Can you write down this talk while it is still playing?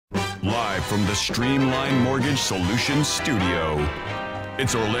Live from the Streamline Mortgage Solutions studio,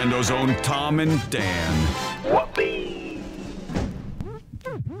 it's Orlando's own Tom and Dan.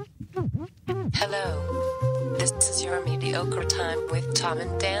 Hello, this is your Mediocre Time with Tom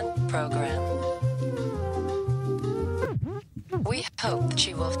and Dan program. We hope that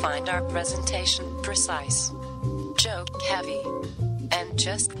you will find our presentation precise, joke heavy, and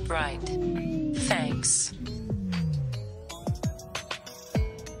just right. Thanks.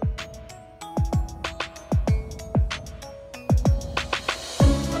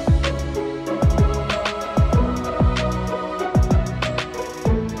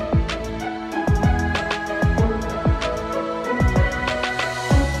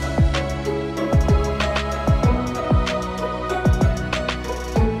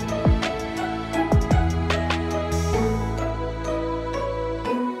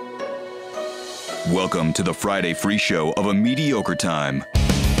 Welcome to the Friday free show of A Mediocre Time.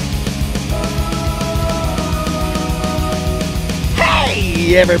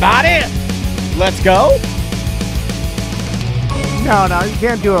 Hey, everybody! Let's go. No, you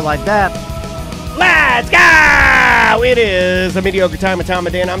can't do it like that. Let's go! It is A Mediocre Time with Tom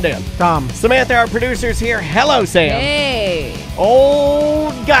and Dan. I'm Dan. Tom. Samantha, our producer's here. Hello, Sam. Hey.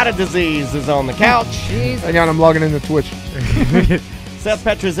 Old got a disease is on the couch. Hang on, I'm logging into Twitch. Seth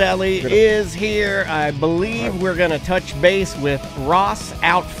Petrozelli is here. I believe we're going to touch base with Ross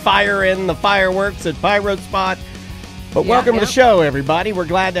out firing the fireworks at Pyrospot. But welcome to the show, everybody. We're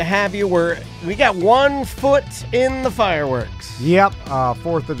glad to have you. We got 1 foot in the fireworks. Yep,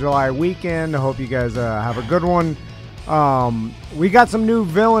 4th of July weekend. I hope you guys have a good one. We got some new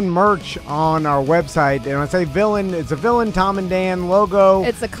villain merch on our website. And when I say villain, it's a villain Tom and Dan logo.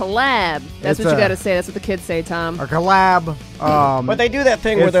 It's a collab. That's what you got to say. That's what the kids say, Tom. A collab. But they do that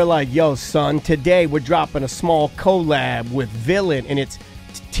thing where they're like, yo, son, today we're dropping a small collab with villain. And it's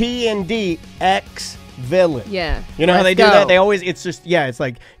T&D X villain. Yeah. You know how they do that? They always, it's just, it's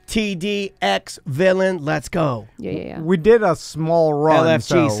like TDX villain, let's go. Yeah. We did a small run.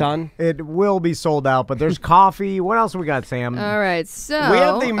 LFG, so son. It will be sold out, but there's coffee. What else we got, Sam? All right, so. We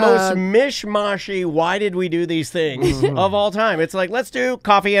have the most mishmashy, why did we do these things of all time. It's like, let's do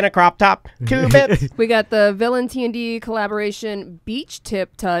coffee and a crop top, 2 bits. We got the Villain T&D collaboration Beach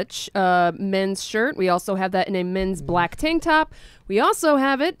Tip Touch men's shirt. We also have that in a men's black tank top. We also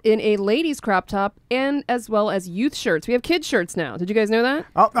have it in a ladies crop top and as well as youth shirts. We have kids shirts now. Did you guys know that?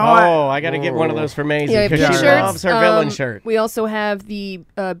 I got to get one of those for Maisie because she loves her villain shirt. We also have the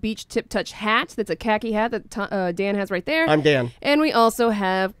Beach Tip Touch hat. That's a khaki hat that Dan has right there. I'm Dan. And we also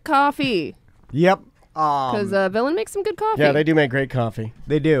have coffee. Yep. Because Villain makes some good coffee. Yeah, they do make great coffee.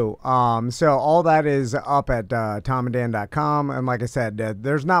 They do. So all that is up at tomanddan.com. And like I said,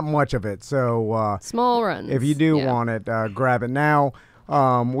 there's not much of it. So small runs. If you do want it, grab it now.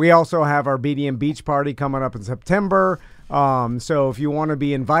 We also have our BDM Beach Party coming up in September. So if you want to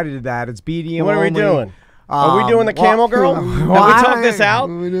be invited to that, it's BDM What are we only. doing? Are we doing the Camel Girl? Have we talked this out?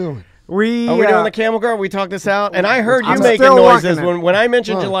 What are we doing? Are we doing the Camel Girl? We talked this out, and I heard you I'm making still noises working it. when I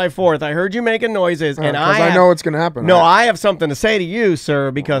mentioned July 4th. I heard you making noises, and I know what's going to happen. No, I have something to say to you,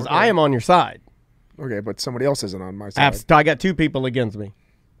 sir, because I am on your side. Okay, but somebody else isn't on my side. I got 2 people against me.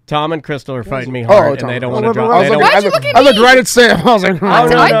 Tom and Crystal are fighting me hard, and they don't want to drop. Why'd you look at I me? looked right at Sam. I was like,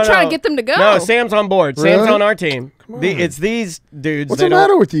 I'm trying to get them to go. No, Sam's on board. Really? Sam's on our team. It's these dudes. What's the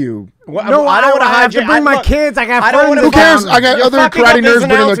matter with you? Well, No, I don't want to have to bring my kids. I got friends. Who cares? I got other karate nerds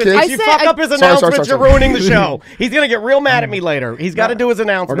bringing their kids. If you fuck up his announcements, you're ruining the show. He's going to get real mad at me later. He's got to do his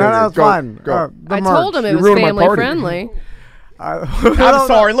announcement. No, it's fine. Go. I told him it was ruined my family party. friendly. I'm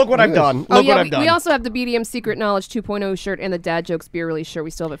sorry. Look what I've done. Look what I've done. We also have the BDM Secret Knowledge 2.0 shirt and the Dad Jokes Be Release shirt.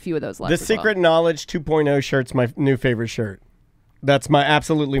 We still have a few of those left. The as well. Secret Knowledge 2.0 shirt's my new favorite shirt. That's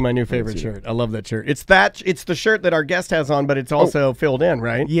absolutely my new favorite shirt. I love that shirt. It's the shirt that our guest has on, but it's also filled in,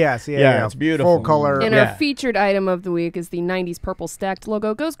 right? Yes, yeah. It's beautiful. Full color. And our featured item of the week is the 90s purple stacked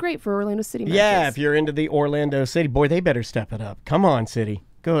logo. Goes great for Orlando City matches. Yeah, if you're into the Orlando City. Boy, they better step it up. Come on, City.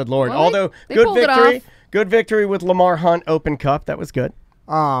 Good Lord. Well, Although, they good pulled it victory. off. Good victory with Lamar Hunt Open Cup. That was good.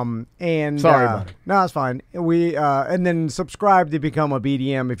 And sorry about it. No, it's fine. We and then subscribe to become a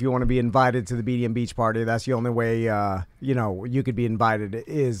BDM if you want to be invited to the BDM Beach Party. That's the only way you could be invited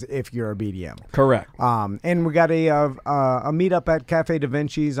is if you're a BDM. Correct. And we got a meetup at Cafe Da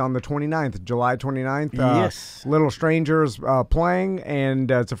Vinci's on the 29th, July 29th. Yes. Little Strangers playing,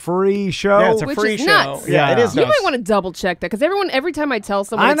 and it's a free show. Yeah, it's a Which free is show. nuts. Yeah, it is. You nuts. might want to double check that because every time I tell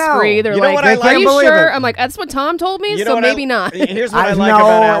someone I it's know. free, they're You know like, what I "Are like? you Believe sure?" it. I'm like, "That's what Tom told me, You know so what maybe not." Here's what I I like know,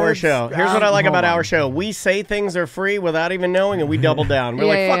 about our it's- show. Here's what I like hold about on. our show. We say things are free without even knowing, and we double down. We're Yeah,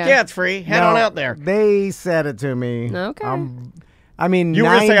 like, yeah, fuck yeah. yeah, it's free. Head on out there. They said it to me. Okay. I mean, You were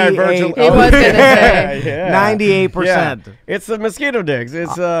gonna say I virtually. He was gonna say. 98%. It's the mosquito digs.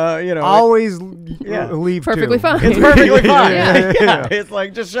 It's always leave Perfectly too. fine. It's perfectly fine. Yeah. It's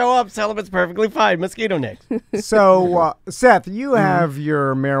like just show up, tell them it's perfectly fine. Mosquito nicks. So, Seth, you have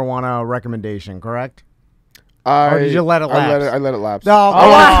your marijuana recommendation, correct? Or did you let it lapse? I let it lapse. No,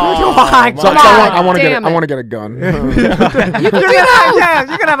 my So God. I want to get. Damn I it. want to get a gun. you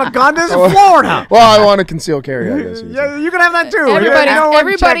can have a gun. This is Florida. Well, I want to conceal carry. I guess. Yeah, you can have that too.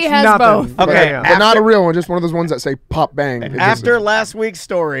 Everybody has both. Okay, but not a real one. Just one of those ones that say "pop bang." After last week's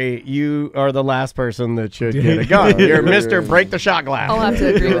story, you are the last person that should get a gun. You're Mr. Break the shot glass. I'll have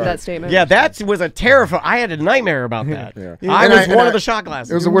to agree with that statement. Yeah, that was a terrifying. I had a nightmare about that. Yeah. I And was I- one and of the I- shot glasses.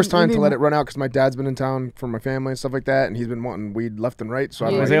 It was the worst time to let it run out because my dad's been in town for my family and stuff like that, and he's been wanting weed left and right. So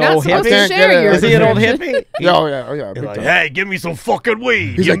I'm You're like, he an not old supposed hippie? to share your Is he an old information. hippie? oh yeah, big Like, time. hey, give me some fucking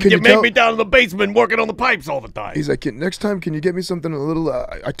weed. He's You, like, "Can you you make tell-" me down in the basement working on the pipes all the time. He's like, next time, can you get me something a little?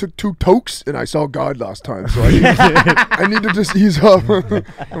 I took 2 tokes and I saw God last time, so I need to just ease up. I'm like,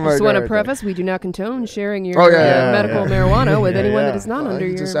 Just want to "Alright, preface, we do not condone sharing your medical marijuana with anyone that is not under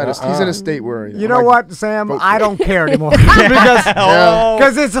he's, your... just he's in a state where You know what, Sam? Vote I for don't care anymore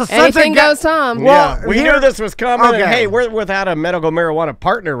because it's such a Anything goes, Tom. Well, we here- knew this was coming. And, Okay. hey, we're without a medical marijuana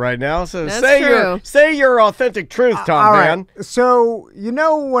partner right now, so That's say true. your authentic truth, Tom All right. Van. So, you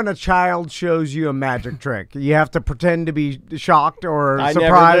know when a child shows you a magic trick, you have to pretend to be shocked or I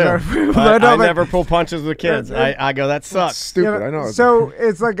surprised. never do. I never pull punches with kids. I go, that sucks. stupid. I know. So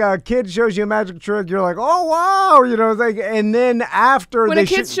it's like a kid shows you a magic trick. You're like, oh wow, it's like, and then after When they a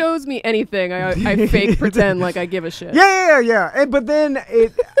kid shows me anything, I fake pretend like I give a shit. yeah. But then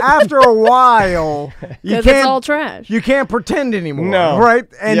after a while, you Because can't. it's all trash. You can't pretend anymore, No. right?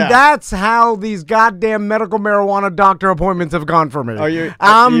 And Yeah. that's how these goddamn medical marijuana doctor appointments have gone for me.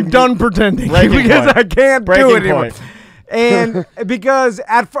 I'm done pretending Breaking because point. I can't do Breaking it anymore. point. And because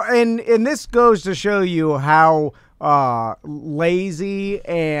and this goes to show you how lazy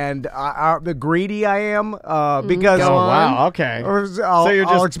and greedy I am. Because Go on. Wow, okay. I'll So you're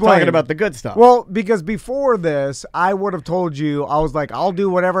just explain. talking about the good stuff. Well, because before this, I would have told you, I was like, I'll do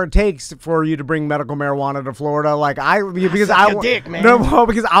whatever it takes for you to bring medical marijuana to Florida. Like because Suck your dick, man. No, well,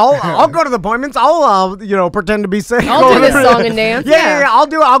 because I'll go to the appointments. I'll pretend to be sick. I'll do this song and dance. Yeah.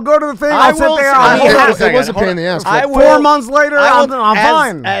 I'll go to the thing. I I'll sit will there. say- I'll hold be on a happy. second. It was a pain in the ass. I but- will- 4 months later, I I'm will-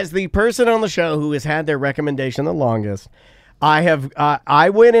 fine. As the person on the show who has had their recommendation the longest, I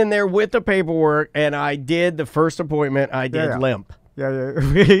went in there with the paperwork and I did the first appointment. I did Yeah. limp. Yeah.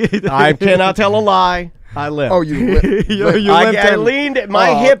 I cannot tell a lie. I limp. Oh, you. You I limped in. leaned. My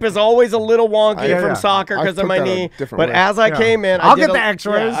Oh. hip is always a little wonky Yeah, from yeah. soccer I because of took my that a knee. different But way. as I Yeah. came in, I'll I did get the a-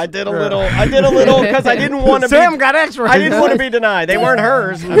 X-rays. yeah, I did a Yeah. little. I did a little because I didn't want to. Sam got X-rays. I didn't want to be denied. They weren't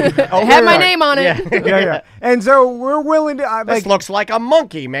hers. It had my name on it. Yeah. And so we're willing to This looks like a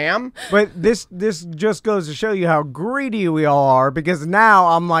monkey, ma'am. But this just goes to show you how greedy we all are, because now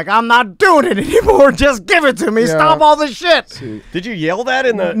I'm like, I'm not doing it anymore. Just give it to me. Yeah. Stop all this shit. Did you yell that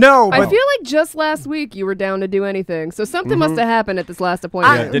in the? No, I but feel like just last week you were down to do anything, so something must have happened at this last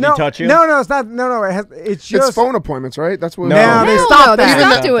appointment. Did he touch you? No, it's not. No, it's just It's phone appointments, right? That's what. No. Now they Hell stopped no, they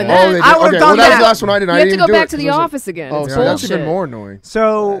that. stopped doing Oh, that. they did. I would've Okay, done well, that was that. the last one I did. You I have to didn't go do back it to the 'cause I was like, office again. Oh, It's so that's bullshit. even more annoying.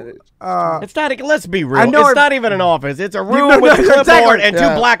 So It's not. Let's be real. I know It's it- not even an office. It's a room No, with a no, clipboard exactly. and two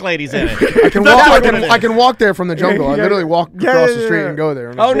Yeah. black ladies in it. I can That's walk. what it is. I can walk there from the jungle. I Yeah. literally walk Yeah, across yeah, the street yeah. and go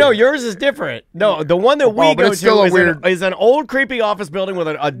there. Oh no, yours is different. No, the one that we Oh, but go it's still to a is, weird- is an old creepy office building with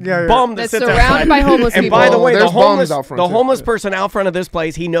a Yeah. bum that That's sits surrounded outside. by homeless And people. by the way, There's the homeless, bums out front, the too. homeless person out front of this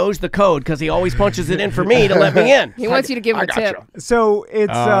place, he knows the code because he always punches it in for me to let me in. He wants you to give him a tip. so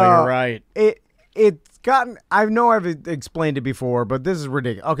it's You're right. It's gotten. I know I've explained it before, but this is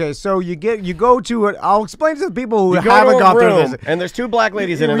ridiculous. Okay, so you go to it. I'll explain to the people who You go haven't to a gone through room, this. and there's two black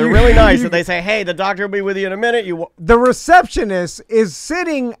ladies in it. They're really nice, and they say, "Hey, the doctor will be with you in a minute." The receptionist is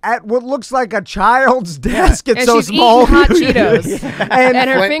sitting at what looks like a child's desk. It's And so she's small. eating hot Cheetos. and, And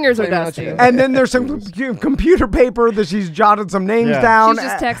her Plain- fingers are plain hot dusty. Cheetos. and then there's some computer paper that she's jotted some names Yeah. down. She's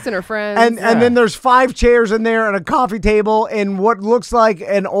just texting her friends. and then there's 5 chairs in there and a coffee table in what looks like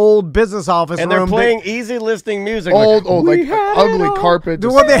an old business office And room. they're playing easy listening music. Old, like had ugly it all. carpet.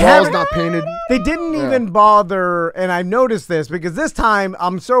 Just Well, they walls have- not painted. They didn't even bother, and I noticed this because this time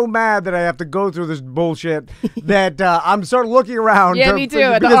I'm so mad that I have to go through this bullshit that I'm sort of looking around. yeah, me too.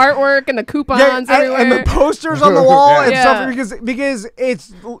 The artwork and the coupons everywhere. and the posters on the wall and Yeah. stuff because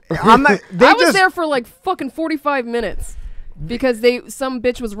it's I'm not. They I was just, there for like fucking 45 minutes. because some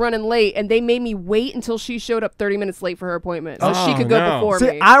bitch was running late, and they made me wait until she showed up 30 minutes late for her appointment, so she could go before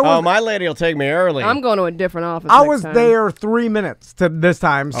me. My lady will take me early. I'm going to a different office. I was there 3 minutes to this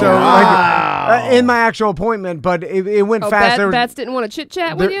time, so in my actual appointment, but it went fast. Bats didn't want to chit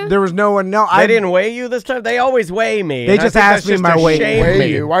chat with you. There was no one. No, they didn't weigh you this time. They always weigh me. They just asked me my weight.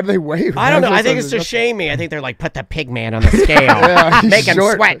 Why do they weigh you? I don't know. I think it's to shame me. I think they're like, put the pig man on the scale. Make him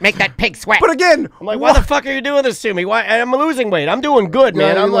sweat. Make that pig sweat. But again, I'm like, why the fuck are you doing this to me? Why? And I'm losing weight. I'm doing good,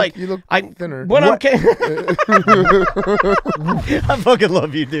 man. I'm like, you look thinner. I fucking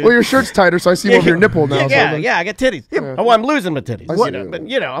love you, dude. Well, your shirt's tighter, so I see over your nipple now. Yeah, I got titties. Oh, I'm losing my titties. But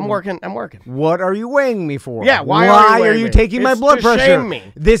I'm working. What are you weighing me for? Yeah, why are you taking my blood pressure? Shame me.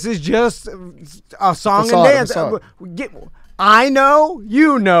 This is just a song and dance. I know,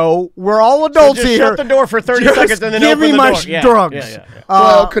 you know, we're all adults just here. Shut the door for 30 seconds and then give open me the my door. drugs. Yeah.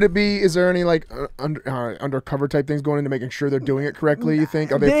 Well, could it be? Is there any like undercover type things going into making sure they're doing it correctly? You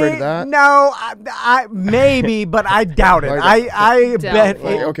think? Are they afraid of that? No, I maybe, but I doubt it. I bet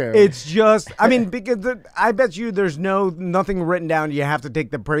it's just. I mean, because I bet you there's nothing written down. You have to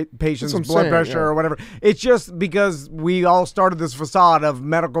take the patient's blood pressure or whatever. It's just because we all started this facade of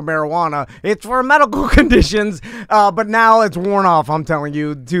medical marijuana. It's for medical conditions, but now it's worn off. I'm telling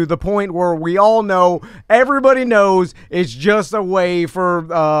you, to the point where we all know, everybody knows, it's just a way for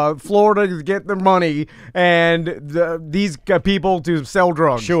Florida to get their money and these people to sell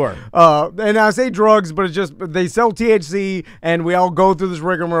drugs. Sure. And I say drugs, but it's just they sell THC, and we all go through this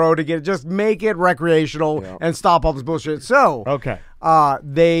rigmarole to just make it recreational and stop all this bullshit. So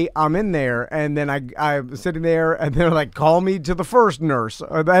I'm in there, and then I'm sitting there, and they're like, call me to the first nurse.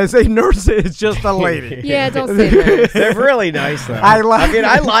 I say nurse, it's just a lady. Yeah, don't say nurse. They're really nice, though. I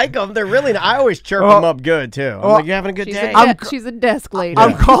like them. They're really nice. I always chirp them up good, too. I'm like, you having a good day? She's a desk lady.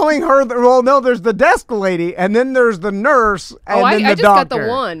 I'm calling her. Well, no, there's the desk lady, and then there's the nurse, and then the I just doctor. got the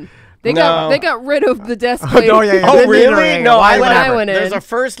one. They got rid of the desk lady. Oh, really? No, when I went in. There's a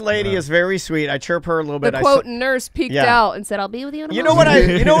first lady is very sweet. I chirp her a little bit. The quote nurse peeked out and said, "I'll be with you in a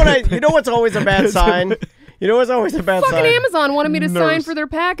moment." You know what's always a bad sign? You know what's always a bad sign? Fucking Amazon wanted me to sign for their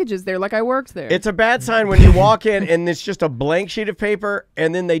packages there, like I worked there. It's a bad sign when you walk in and it's just a blank sheet of paper,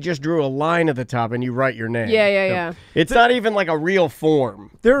 and then they just drew a line at the top and you write your name. Yeah. It's not even like a real form.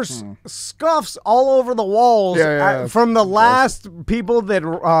 There's scuffs all over the walls from the last people that.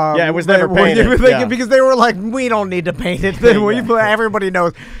 It was never painted. Because they were like, we don't need to paint it. Everybody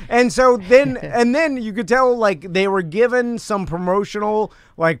knows. And so then you could tell like they were given some promotional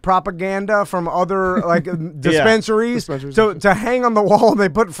like propaganda from other like dispensaries. So to hang on the wall, they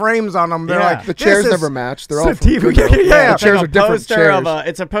put frames on them. They're like, the chairs never match. They're all TV. The chairs are different chairs.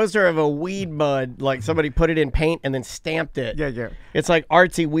 It's a poster of a weed bud. Like somebody put it in paint and then stamped it. Yeah. It's like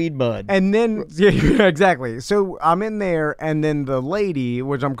artsy weed bud. And then exactly. So I'm in there, and then the lady,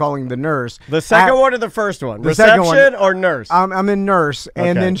 which I'm calling the nurse. The second one or the first one? Reception or nurse? I'm in nurse,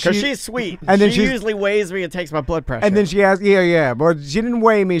 and then she's sweet. And then she usually weighs me and takes my blood pressure. And then she asked, but she didn't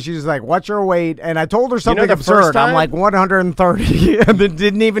weigh me. She's like, "What's your weight?" And I told her something absurd. I'm like 130, and it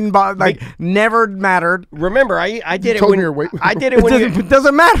didn't even never mattered. Remember, I did it when your weight. I did it when it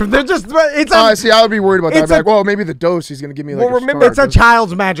doesn't matter. They're just see, I would be worried about that. I'd be like, well, maybe the dose he's gonna give me. Like, remember, it's a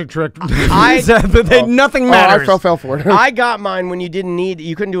child's magic trick. Nothing matters. I fell for it. I got mine when you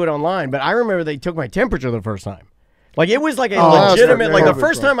couldn't do it online, but I remember they took my temperature the first time. Like it was like a legitimate. Like the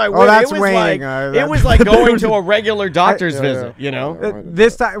first time I went, it was like going to a regular doctor's visit. You know,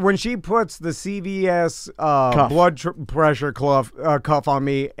 this time when she puts the CVS blood pressure cuff on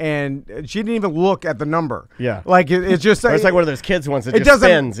me, and she didn't even look at the number. Yeah, like it's just it's like one of those kids ones that just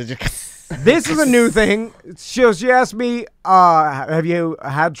spins. It just. This is a new thing. She asked me, have you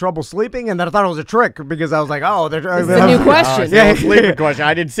had trouble sleeping? And then I thought it was a trick because I was like, this is a new question. Sleeping question.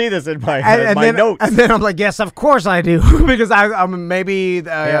 I didn't see this in my notes. And then I'm like, yes, of course I do because I'm maybe,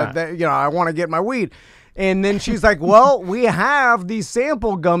 I want to get my weed. And then she's like, well, we have these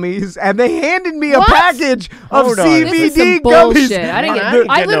sample gummies, and they handed me a package of CBD this is some gummies. Bullshit.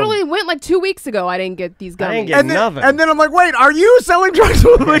 I literally went like 2 weeks ago. I didn't get these gummies. I didn't get nothing. And then I'm like, wait, are you selling drugs?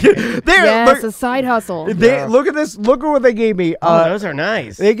 Yes, a side hustle. Look at this. Look at what they gave me. Those are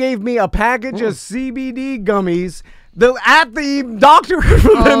nice. They gave me a package of CBD gummies. At the doctor.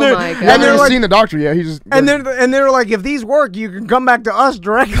 Oh my god! I haven't seen the doctor yet. He just and they're like, if these work, you can come back to us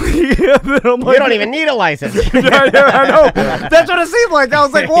directly. You don't even need a license. I know. That's what it seemed like. I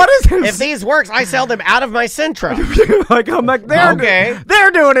was like, what is this? If these works, I sell them out of my Sentra. Like I'm like,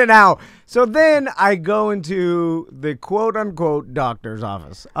 they're doing it now. So then I go into the quote unquote doctor's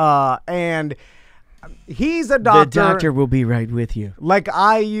office, and he's a doctor. The doctor will be right with you. Like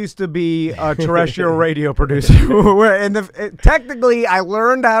I used to be a terrestrial radio producer. Technically, I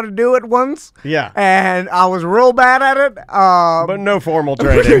learned how to do it once. Yeah. And I was real bad at it. But no formal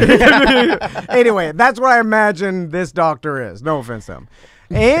training. Anyway, that's what I imagine this doctor is. No offense to him.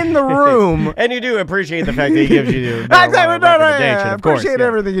 In the room. And you do appreciate the fact that he gives you I appreciate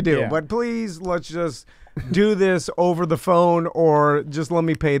everything you do. But please, let's just do this over the phone or just let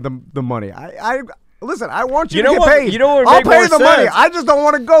me pay the money. Listen, I want you to get paid. You know what would I'll make pay more the sense? money. I just don't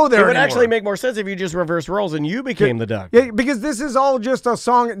want to go there It would anymore. actually make more sense if you just reversed roles and you became the doctor. Yeah, because this is all just a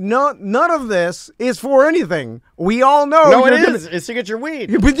song. None of this is for anything. We all know. No, it is. It's to get your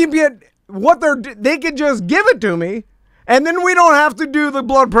weed. But they could just give it to me. And then we don't have to do the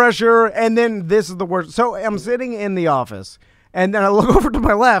blood pressure, and then this is the worst. So I'm sitting in the office, and then I look over to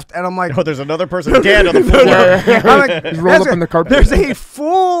my left, and I'm like, oh, there's another person dead on the floor. I'm like, he's rolled up in the carpet. There's a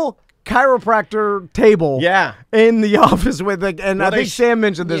full chiropractor table in the office with it, and I think Sam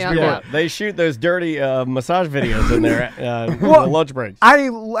mentioned this before. Yeah, they shoot those dirty massage videos in there the lunch breaks. I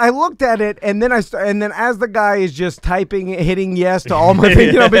looked at it, and then and then as the guy is just typing, hitting yes to all my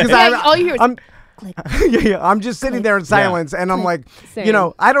things, because all you hear is I'm just sitting there in silence, and I'm like,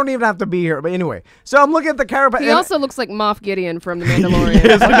 I don't even have to be here. But anyway, so I'm looking at the chiropractor. He also looks like Moff Gideon from The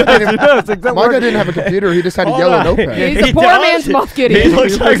Mandalorian. My guy didn't have a computer. He just had a yellow notepad. He's a poor man's Moff Gideon. He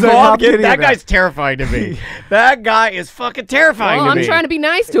looks like Moff Gideon. That guy's terrifying to me. That guy is fucking terrifying to me. I'm trying to be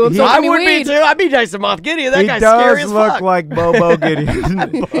nice to him, so I would be too. I'd be nice to Moff Gideon. That guy's scary as fuck. He does look like Bobo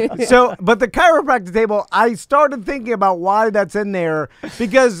Gideon. So, but the chiropractor table, I started thinking about why that's in there,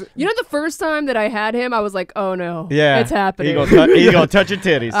 because... the first time that I had him, I was like, oh no, it's happening. He's gonna touch your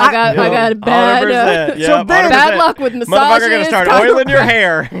titties. I got bad. Bad luck with massages. Motherfucker gonna start oiling your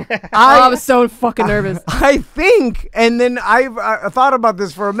hair. I was so fucking nervous. I think, and then I thought about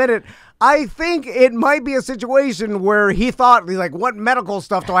this for a minute. I think it might be a situation where he's like, what medical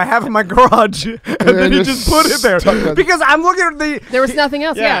stuff do I have in my garage? And then he just put it there. Because I'm looking at there was nothing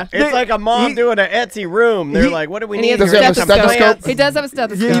else, It's like a mom doing an Etsy room. They're like, what do we need? Does he have a stethoscope? He does have a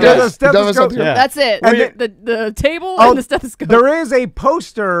stethoscope. He does a stethoscope. That's it. And the table and the stethoscope. There is a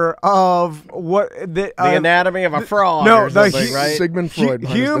poster of what... The anatomy of a frog right? Sigmund Freud.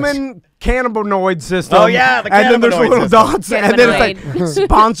 Human cannabinoid system. Oh, yeah, the cannabinoid and then there's little dots. And then it's like,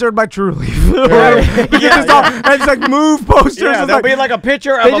 sponsored by True Leaf. It's like move posters. Yeah, there'll be like a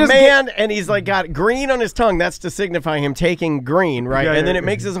picture of a man, and he's like got green on his tongue. That's to signify him taking green, right? And then it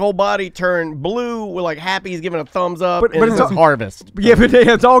makes his whole body turn blue. We're like happy he's giving a thumbs up. But it's harvest. Yeah, but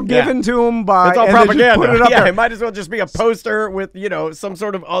it's all given to him by... It's all propaganda. Put it up there. It might as well just be a poster with, some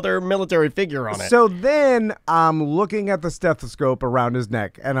sort of other military figure on it. So then I'm looking at the stethoscope around his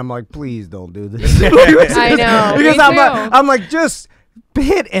neck, and I'm like, please don't do this. I know. Because I'm like, just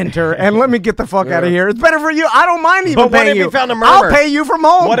hit enter and let me get the fuck out of here. It's better for you. I don't mind even paying you. What if he found a murmur? I'll pay you from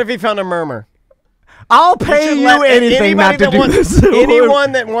home. What if he found a murmur? I'll pay you anything not to do this.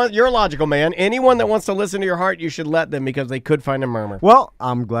 Anyone that wants, you're a logical man. Anyone that wants to listen to your heart, you should let them, because they could find a murmur. Well,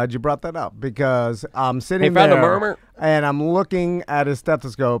 I'm glad you brought that up, because I'm sitting there. He found a murmur? And I'm looking at his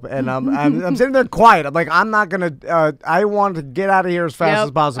stethoscope, and I'm sitting there quiet. I'm like, I'm not gonna. I want to get out of here as fast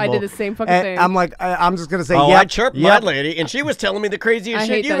as possible. I did the same fucking thing. I'm like, I'm just gonna say, I chirped my lady, and she was telling me the craziest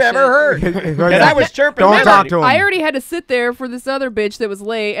shit you've ever heard. And I was chirping. Don't talk to him. I already had to sit there for this other bitch that was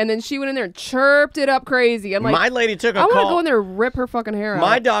late, and then she went in there and chirped it up crazy. I'm like, my lady took a call. I want to go in there and rip her fucking hair out.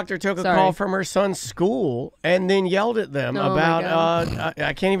 My doctor took a call from her son's school and then yelled at them about.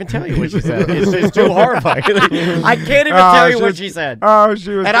 I can't even tell you what she said. It's too horrifying. I can't even tell you what she said. Oh,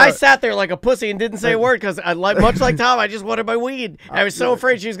 she was. And I sat there like a pussy and didn't say a word, because much like Tom, I just wanted my weed. I was so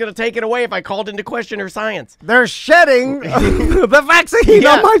afraid she was going to take it away if I called into question her science. They're shedding the vaccine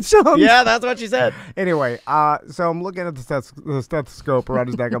on my son. Yeah, that's what she said. Anyway, so I'm looking at the stethoscope around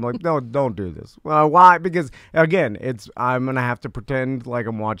his neck. I'm like, no, don't do this. Why? Because again, I'm gonna have to pretend like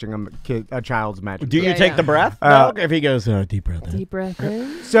I'm watching a child's match. Do you take the breath? No. If he goes deep breath in. Deep breath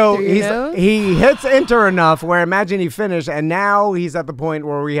in. So he hits enter enough where imagine he finished, and now he's at the point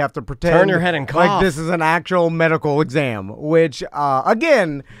where we have to pretend. Turn your head and cough. Like this is an actual medical exam, which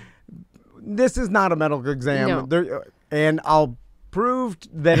again, this is not a medical exam. No. And I'll prove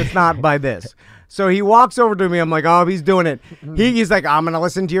that it's not by this. So he walks over to me. I'm like, oh, he's doing it. He's like, I'm going to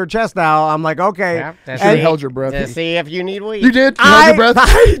listen to your chest now. I'm like, okay. Yeah, and you held your breath. To see if you need weed. You did? You held your breath?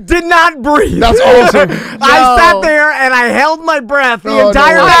 I did not breathe. That's awesome. I sat there and I held my breath the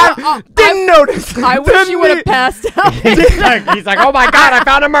entire time. Didn't notice. I wish you would have passed out. He's like, oh my God, I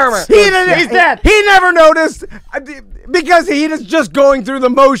found a murmur. He's dead. He never noticed. Because he is just going through the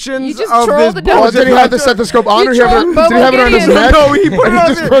motions You just of trolled this the doctor. Did he have the stethoscope on, or did he have it on his neck? No, he put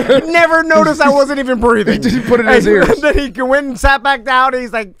it on. Never noticed I wasn't even breathing. He put it in his ears. And then he went and sat back down. And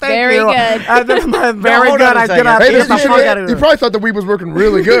he's like, "Thank Very you." good. And then, very good. I did not. Hey, he probably thought the weed was working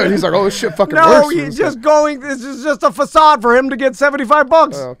really good. He's like, "Oh, this shit fucking works." No, he's just going. This is just a facade for him to get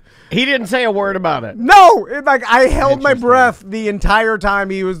 $75. He didn't say a word about it. No, I held my breath the entire time.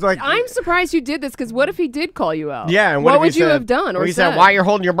 He was like, I'm surprised you did this, because what if he did call you out? Yeah, and what if would he you said- have done? Or he said, "Why you're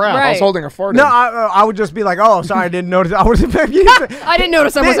holding your breath?" Right. I was holding a fart. no, I would just be like, "Oh, sorry, I didn't notice." I was. I didn't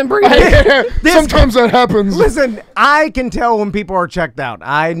notice I wasn't breathing. Sometimes that happens. Listen, I can tell when people are checked out.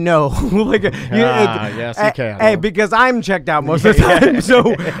 I know. Yes, you can. Hey, because I'm checked out most of the time.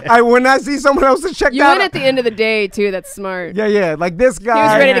 So when I see someone else is checked You out. went at the end of the day, too. That's smart. Yeah, like this guy. He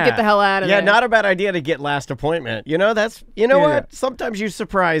was ready to get the hell out of there. Yeah, not a bad idea to get last appointment. You know, what? Sometimes you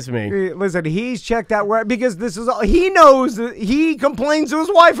surprise me. Listen, he's checked out because this is all he knows. That he complains to his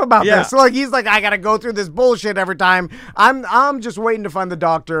wife about this. So like he's like, I gotta go through this bullshit every time. I'm just waiting to find the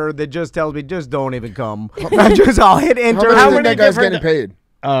doctor that just tells me just don't even come. I'll hit enter. How many that guy's getting paid?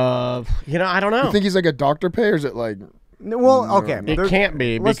 I don't know. You think he's like a doctor pay, or is it like? Well, okay. It can't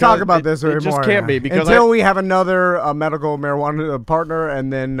be. Let's talk about this It just can't be because until we have another medical marijuana partner,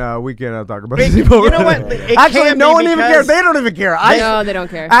 and then we can talk about it. You know what? It Actually, can't no be one even because- cares. They don't even care. No, they don't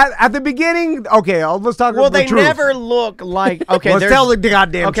care. At the beginning, okay, let's talk about the they truth. never look like. Okay, Let's tell the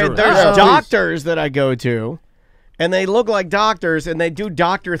goddamn truth. There's doctors that I go to, and they look like doctors, and they do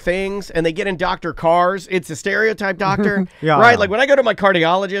doctor things, and they get in doctor cars. It's a stereotype doctor, right? Like when I go to my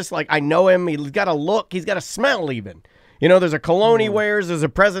cardiologist, like I know him. He's got a look. He's got a smell, even. You know, there's a cologne he wears, there's a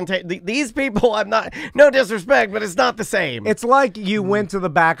presentation. These people, I'm not, no disrespect, but it's not the same. It's like you went to the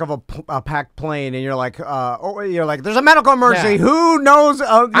back of a packed plane and you're like, there's a medical emergency. Yeah. Who knows?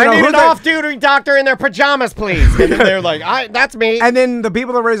 I need an off-duty doctor in their pajamas, please. And then they're like, that's me. And then the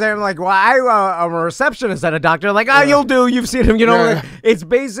people that raise their hand are like, well, I'm a receptionist at a doctor. Like, you'll do. You've seen him. You know, like, it's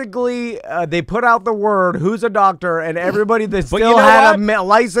basically they put out the word, who's a doctor, and everybody that still had a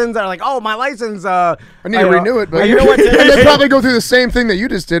license are like, oh, my license. I need to renew it. But you know what? And they probably go through the same thing that you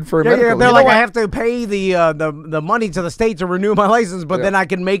just did for a medical. Yeah, they're like, I have to pay the money to the state to renew my license, but then I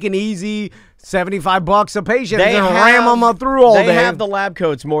can make an easy $75 a patient and ram them up through all day. They have the lab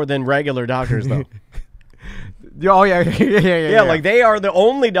coats more than regular doctors, though. Oh, yeah. Like they are the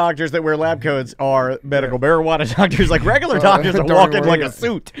only doctors that wear lab coats are medical marijuana doctors. Like regular doctors are walking like a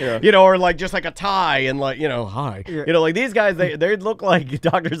suit, you know, or like just like a tie and like, you know, hi. You know, like these guys, they look like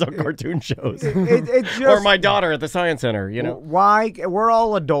doctors on cartoon shows. Or my daughter at the science center, you know. Why? We're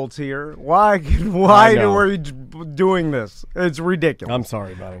all adults here. Why are we doing this? It's ridiculous. I'm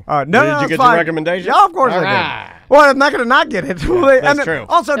sorry, buddy. Did you get your recommendation? Yeah, of course I did. Well, I'm not going to not get it. That's true.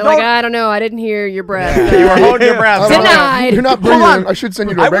 Also, I don't know. I didn't hear your breath. You were holding your breath. Denied. You're not bringing it. I should send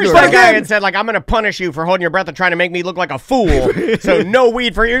you to a regular. I wish that guy had said, like, I'm going to punish you for holding your breath and trying to make me look like a fool. So no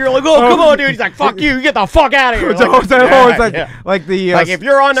weed for you. You're like, oh, come on, dude. He's like, fuck you. You get the fuck out of here. Like the like if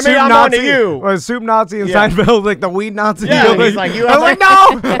you're on to me, I'm on to you. Soup Nazi and Seinfeld, like the weed Nazi. Yeah, he's like, you. I'm like,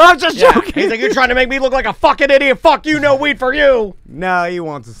 no, I'm just joking. He's like, you're trying to make me look like a fucking idiot. Fuck you, no weed for you. No, he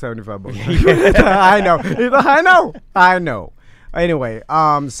wants a $75. I know. Anyway,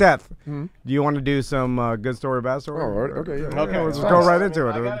 Seth, do you want to do some good story, bad story? Okay. Let's just go right into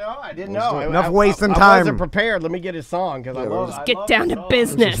it. I didn't know. Enough wasting I time. wasn't prepared. Let me get his song because I love. Get down to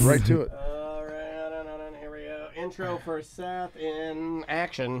business. Just right to it. All right, here we go. Intro for Seth in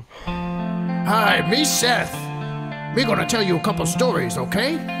action. Hi, me Seth. Me gonna tell you a couple stories,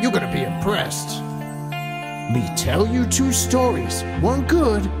 okay? You're gonna be impressed. Me tell you 2 stories, one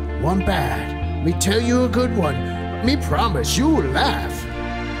good, one bad. Me tell you a good one, me promise you'll laugh.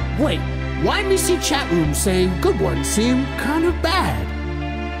 Wait, why me see chat room saying good ones seem kind of bad?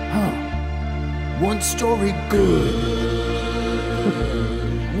 Huh. One story good.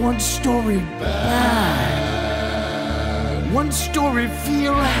 One story bad. One story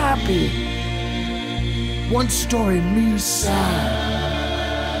feel happy. One story me sad.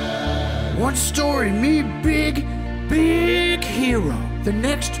 One story me big, big hero. The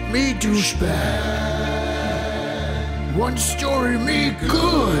next me douchebag. One story me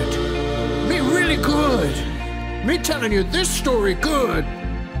good. Me really good. Me telling you this story good.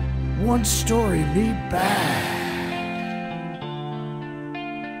 One story me bad.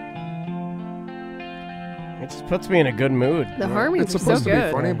 It just puts me in a good mood. The harmonies It's are so supposed to be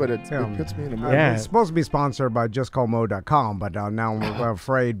good. funny, but it puts me in a mood. Yeah. It's supposed to be sponsored by justcallmo.com, but now we're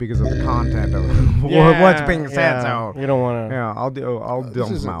afraid because of the content of what's being said. So you don't want to. yeah, I'll dump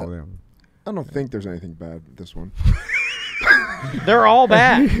them out. I don't think there's anything bad with this one. They're all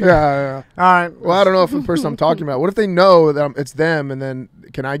bad. Yeah. All right. Well, I don't know if the person I'm talking about. What if they know that it's them, and then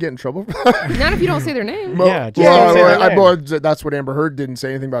can I get in trouble for that? Not if you don't say their name. Yeah, just don't say their name. That's what Amber Heard didn't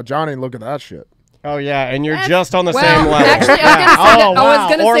say anything about Johnny. And look at that shit. Oh yeah, and you're just on the same level. Actually, I was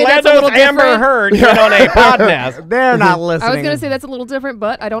gonna say that's a little different. Amber Heard went on a podcast. They're not listening. I was gonna say that's a little different,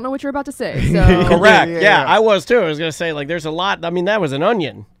 but I don't know what you're about to say. So. Correct. Yeah, I was too. I was gonna say there's a lot. I mean, that was an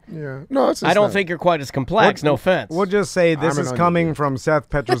onion. Yeah. No, it's. I don't think you're quite as complex. No offense. We'll just say this is coming from Seth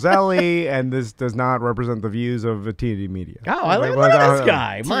Petrozelli, and this does not represent the views of TND Media. Oh, look at this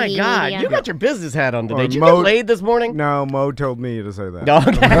guy! My God, you got your business hat on today. Did you get laid this morning? No, Mo told me to say that.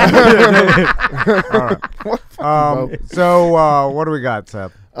 Okay. All right. So what do we got,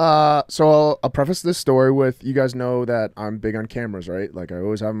 Seth? So I'll preface this story with, you guys know that I'm big on cameras, right? Like I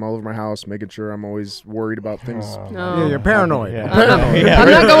always have them all over my house, making sure I'm always worried about things. Yeah, you're paranoid. I'm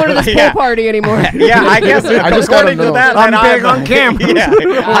not going to this pool party anymore. Yeah, I guess according to that, I'm big on cameras.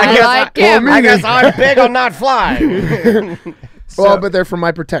 I guess I'm big on not flying. Well, but they're for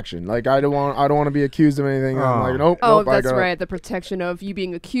my protection. Like I don't want to be accused of anything. I'm like, nope. That's right. The protection of you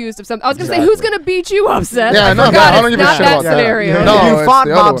being accused of something. I was gonna say, who's gonna beat you up, Seth? Yeah, I don't give a shit about that scenario. No, you fought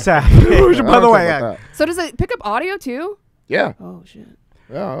Bob Seth. By the way, so does it pick up audio too? Yeah. Oh shit.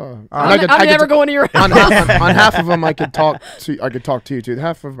 Yeah. I'm never going to your on half of them I could talk to you too.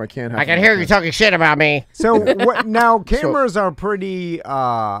 Half of them I can't. I can hear you talking shit about me. So now cameras are pretty,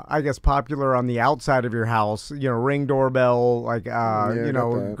 I guess, popular on the outside of your house. You know, Ring doorbell, like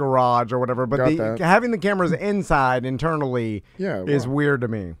garage or whatever. But having the cameras inside internally is weird to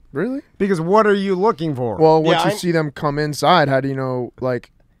me. Really? Because what are you looking for? Well, once you see them come inside, how do you know? Like.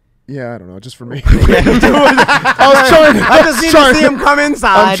 Yeah, I don't know. Just for me. I just need to see him come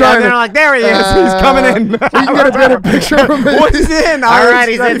inside. And they're like, there he is. He's coming in. We can get a better picture of him. What's in? All right,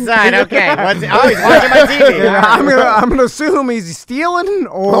 he's inside. Okay. He's watching my TV. I'm gonna assume he's stealing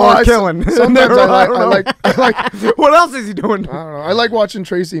or killing. Sometimes I like. What else is he doing? I don't know. I like watching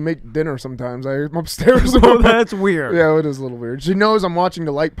Tracy make dinner. Sometimes I'm upstairs. Oh, that's weird. Yeah, it is a little weird. She knows I'm watching.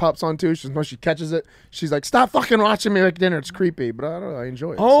 The light pops on too. When she catches it, she's like, "Stop fucking watching me make dinner. It's creepy." But I don't know. I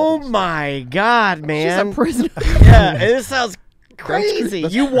enjoy it. Oh my God, man! She's a prisoner. Yeah, this sounds crazy.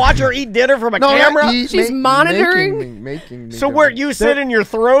 You watch her eat dinner from a camera? She's monitoring? Making so where you sit in your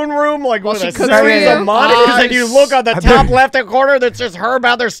throne room like with a cooks series for of monitors and you look on the top left-hand corner that's just her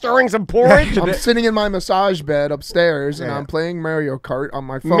out there stirring some porridge? I'm sitting in my massage bed upstairs and I'm playing Mario Kart on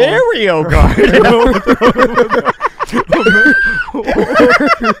my phone. Mario Kart?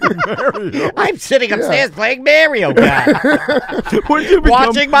 I'm sitting upstairs playing Mario Kart.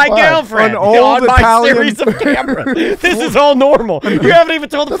 Watching my girlfriend on my series of cameras. This is all normal. You haven't even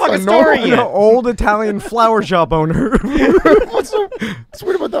told the fucking story yet. An old Italian flower shop owner. What's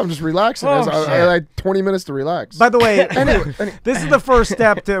weird about that? I'm just relaxing. I like 20 minutes to relax. By the way, this is the first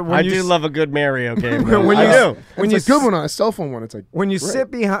step to when I do love a good Mario game. It's a good one on a cell phone one. It's like when you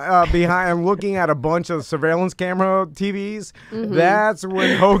sit behind looking at a bunch of surveillance camera TVs, that's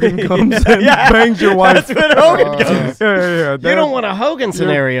when Hogan comes and bangs your wife. That's when Hogan comes. Yeah. You don't want a Hogan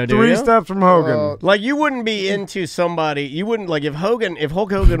scenario, do you? 3 steps from Hogan. Like you wouldn't be into somebody. You wouldn't like if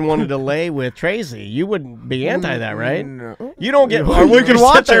Hulk Hogan wanted to lay with Tracy. You wouldn't be anti that, right? No. You don't get. Or we can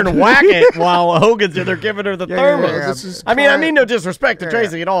sit there and whack it while Hogan's in there giving her the thermos. I mean no disrespect to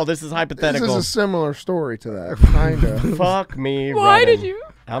Tracy at all. This is hypothetical. This is a similar story to that, kind of. Fuck me. Why did you?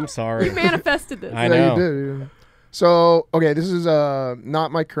 I'm sorry. You manifested this. I know. You did. So okay, this is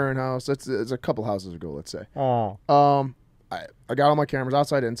not my current house. It's a couple houses ago, let's say. Oh. I got all my cameras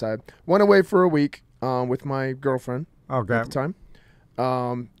outside, inside. Went away for a week with my girlfriend at the time.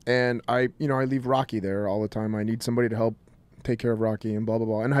 And I leave Rocky there all the time. I need somebody to help take care of Rocky and blah blah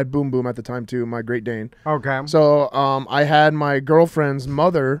blah. And I had Boom Boom at the time too, my Great Dane. Okay. So I had my girlfriend's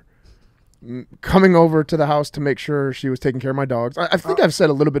mother coming over to the house to make sure she was taking care of my dogs. I think I've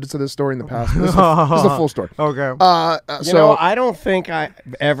said a little bit to this story in the past. This is the full story. Okay. I don't think I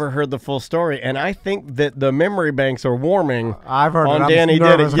ever heard the full story, and I think that the memory banks are warming. I've heard on it. Danny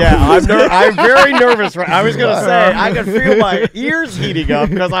did it. Yeah, I'm very nervous. I was gonna say I can feel my ears heating up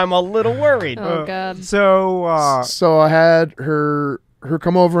because I'm a little worried. Oh God. So I had her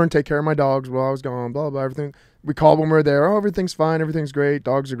come over and take care of my dogs while I was gone. Blah blah everything. We called when we were there. Oh, everything's fine. Everything's great.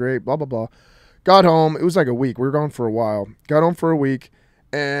 Dogs are great. Blah, blah, blah. Got home. It was like a week. We were gone for a while. Got home for a week,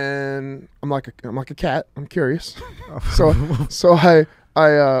 and I'm like a cat. I'm curious. so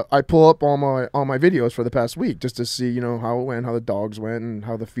I pull up all my videos for the past week just to see how it went, how the dogs went, and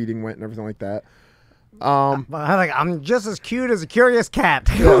how the feeding went, and everything like that. I'm just as cute as a curious cat.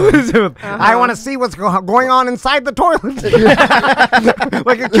 I want to see what's going on inside the toilet.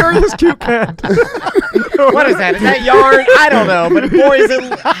 Like a curious cute cat. What is that? Is that yarn? I don't know, but boys,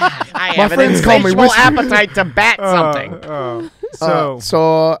 I have an insatiable appetite to bat something.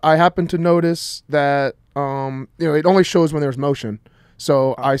 So I happened to notice that it only shows when there's motion.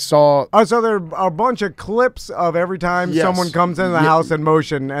 So I saw. Oh, so there are a bunch of clips of every time someone comes into the house in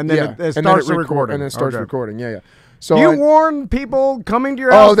motion, and then it starts recording. And then it starts recording. Yeah. So you warn people coming to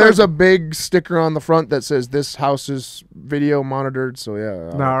your house. Oh, there's a big sticker on the front that says this house is video monitored. So yeah.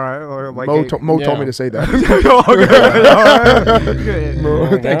 All right. Like Mo told me to say that. Thank you,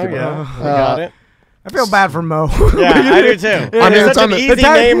 bro. Got it. I feel bad for Mo. Yeah, I do too. It's such an easy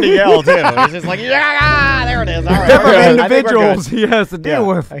name to yell too. It's just like, there it is. All right. Different individuals he has to deal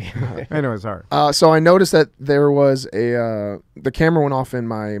with. Anyway, sorry. So I noticed that there was the camera went off in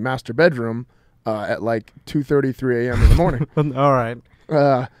my master bedroom at like 2:33 a.m. in the morning. All right.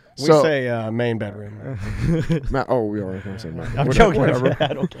 We say main bedroom. We are going to say main. I'm joking. Whatever.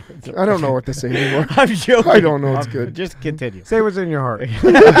 I don't know what to say anymore. I'm joking. I don't know. It's good. Just continue. Say what's in your heart.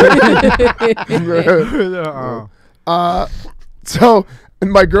 So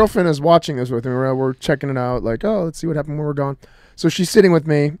and my girlfriend is watching this with me. We're checking it out. Like, let's see what happened when we're gone. So she's sitting with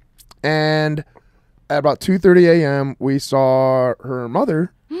me, and at about 2:30 a.m., we saw her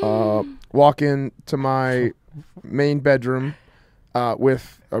mother walk into my main bedroom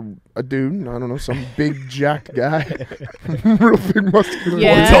with a dude, I don't know, some big jack guy. Real big muscular.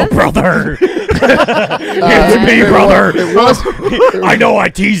 Yes. What's up, brother? It's me, brother. I know I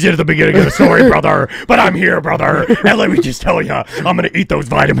teased you at the beginning of the story, brother, but I'm here, brother. And let me just tell you, I'm going to eat those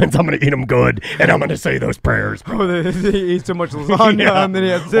vitamins. I'm going to eat them good, and I'm going to say those prayers. He eats so much lasagna, and then he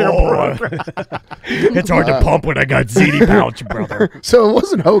has zero. It's hard to pump when I got ZD pouch, brother. So it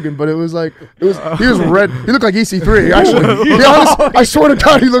wasn't Hogan, but he was red. He looked like EC3, actually. To be honest, I swear to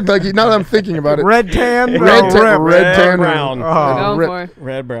God, he looked like now that I'm thinking about it. Red tan, red tan, brown.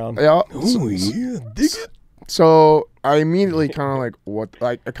 Red brown. Yeah. Oh yeah, dig it. So I immediately kind of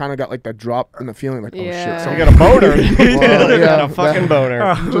like I kind of got like that drop in the feeling like, oh shit, so you got a boner. You got a fucking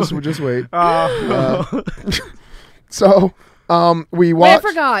boner. Just wait. So. We watched. Wait, I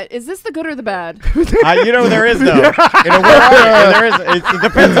forgot. Is this the good or the bad? There is though. There is. It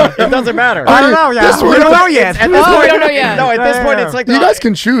depends. It doesn't matter. I don't know. Yeah, we don't know yet. We don't know yet. No, at this point, it's like you guys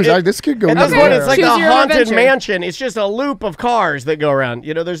can choose. This could go. At this point, it's like Choose the your haunted adventure. mansion. It's just a loop of cars that go around.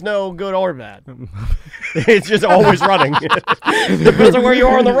 There's no good or bad. It's just always running. Depends on where you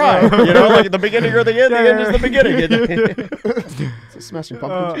are on the ride. Like at the beginning or the end. The end is the beginning. It's a smashing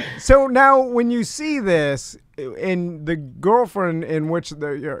pumpkin. So now, when you see this. And the girlfriend in which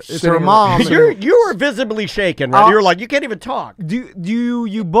it's her mom. You are visibly shaken, right? You're like, you can't even talk. Do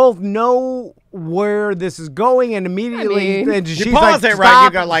you both know where this is going, and immediately you pause it, right?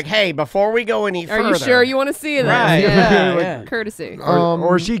 You go like, hey, before we go any further. Are you sure you want to see this? Right. Yeah. Courtesy.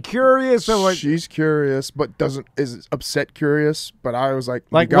 Or is she curious? She's curious, but is upset curious. But I was like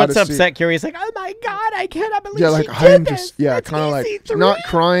what's upset curious? Like, oh my God, I cannot believe she did this. Kind of like not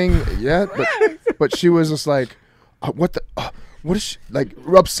crying yet, but she was just like, what is she, like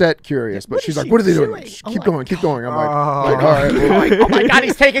upset curious, but she's like, what are they doing? Keep going. I'm like, all right. Oh my God,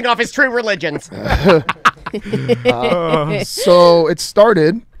 he's taking off his true religions. So it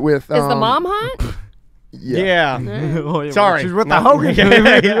started with. Is the mom hot? Yeah. Sorry. She's with the Hogan.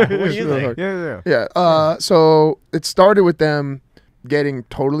 What do you think? Yeah. So it started with them getting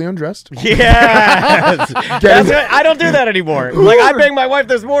totally undressed. Yes. I don't do that anymore. Like, I banged my wife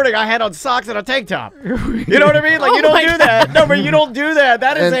this morning. I had on socks and a tank top. You know what I mean? Like, you don't do that. No, but you don't do that.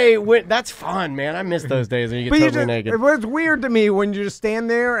 That is that's fun, man. I miss those days when you get totally naked. It's weird to me when you just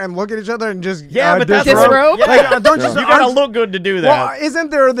stand there and look at each other and just but that's disrobe. Like, don't you gotta look good to do that. Well, isn't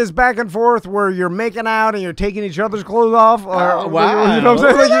there this back and forth where you're making out and you're taking each other's clothes off? Wow. You know what I'm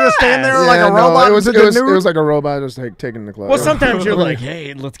saying? Like, you just stand there like a robot. It was like a robot just taking the clothes. Well, sometimes you're like,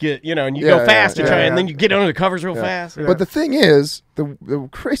 hey, let's get, and you go fast to try, and then you get under the covers real fast. But the thing is, the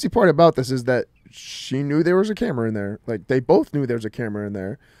crazy part about this is that she knew there was a camera in there. Like, they both knew there was a camera in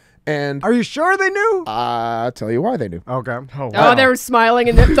there. And are you sure they knew? I'll tell you why they knew. Okay. Oh, wow. They were smiling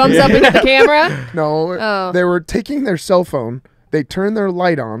and thumbs up into the camera? No, they were taking their cell phone. They turned their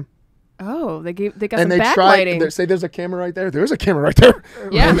light on. Oh, they got and some backlighting. They say there's a camera right there. There's a camera right there.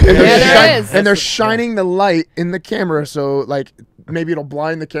 Yeah, there is. And they're shining the light in the camera, so like maybe it'll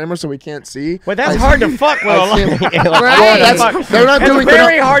blind the camera so we can't see. But that's hard to fuck with. They're not doing.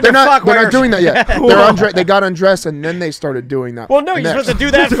 Very hard to fuck. They're not doing that yet. They got undressed and then they started doing that. Well, no, you're supposed to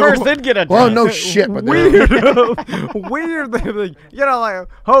do that first, then get undressed. Well, no shit, but weird thing. You know, like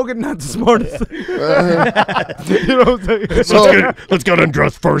Hogan, not the smartest. You know what I'm saying? Let's get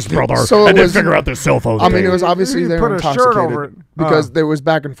undressed first, brother, and then figure out this cell phone. I mean, it was obviously they were intoxicated shirt over it. because there was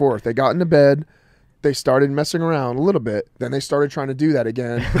back and forth. They got into bed. They started messing around a little bit. Then they started trying to do that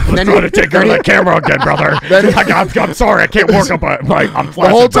again. And then trying to take care of that camera again, brother. I'm sorry, I can't work up I'm flashing. The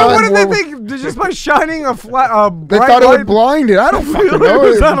whole time. What did they think? Just by shining a bright they thought it would blind it. I don't fucking know.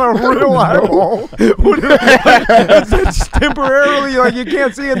 It's not a real eyeball. It's just temporarily, like you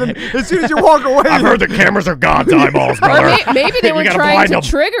can't see it. Then as soon as you walk away, I've heard the cameras are God's eyeballs, brother. Maybe they were trying to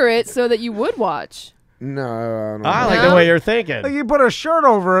trigger it so that you would watch. No, I like the way you're thinking. Like you put a shirt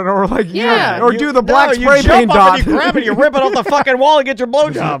over it, or like or do the black spray paint dot. dot. You grab it, you rip it off the fucking wall, and get your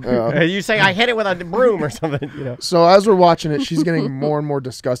blowjob. You say I hit it with a broom or something. You know. So as we're watching it, she's getting more and more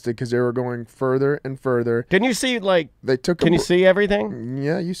disgusted because they were going further and further. Can you see they took? Can you see everything?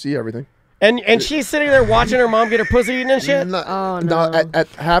 Yeah, you see everything. And she's sitting there watching her mom get her pussy eaten and shit? No, at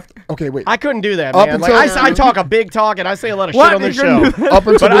half... Okay, wait. I couldn't do that, man. Like, I talk a big talk, and I say a lot of shit on this show.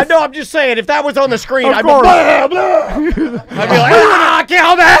 But I know, I'm just saying, if that was on the screen, I'd be blah, blah. I'd be like,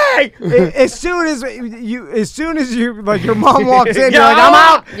 kill me! As soon as you, like, your mom walks in, you're like, I'm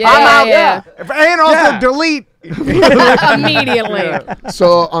out! I'm out! Yeah. And also delete. Immediately.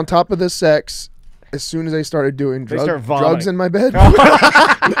 So, on top of the sex... As soon as they started doing drugs in my bed,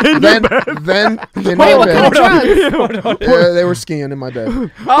 then in my bed, they were skiing in my bed.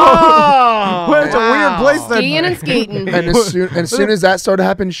 Oh, that's a weird place. Skiing and skating. And as soon as that started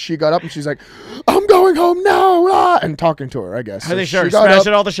happening, she got up and she's like, "I'm going home now," and talking to her, I guess. So they started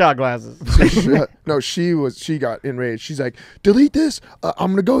smashing all the shot glasses. She got enraged. She's like, "Delete this.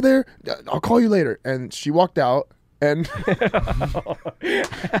 I'm gonna go there. I'll call you later." And she walked out and.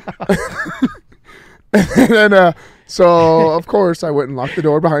 And then, so of course, I went and locked the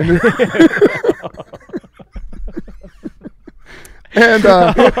door behind her. and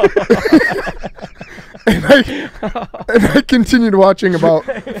I continued watching about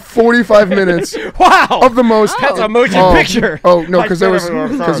 45 minutes. Wow, of the most. That's a motion picture. Oh no, because there was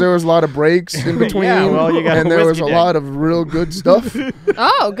a lot of breaks in between, and there was a lot of real good stuff.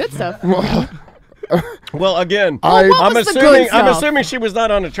 Oh, good stuff. Well, again, I'm assuming she was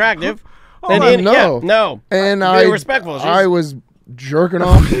not unattractive. No. And I respectful. I was jerking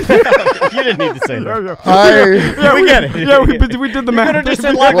off. You didn't need to say that. We get it. Yeah, we did the math. You could have just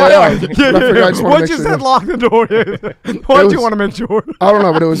said lock the door. Once you said lock the door, why did you want to make sure? I don't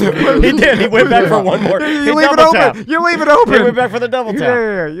know, but it was. He did. He went back for one more. You leave it open. You leave it open. He went back for the double tap.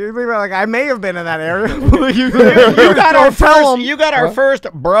 Yeah. You leave it like I may have been in that area. You got our first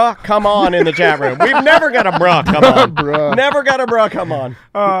bruh come on in the chat room. We've never got a bruh come on. Never got a bruh come on.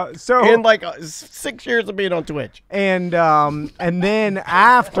 So in like 6 years of being on Twitch. And then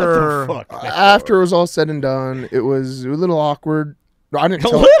after it was all said and done, it was a little awkward. I didn't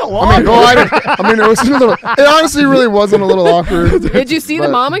tell. I mean, it was a little. It honestly really wasn't a little awkward. Did you see the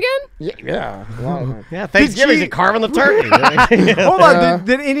mom again? Yeah. Yeah. Thanksgiving, she's carving the turkey. Hold on.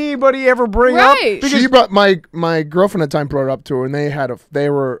 Did anybody ever bring up? She brought my girlfriend at the time brought it up to her, and they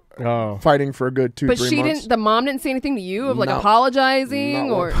were fighting for a good 2-3 months. But the mom didn't say anything to you of like apologizing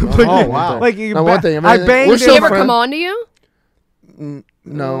or. Oh wow. Like one thing. I banged. Did she ever come on to you?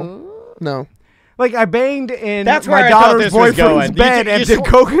 No. Like I banged in That's where my I thought daughter's this was boyfriend's going. bed and did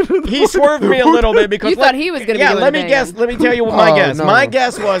coconut. He swerved me a little bit because you thought he was going to be doing let me guess. Let me tell you what my guess. No. My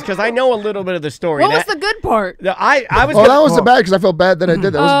guess was because I know a little bit of the story. What was the good part? I was. That was the bad because I felt bad that I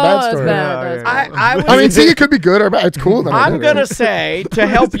did. That was a bad story. Bad. I mean, see, it could be good or bad. It's cool. I'm gonna say to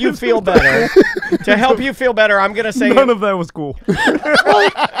help you feel better. I'm gonna say none of that was cool.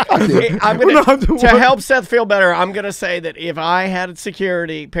 I'm gonna to help Seth feel better. I'm gonna say that if I had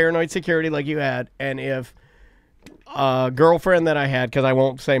paranoid security like you had, and if girlfriend that I had, because I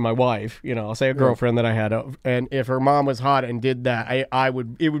won't say my wife, I'll say a girlfriend that I had, and if her mom was hot and did that, it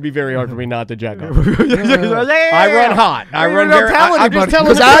would be very hard for me not to jack off. I run hot. I run very. I'm just telling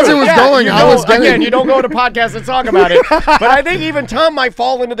you. Because as it was going, I was getting. Again, you don't go to podcasts and talk about it, but I think even Tom might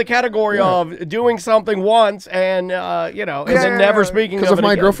fall into the category of doing something once and and then never speaking. Because if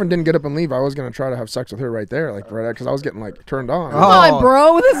my girlfriend didn't get up and leave, I was gonna try to have sex with her right there, because I was getting turned on. Come on,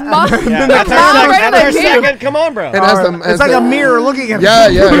 bro, with his mom. That's a second. Come on, bro. It's like a mirror looking at yeah.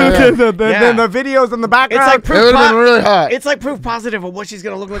 Then the videos in the background. It's like proof. It would have been really hot. It's like proof positive of what she's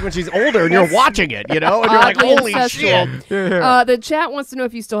gonna look like when she's older, and you're watching it, and you're like, holy shit. The chat wants to know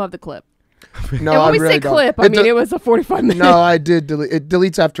if you still have the clip. No, and when we really say don't. clip, I mean it was a 45 minute. No, I did delete. It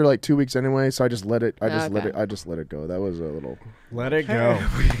deletes after like 2 weeks anyway, so I just let it. I just let it go. That was a little. Let it go.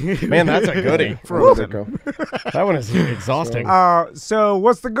 Man, that's a goodie. Let it go. That one is exhausting. So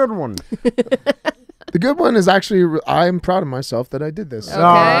what's the good one? The good one is actually, I'm proud of myself that I did this. Okay.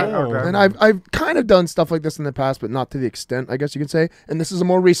 Okay. And I've kind of done stuff like this in the past, but not to the extent, I guess you could say. And this is a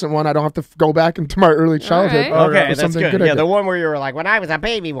more recent one. I don't have to go back into my early childhood. right. Okay, that's good. Yeah, the one where you were like, when I was a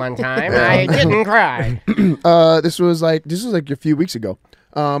baby one time, I didn't cry. This was like a few weeks ago.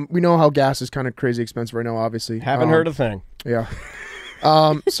 We know how gas is kind of crazy expensive right now, obviously. Haven't heard a thing. Yeah.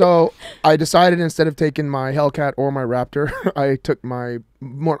 So I decided instead of taking my Hellcat or my Raptor, I took I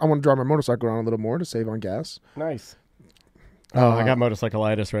want to drive my motorcycle around a little more to save on gas. Nice. I got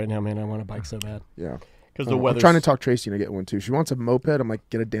motorcycleitis right now, man. I want a bike so bad. Yeah. Because the weather. I'm trying to talk Tracy into get one too. She wants a moped. I'm like,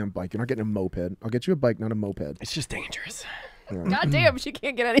 get a damn bike. You're not getting a moped. I'll get you a bike, not a moped. It's just dangerous. God damn, she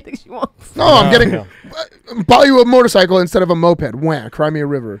can't get anything she wants. No, I'm getting buy you a motorcycle instead of a moped. Whack, cry me a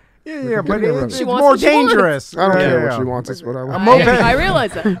river. Yeah, but it's She wants more what she wants. dangerous. I don't care what she wants. That's what I want. moped. I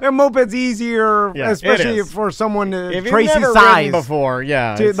realize that. A moped's easier, Yeah, especially it is. for someone If you've Tracy's never size. ridden before,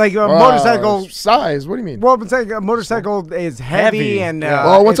 yeah. Like a motorcycle. Size? What do you mean? Well, I'm saying a motorcycle is heavy and.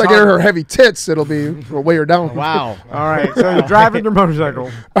 Well, once I it's get hard- her heavy tits, it'll weigh her down. Wow. All right, so you're driving your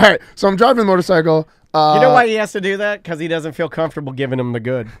motorcycle. All right, so I'm driving the motorcycle. You know why he has to do that? Because he doesn't feel comfortable giving him the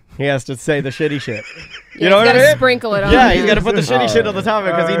good. He has to say the shitty shit. You know what I He's mean? gotta sprinkle it on. Yeah, he's got to put the shitty shit on the top of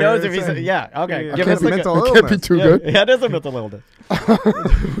it because he knows if he's... Yeah, okay. Give us the mental It can't be illness. too good. Yeah, it is a mental illness.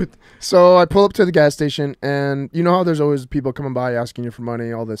 So I pull up to the gas station, and you know how there's always people coming by asking you for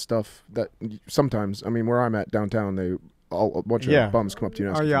money, all this stuff. That sometimes, I mean, where I'm at downtown, a bunch of bums come up to you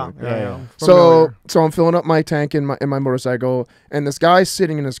and ask Oh you yeah, for money. yeah. So I'm filling up my tank in my motorcycle, and this guy's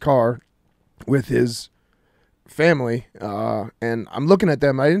sitting in his car with his family, and I'm looking at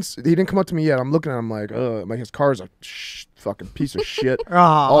them. He didn't come up to me yet. I'm looking at him like his car's a fucking piece of shit,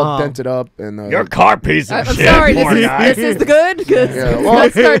 all dented up, and Your car piece of I'm shit, sorry, poor guy. this is the good? Yeah, well,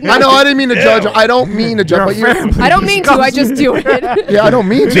 I know I didn't mean to judge. I don't mean to judge, but I don't mean to, I just do it. yeah, I don't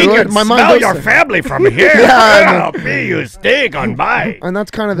mean to. We can My mind smell goes your to- family from here. Yeah, Me, you stink on by. and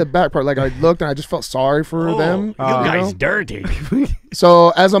that's kind of the back part. Like I looked and I just felt sorry for them. You guys know? dirty. So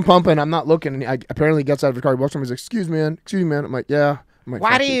as I'm pumping, I'm not looking. And apparently he gets out of the car. He walks over. He's like, "Excuse me, man." I'm like, "Yeah." I'm like,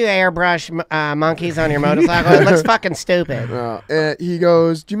 Why "Fuck do you airbrush monkeys on your motorcycle? It looks fucking stupid. And he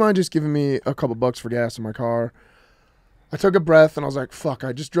goes, "Do you mind just giving me a couple bucks for gas in my car?" I took a breath and I was like, "Fuck!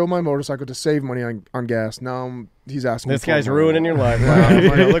 I just drove my motorcycle to save money on gas. Now he's asking." This me for guy's money. ruining your life. Wow.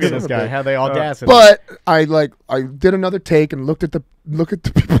 Look at this guy. How they audacity. But I did another take and looked at the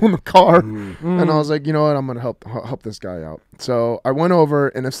people in the car, and I was like, you know what? I'm gonna help this guy out. So I went over,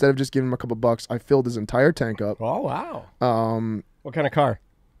 and instead of just giving him a couple bucks, I filled his entire tank up. Oh, wow. What kind of car?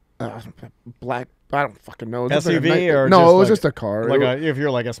 Black. I don't fucking know. It was SUV like or no? just it was like- just a car. Like It if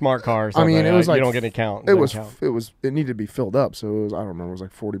you're like a smart car or I something. mean, it was like you don't get any count. It was. count. It needed to be filled up. So it was. I don't remember. It was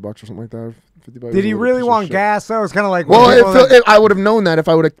like $40 or something like that. $50. Did he really want gas? That was kind of like. Well, I would have known that if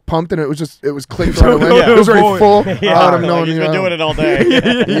I would have pumped and it was clicked right away. Yeah. It was already full. Yeah, I would have known. he's you been know. doing it all day.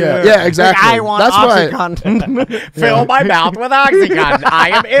 Yeah, exactly. I want That's why. OxyContin. Fill my mouth with OxyContin. I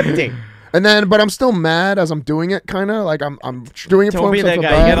am empty. And then, but I'm still mad as I'm doing it, kind of like I'm doing it for Don't be him. 'cause I that feel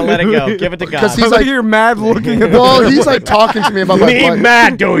guy. You gotta bad. let it go. Give it to God. Because he's He's like, you're mad looking at well, he's like talking to me about my Me bike.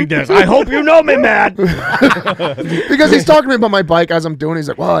 mad doing this. I hope you know me mad. Because he's talking to me about my bike as I'm doing it. He's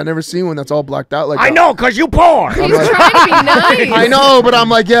like, well, I never seen one that's all blacked out like I that. know, because you poor. He's trying to be nice. I know, but I'm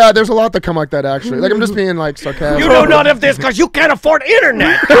like, yeah, there's a lot that come like that, actually. Like, I'm just being, like, sarcastic. You know none of this because you can't afford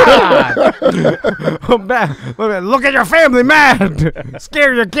internet. God. Look at your family, mad.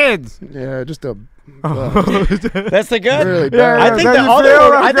 Scare your kids. Yeah, just a... That's the good. Really bad. I think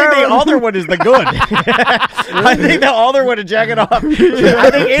the other one is the good. I think the other one to jack it off. I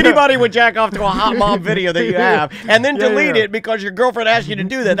think anybody would jack off to a hot mom video that you have and then delete it because your girlfriend asked you to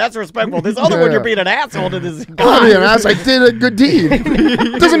do that. That's respectful. This other one, you're being an asshole to this guy. I'm being an ass. I did a good deed.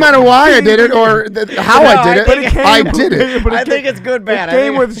 Doesn't matter why I did it or how I did it. I did it. I think it's good, bad. It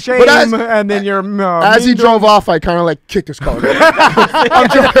came with shame, But as- and then you're. As he drove off, I kind of like kicked his car. I'm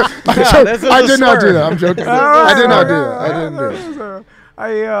joking. this is I a did not slur. do that. I'm joking. I did not do that. I didn't do it.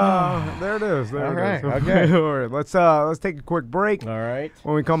 There it is. There All it is. right, okay. All right. Let's take a quick break. All right.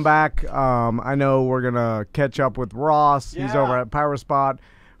 When we come back, I know we're gonna catch up with Ross. He's over at Pyrospot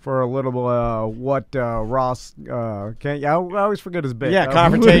for a little what Ross can't. Yeah, I always forget his bit. Yeah,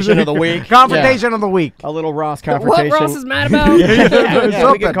 confrontation of the week. Confrontation of the week. A little Ross What confrontation. Ross is mad about? yeah, we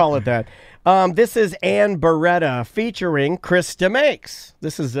Something. can call it that. This is Ann Beretta featuring Krista Makes.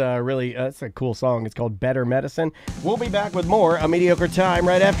 This is really, it's a cool song. It's called Better Medicine. We'll be back with more A Mediocre Time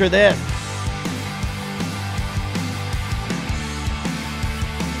right after this.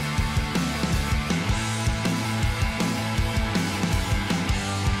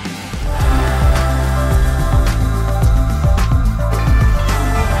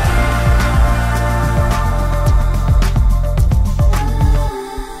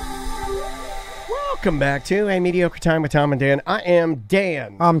 Welcome back to A Mediocre Time with Tom and Dan. I am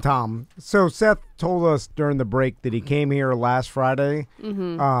Dan. I'm Tom. So Seth told us during the break that he came here last Friday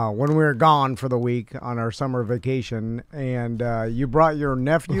when we were gone for the week on our summer vacation, and you brought your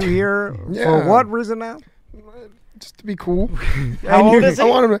nephew here for what reason now? Just to be cool. How old is he? I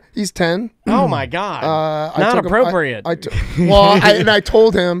want him to, he's 10. Oh, my God. Not appropriate. I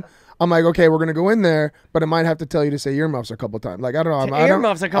told him, I'm like, okay, we're going to go in there, but I might have to tell you to say earmuffs a couple times. Like, I don't know.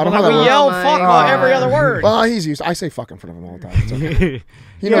 Earmuffs a couple times. We yell fuck every other word. Well, he's used. I say fuck in front of him all the time. It's okay.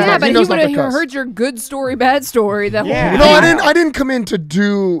 But he would have heard your good story, bad story. No, I didn't come in to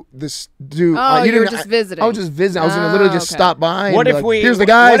do this. You were just visiting. I was just visiting. I was going to literally just stop by. What and if we? Here's the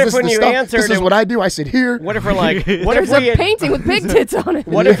guys. What if this when is you stuff. answered? This is what I do. I sit here. What if we're like? What There's if a painting with pig tits on it?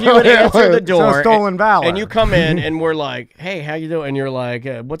 What if you would answer the door? So stolen valor. And you come in and we're like, hey, how you doing? And you're like,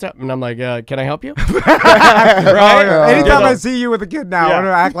 what's up? And I'm like, can I help you? Right? Anytime I see you with a kid now, I want to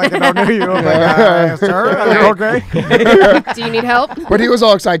act like I don't know you. I'm like, sir, are you okay? Do you need help? But he was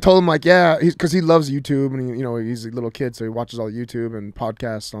all excited. I told him like, yeah, because he loves YouTube and he's a little kid, so he watches all YouTube and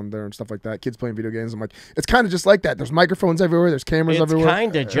podcasts on there and stuff like that. Kids playing video games. I'm like, it's kind of just like that. There's microphones everywhere. There's cameras everywhere. It's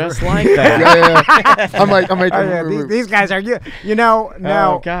kind of just like that. I'm like, these guys are now.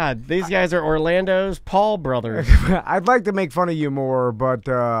 Oh God, these guys are Orlando's Paul brothers. I'd like to make fun of you more, but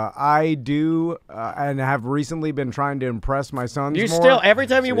I do and have recently been trying to impress my sons. You more. still every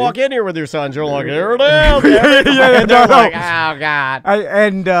time you walk in here with your sons, you're like, here it is. And they're like, oh God.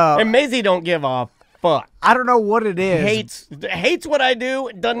 And Maisie don't give a fuck. I don't know what it is. Hates what I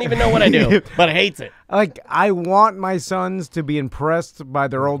do. Doesn't even know what I do, but hates it. Like, I want my sons to be impressed by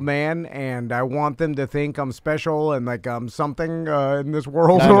their old man, and I want them to think I'm special and like I'm something in this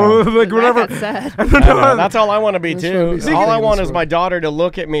world. Like whatever. That's all I want to be too. All I want is my daughter to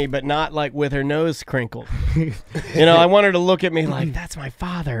look at me, but not like with her nose crinkled. I want her to look at me like that's my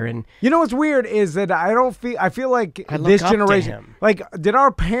father. And what's weird is that I feel like this generation, like, did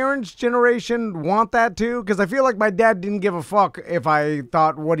our parents' generation want that too? Because I feel like my dad didn't give a fuck if I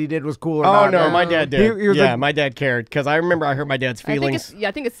thought what he did was cool or not. Oh no, my dad did. My dad cared because I remember I hurt my dad's feelings.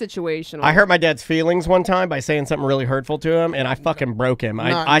 I think it's situational. I hurt my dad's feelings one time by saying something really hurtful to him, and I fucking broke him.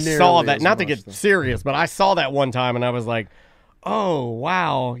 I saw that. Not to get serious, but I saw that one time, and I was like, oh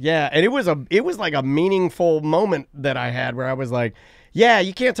wow, yeah. And it was like a meaningful moment that I had where I was like, yeah,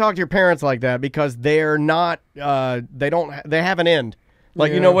 you can't talk to your parents like that because they're not. They have an end.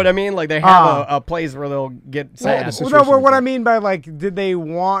 Like, you know what I mean? Like, they have a place where they'll get sad. What I mean by, like, did they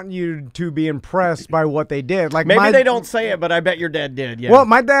want you to be impressed by what they did? Like, maybe they don't say it, but I bet your dad did, yeah. Well,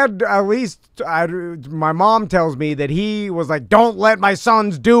 my dad, at least, my mom tells me that he was like, don't let my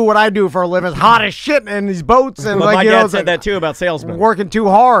sons do what I do for a living. It's hot as shit in these boats. And my dad said that, too, about salesmen. Working too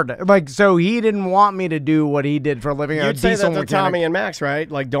hard. Like, so he didn't want me to do what he did for a living. You'd say that to Tommy and Max,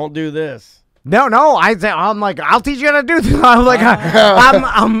 right? Like, don't do this. No, I'm like, I'll teach you how to do this. I'm like,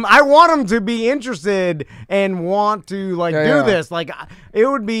 I want them to be interested and want to do this. Like, it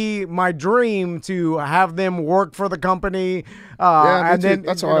would be my dream to have them work for the company.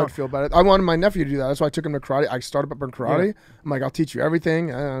 That's how I would feel about it. I wanted my nephew to do that. That's why I took him to karate. I started up in karate. Yeah. I'm like, I'll teach you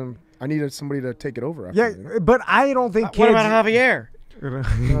everything. I needed somebody to take it over. After but I don't think kids. What about Javier?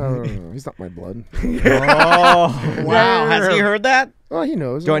 No, he's not my blood. Oh, wow. Has he heard that? Oh, he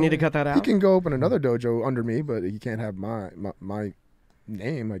knows. Do I need to cut that out? He can go open another dojo under me, but he can't have my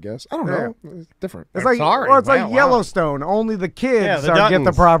name, I guess. I don't know. It's different. It's like like Yellowstone. Only the kids get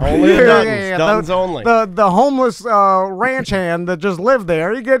the property. Only the Duttons only. The homeless ranch hand that just lived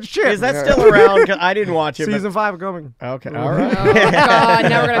there, he gets shit. Is that still around? Cause I didn't watch it. Season 5 coming. Okay, all right. Oh, God,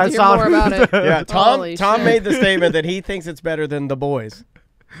 now we're going to have to hear more about it. Yeah, Tom made the statement that he thinks it's better than The Boys.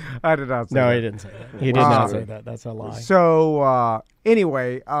 I did not say that. No, he didn't say that. He did not say that. That's a lie. So,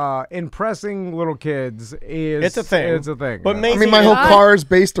 anyway, impressing little kids is... It's a thing. It's a thing. But Maisie, I mean, my whole car is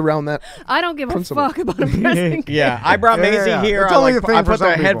based around that I don't give a fuck about impressing kids. Yeah, I brought Maisie here. I put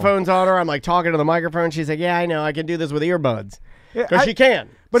the headphones on her. I'm like talking to the microphone. She's like, yeah, I know. I can do this with earbuds. Because she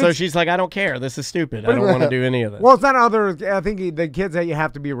can. So she's like, I don't care. This is stupid. I don't want to do any of this. Well, it's not I think the kids that you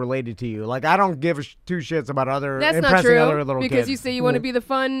have to be related to you. Like, I don't give two shits about other impressing other little kids. Because you say you want to be the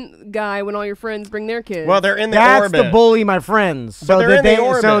fun guy when all your friends bring their kids. Well, they're in the orbit. That's the bully my friends. So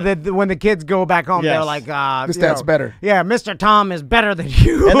that when the kids go back home, they're like, this dad's better. Yeah, Mr. Tom is better than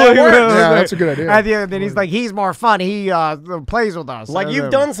you. And that works. Yeah, that's a good idea. Then he's like, he's more fun. He plays with us. Like,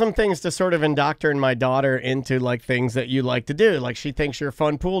 you've done some things to sort of indoctrinate my daughter into, like, things that you like to do. Like, she thinks you're a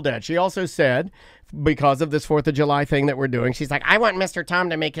fun pool dad. She also said, because of this 4th of July thing that we're doing, she's like, I want Mr. Tom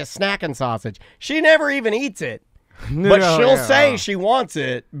to make his snack and sausage. She never even eats it. But she'll say she wants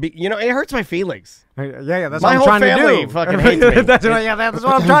it. You know, it hurts my feelings. Yeah, that's my what I'm trying family to do. Fucking hates me. that's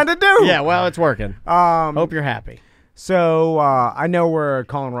what I'm trying to do. Yeah, well, it's working. Hope you're happy. So I know we're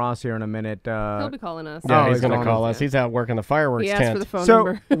calling Ross here in a minute. He'll be calling us. Yeah, he's going to call us. He's out working the fireworks He asked tent. for the phone so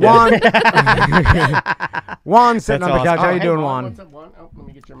number. Juan's sitting on the couch. How you doing, Juan? Juan? What's up, Juan? Oh, let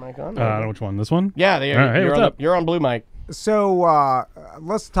me get your mic on. I don't know which one. This one? Yeah, hey, what's up? You're on blue mic. So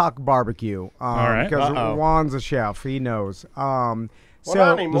let's talk barbecue. All right. Because Juan's a chef. He knows. There's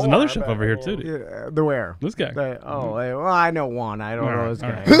another chef over here, too. The where? This guy. Well, I know Juan. I don't know this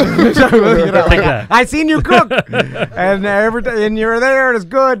guy. Take that. I seen you cook, and and you're there, and it's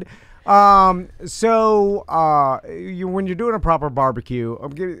good. When you're doing a proper barbecue,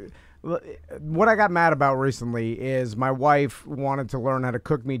 what I got mad about recently is my wife wanted to learn how to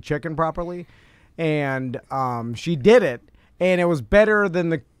cook me chicken properly, and she did it, and it was better than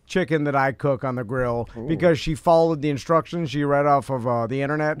the chicken that I cook on the grill because she followed the instructions she read off of the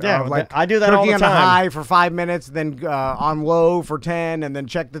internet. Yeah, like I do that all the cooking on time. high for 5 minutes, then on low for 10, and then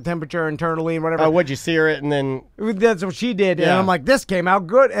check the temperature internally and whatever. Would you sear it and then? That's what she did, and I'm like, this came out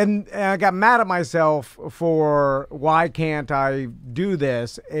good, and I got mad at myself for why can't I do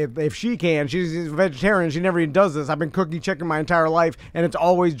this if she can? She's a vegetarian. She never even does this. I've been cooking chicken my entire life, and it's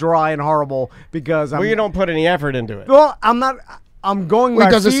always dry and horrible because you don't put any effort into it. Well, I'm not. I'm going. He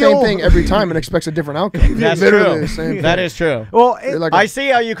does the same thing every time and expects a different outcome. That's Literally true. That is true. Well, I see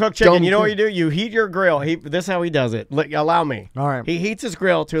how you cook chicken. You know what you do? You heat your grill. This is how he does it. Allow me. All right. He heats his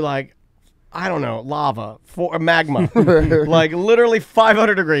grill to I don't know, lava, magma, like literally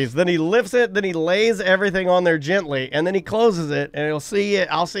 500 degrees. Then he lifts it, then he lays everything on there gently, and then he closes it, and I'll see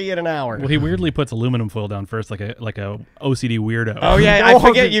you in an hour. Well, he weirdly puts aluminum foil down first, like a OCD weirdo. Oh yeah, I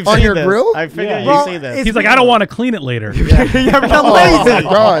forget you've on seen your this. grill. I forget you see this. He's like, I don't want to clean it later. Yeah, but I'm lazy.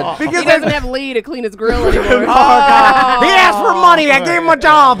 God. He doesn't have Lee to clean his grill anymore. Oh God! He asked for money. I gave him a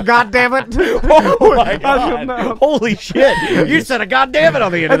job. God damn it! Oh my God! Holy shit! You said a goddamn it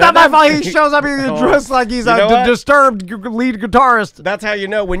on the internet. It's not my fault. He shows up here dressed like he's a disturbed lead guitarist. That's how you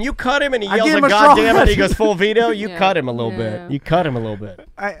know when you cut him and he I yells gave a him a goddamn straw. it. He goes full veto. You Yeah. cut him a little Yeah. bit. You cut him a little bit.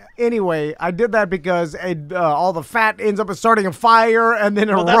 Anyway, I did that because all the fat ends up starting a fire and then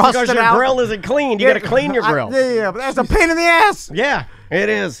it Well, that's rusted because your out. grill isn't clean. You got to clean your grill. Yeah, but that's a pain in the ass. Yeah, it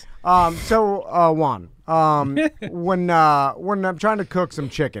is. Juan, when I'm trying to cook some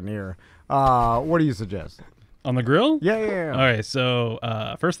chicken here, what do you suggest? On the grill? Yeah. All right, so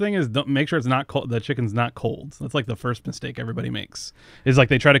first thing is don't make sure it's not cold. The chicken's not cold. That's like the first mistake everybody makes. Is like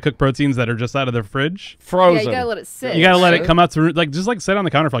they try to cook proteins that are just out of their fridge. Frozen. Yeah, you gotta let it sit. You gotta let it come out to just sit on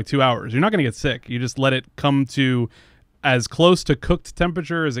the counter for like 2 hours. You're not gonna get sick. You just let it come to as close to cooked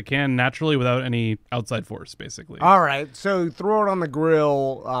temperature as it can naturally without any outside force, basically. All right, so throw it on the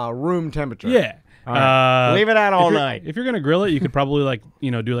grill, room temperature. Yeah. Leave it out all night. If you're gonna grill it, you could probably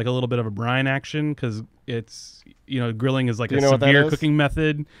do like a little bit of a brine action because it's grilling is like a severe cooking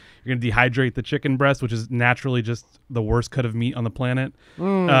method. You're gonna dehydrate the chicken breast, which is naturally just the worst cut of meat on the planet. Do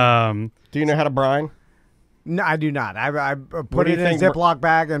you know how to brine? No, I do not. I put do it you in a think Ziploc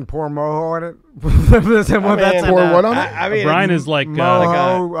bag and pour mojo in it. Pour what on it? I mean, brine is like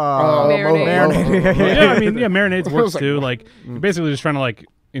mojo, marinade. yeah, marinades works too. Like you're basically just trying to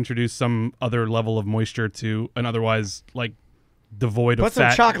introduce some other level of moisture to an otherwise devoid of Put fat.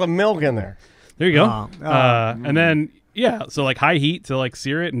 some chocolate milk in there. There you go. And then so high heat to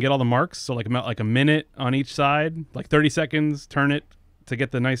sear it and get all the marks. So about a minute on each side, 30 seconds. Turn it to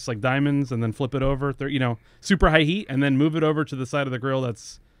get the nice diamonds, and then flip it over. Super high heat, and then move it over to the side of the grill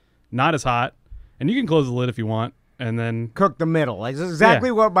that's not as hot. And you can close the lid if you want, and then cook the middle. That's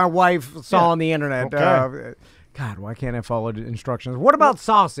exactly what my wife saw on the internet. Okay. God, why can't I follow the instructions? What about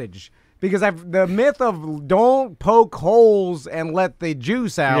sausage? Because the myth of don't poke holes and let the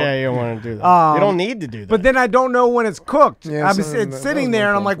juice out. Yeah, you don't want to do that. You don't need to do that. But then I don't know when it's cooked. Yeah, it's sitting there,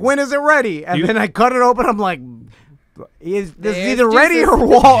 and I'm like, when is it ready? And then I cut it open. I'm like, this is either juices. ready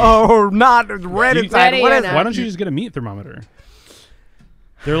or not red inside. ready What or is not. it? why don't you just get a meat thermometer?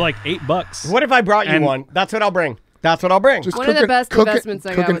 They're like $8. What if I brought you And- one? That's what I'll bring. That's what I'll bring. Just One of the best investments I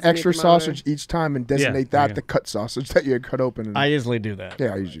got cook an was a meat extra thermometer. sausage each time and designate Yeah. that the cut sausage that you had cut open. And, I usually do that.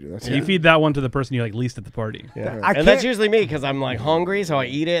 yeah, I usually do that. You feed that one to the person you least at the party. Yeah. I And that's can't- usually me because I'm hungry, so I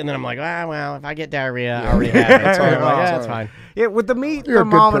eat it, and then I'm like, well, if I get diarrhea, I already have it. So I'm like, that's fine. With the meat You're a good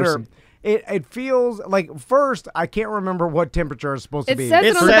thermometer, person. it feels like first I can't remember what temperature it's supposed to It be. says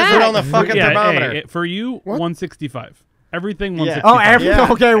It on the says it back. on the fucking Yeah, thermometer. for you, 165. Everything Yeah. 165. Oh,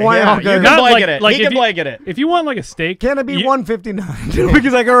 everything. Okay, why? Yeah, Okay. you can Not blanket like- it. like he if can you- blanket it. If you want like a steak, Can it be you- 159?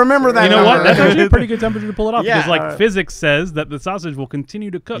 Because I can remember that. You know what? number. That's actually a pretty good temperature to pull it off. Yeah. Because like physics says that the sausage will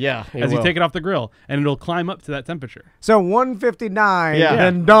continue to cook Yeah, it as you will. take it off the grill, and it'll climb up to that temperature. So 159, Yeah.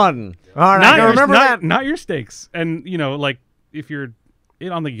 then done. All right, I can remember that. Not your steaks, and like if you're. I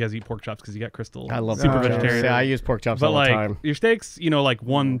don't think you guys eat pork chops because you got Crystal. I love super pork chops. vegetarian. Yeah, I use pork chops But all like the time. your steaks, like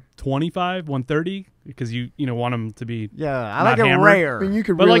 125, 130, because you want them to be Yeah, I not like it hammered. rare. I mean, you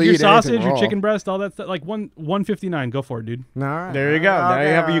could But really like your eat anything sausage, your raw. chicken breast, all that stuff, like 159, go for it, dude. All right. There you go.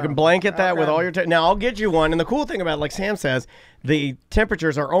 Now Okay, you can blanket that with okay. all your. Now I'll get you one. And the cool thing about, like Sam says, the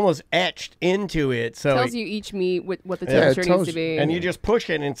temperatures are almost etched into it. So Tells you each meat what the Yeah, it temperature tells needs to be. and you just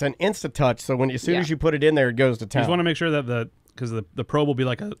push it, and it's an insta touch. So as soon Yeah. as you put it in there, it goes to You just want town. to make sure that because the probe will be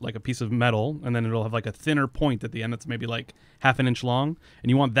like a piece of metal, and then it'll have like a thinner point at the end that's maybe like half an inch long,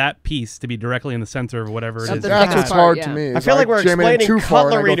 and you want that piece to be directly in the center of whatever it Of is. the That's thickest what's part, hard yeah. to me. I is feel like we're jam it in explaining too far and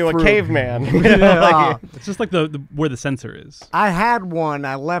I cutlery go to a through. caveman. Yeah. It's just like the where the sensor is. I had one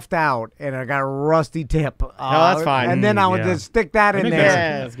I left out, and I got a rusty tip. that's fine. And then I would Yeah. just stick that in think there.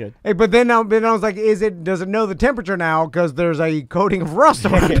 Yeah, that's good. Hey, but then I was like, does it know the temperature now? Because there's a coating of rust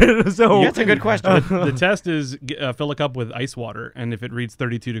around it. So That's a good question. The test is fill a cup with ice water, and if it reads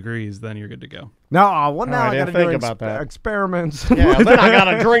 32 degrees, then you're good to go. no, well now I I got didn't to do think about that. experiments. Yeah, then I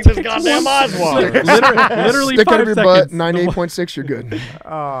gotta drink this goddamn ice water. Literally Stick it 5 up your seconds. butt, 98.6, you're good.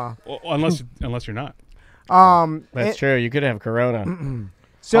 Well, unless you're not. That's true. You could have Corona.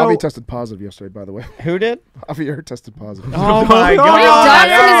 So Javi tested positive yesterday, by the way. Who did? Javier tested positive. Oh my God. god!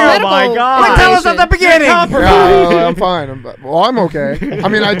 Doctor and his Oh medical my god! Wait, tell us at the beginning. Yeah, I'm fine. I'm okay. I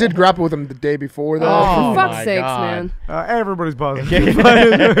mean, I did grapple with him the day before that. Oh, For fuck's my sakes, God. man. Everybody's positive.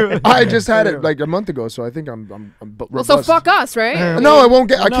 I just had it like a month ago, so I think I'm Well, robust. so fuck us, right? No, I won't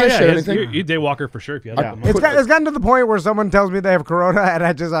get. I No, can't yeah, share yes, anything. You're daywalker for sure if you had I- it. It's gotten to the point where someone tells me they have corona, and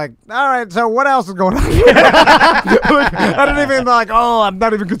I just like, all right, so what else is going on? I don't even like, oh, I'm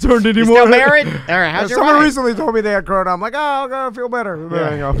not even concerned You anymore. still married? All right. How's your Someone wife? recently told me they had corona. I'm like, oh, I feel better.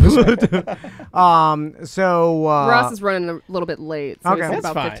 There you go. So Ross is running a little bit late, so Okay. he's That's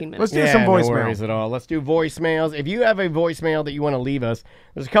about fine. 15 minutes. Let's do Yeah, some no voicemail. worries at all. Let's do voicemails. If you have a voicemail that you want to leave us,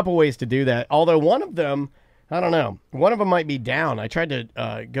 there's a couple ways to do that. Although one of them, I don't know, one of them might be down. I tried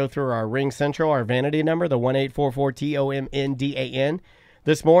to go through our Ring Central, our vanity number, the 1-844-TOMNDAN.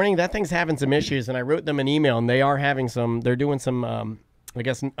 This morning, that thing's having some issues, and I wrote them an email, and they are having they're doing some, I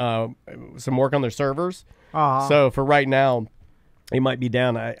guess, some work on their servers. So for right now, it might be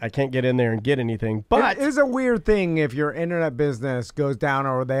down. I can't get in there and get anything. But it is a weird thing if your internet business goes down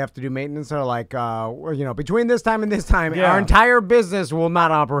or they have to do maintenance or like, between this time and this time, Yeah. our entire business will not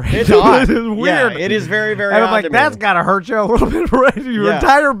operate. it's odd. It's weird. Yeah, it is very, very And odd I'm like, to me. that's got to hurt you a little bit, right? Your Yeah.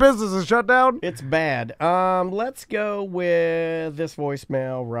 entire business is shut down. It's bad. Let's go with this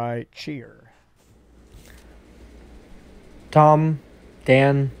voicemail right here. Tom,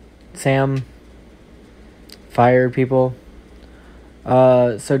 Dan, Sam, fire people.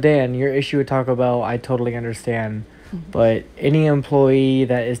 So Dan, your issue with Taco Bell, I totally understand. But any employee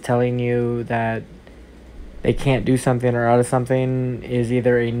that is telling you that they can't do something or out of something is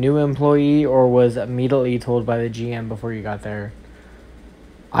either a new employee or was immediately told by the GM before you got there.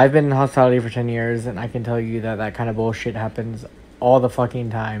 I've been in hospitality for 10 years, and I can tell you that that kind of bullshit happens all the fucking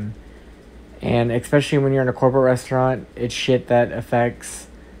time. And especially when you're in a corporate restaurant, it's shit that affects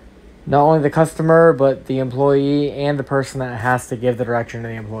not only the customer, but the employee and the person that has to give the direction to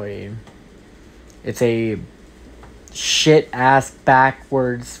the employee. It's a shit-ass,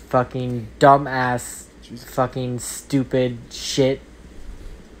 backwards, fucking dumb-ass, fucking stupid shit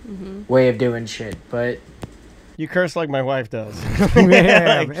way of doing shit. But You curse like my wife does.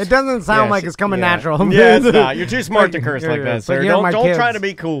 Yeah, it doesn't sound Yeah, like it's coming natural. Yeah, it's not. You're too smart to curse Yeah, like yeah, that, it's like sir. you're my Don't try kids. to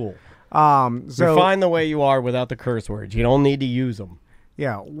be cool. So You're fine the way you are without the curse words. You don't need to use them.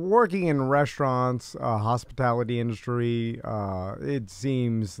 yeah, working in restaurants, hospitality industry, it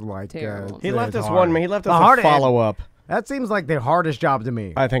seems like Terrible. He left it's us hard. He left The us hard- a follow up. That seems like the hardest job to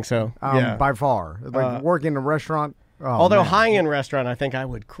me. I think so. Yeah. By far, like working in a restaurant. Oh, Although man. high end restaurant, I think I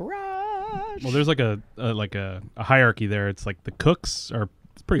would crush. Well, there's like a hierarchy there. It's like the cooks are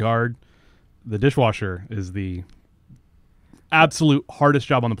it's pretty hard. The dishwasher is the absolute hardest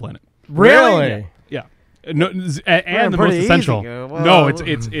job on the planet. Really? Yeah. No, and the most pretty easy. essential. Well- No,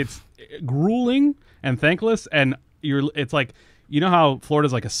 it's grueling and thankless, and it's like, you know how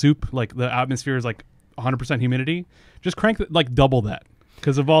Florida's like a soup, like the atmosphere is like 100% humidity. Just crank like double that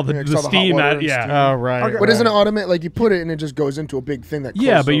because of all the, Yeah, 'cause the all the hot steam. water and Yeah. steam. Oh, right. Okay. But isn't it automatic? Like you put it and it just goes into a big thing that.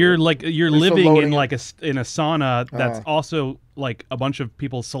 Yeah, closes but you're over. like you're They're still living in loading like in a sauna that's also like a bunch of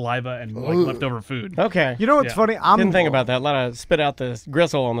people's saliva and like leftover food. Okay. You know what's funny? I didn't think about that. A lot of spit out the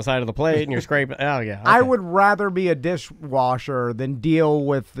gristle on the side of the plate and you're scraping. Oh, yeah. Okay. I would rather be a dishwasher than deal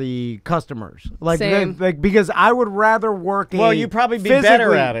with the customers. Same. Because I would rather work Well, you'd probably be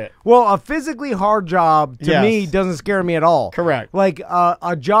better at it. Well, a physically hard job, to me, doesn't scare me at all. Correct. Like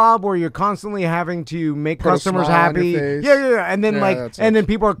a job where you're constantly having to make customers happy. Yeah. And then and then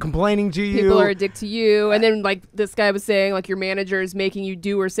people are complaining to you. People are a dick to you. And then like this guy was saying, like your manager is making you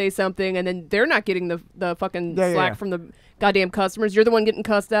do or say something, and then they're not getting the fucking slack from the goddamn customers. You're the one getting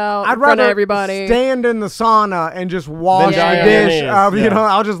cussed out in front of everybody. Stand in the sauna and just wash the dish. You know,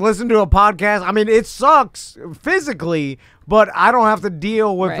 I'll just listen to a podcast. I mean, it sucks physically, but I don't have to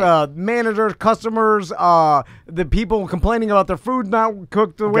deal with managers, customers, the people complaining about their food not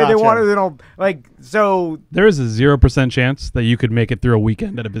cooked the way they wanted. You know, like so. There is a 0% chance that you could make it through a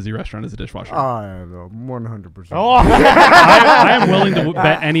weekend at a busy restaurant as a dishwasher. 100%. Oh, I am willing to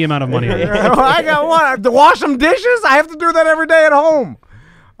bet any amount of money on it. I got one to wash some dishes. I have to do that every day at home.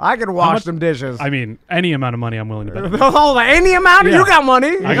 I could wash some dishes. I mean, any amount of money I'm willing to bet. Hold on, any amount? Yeah. You got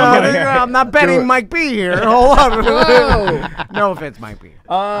money. I got money. I'm not betting Mike B here. Hold on. No offense, Mike B.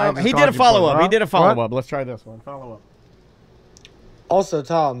 He did a follow-up. He did a follow-up. Let's try this one. Follow-up. Also,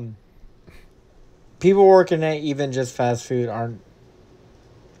 Tom, people working at even just fast food aren't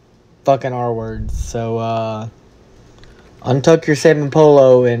fucking R words. So, untuck your salmon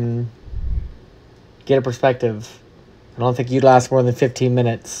polo and get a perspective. I don't think you'd last more than 15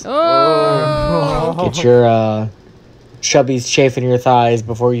 minutes. Get your chubbies chafing your thighs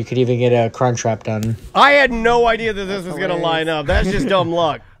before you could even get a crunch wrap done. I had no idea that this was going to line up. That's just dumb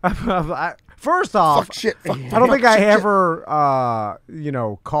luck. First off, fuck, I don't think I ever,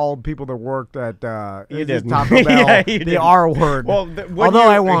 called people that worked at Taco Bell the R word. Well, although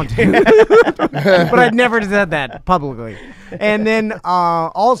I want to, but I'd never said that publicly. And then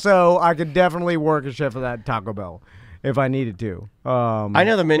also, I could definitely work a shift at that Taco Bell if I needed to. I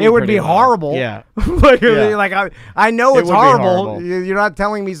know the menu. It would be horrible. Yeah. I know it's horrible. You're not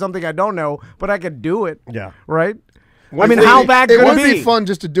telling me something I don't know, but I could do it. Yeah. Right? I mean, how bad could it be? It would be fun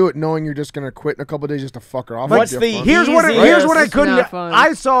just to do it knowing you're just going to quit in a couple of days just to fuck her off. Here's what I couldn't.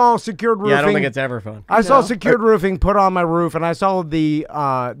 I saw secured roofing. Yeah, I don't think it's ever fun. I saw secured roofing put on my roof, and I saw the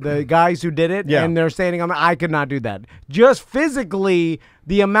guys who did it, and they're standing on it. I could not do that. Just physically,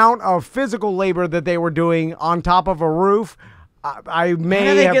 the amount of physical labor that they were doing on top of a roof, I may.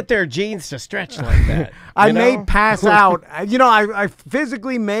 How do they get their jeans to stretch like that? I may pass out. I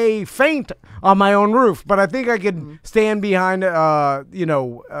physically may faint on my own roof, but I think I could stand behind,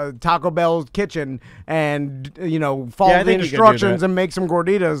 Taco Bell's kitchen and, follow the instructions and make some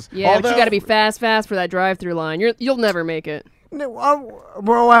gorditas. Yeah, but you got to be fast for that drive-through line. You'll never make it. I'll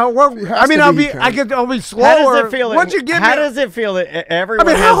be slower. How does it feel? Once you get how does it feel that everyone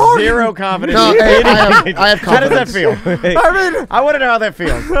has zero confidence? I have confidence. How does that feel? I want to know how that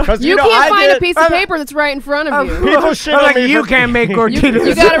feels. You can't find a piece of paper that's right in front of you. People shit on me. You can't make gorditas.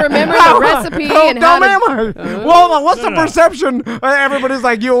 You got to remember the recipe and how to. Well, what's the perception? Everybody's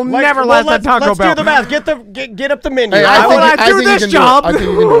like, you'll never last at Taco Bell. Let's do the math. Get up the menu. I do this job. I think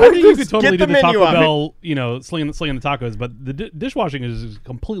you could totally do the Taco Bell, slinging the tachos, but the dishwashing is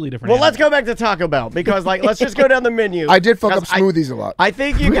completely different. Well, let's go back to Taco Bell because, let's just go down the menu. I did fuck up smoothies a lot. I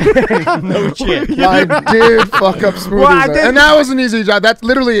think you can. No shit. I did fuck up smoothies, and that was an easy job. That's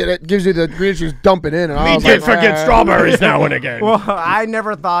literally it. It gives you the ingredients, you just dump it in, and I was like, forget strawberries now and again. Well, I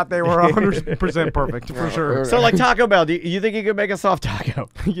never thought they were 100% perfect for sure. So, Taco Bell, do you think you could make a soft taco?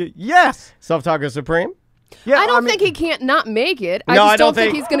 Yes. Soft taco supreme. Yeah, I don't think he can't not make it. I don't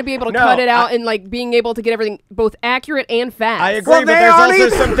think he's going to be able to cut it out and being able to get everything both accurate and fast. I agree, but there's also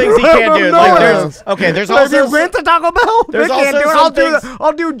some things he can't do. There's also if you went to Taco Bell, there's they can't do it.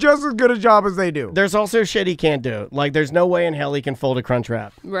 I'll do just as good a job as they do. There's also shit he can't do. There's no way in hell he can fold a crunch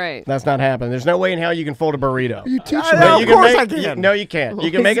wrap. Right. That's not happening. There's no way in hell you can fold a burrito. You teach me. Of course I can. No, you can't. You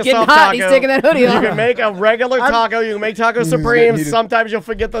can make a soft taco. He's taking that hoodie off. You can make a regular taco. You can make taco supremes. Sometimes you'll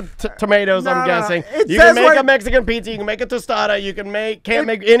forget the tomatoes. I'm guessing. You can make a Mexican pizza. You can make a tostada. You can can't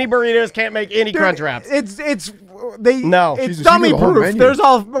make any burritos. Can't make any crunch wraps. It's Jesus, dummy proof. There's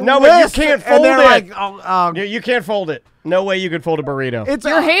all but you can't fold it. You can't fold it. No way you could fold a burrito.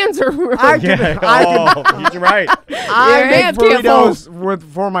 Your hands are. You're right. I make burritos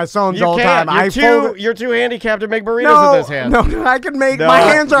for my sons all the time. You're too handicapped to make burritos with those hands. No, I can make. My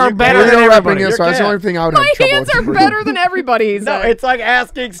hands are better than everybody. So that's the only thing I would have trouble with. My hands are better than everybody's. No, it's like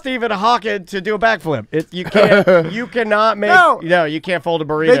asking Stephen Hawking to do a backflip. You can't. You cannot make. No, you can't fold a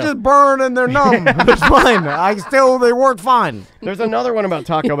burrito. They just burn and they're numb. It's fine. I they work fine. There's another one about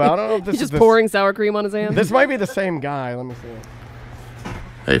Taco Bell. I don't know if this He's is just pouring sour cream on his hands. This might be the same guy. Let me see.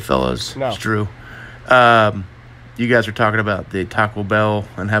 Hey, fellas. No. It's Drew. You guys are talking about the Taco Bell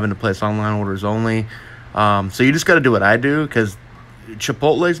and having to place online orders only. So you just got to do what I do, because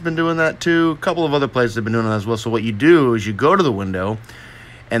Chipotle's been doing that too. A couple of other places have been doing that as well. So what you do is you go to the window,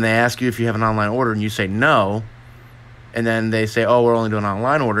 and they ask you if you have an online order, and you say no. And then they say, oh, we're only doing an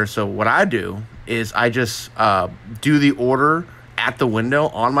online order. So what I do is I just do the order at the window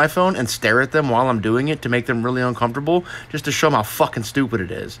on my phone and stare at them while I'm doing it to make them really uncomfortable, just to show them how fucking stupid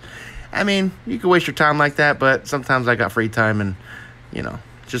it is. I mean, you can waste your time like that, but sometimes I got free time, and, you know,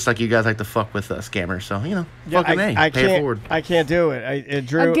 just like you guys like to fuck with scammers. So, you know, fucking pay it forward. I can't do it.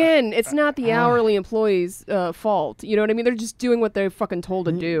 Drew, Again, it's not the hourly employees' fault. You know what I mean? They're just doing what they're fucking told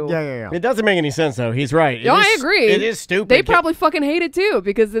to do. Yeah. It doesn't make any sense, though. He's right. I agree. It is stupid. They probably fucking hate it, too,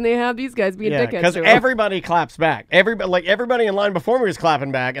 because then they have these guys being dickheads. Because everybody claps back. Everybody in line before me was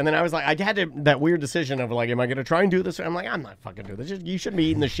clapping back, and then I was like, I had that weird decision of, like, am I going to try and do this? I'm like, I'm not fucking doing this. You shouldn't be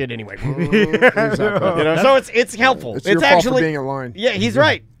eating this shit anyway. Exactly. You know, so it's helpful. It's your fault for being in line. Yeah, he's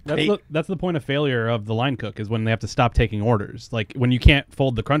right. That's the point of failure of the line cook, is when they have to stop taking orders. Like when you can't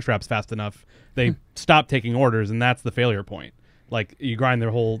fold the crunch wraps fast enough, they stop taking orders, and that's the failure point. Like you grind their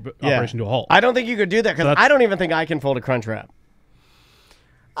whole operation to a halt. I don't think you could do that, because I don't even think I can fold a crunch wrap.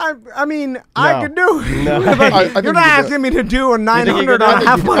 I mean, I could do it. No. You're not asking me to do a 900 and a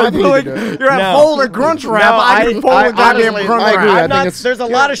half mile. You're at folded crunch wrap. No, I can fold a goddamn crunch wrap. There's a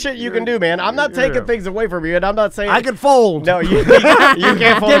lot of shit you can do, man. I'm not taking things away from you, and I'm not saying I can fold. No, you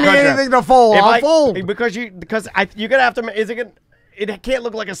can't fold. Give me anything to fold. I'll fold. Because you're gonna have to. It can't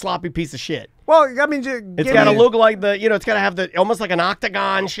look like a sloppy piece of shit. Well, I mean, it's got to look like it's got to have almost like an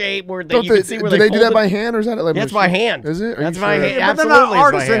octagon shape where you can see where they do that by hand, or is that like that's by hand? Is it? That's by hand. But they're not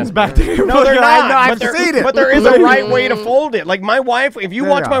artisans back there. No, they're not. I've seen it. But there is a right way to fold it. Like my wife, if you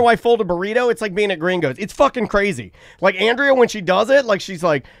watch my wife fold a burrito, it's like being at Gringos. It's fucking crazy. Like Andrea, when she does it, like she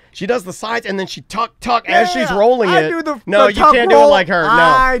does the sides and then she tuck as she's rolling it. I do the no, you can't do it like her. No,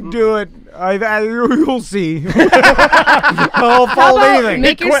 I do it. You'll see. I'll fold anything.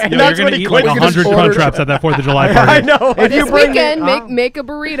 You're gonna eat like 100 crunch wraps at that 4th of July party. I know. This weekend, make a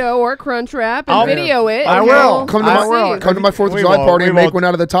burrito or a crunch wrap and video it. I will. Come to my 4th of July party and make one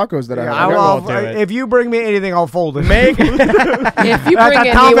out of the tacos that I have. If you bring me anything, I'll fold it. If you bring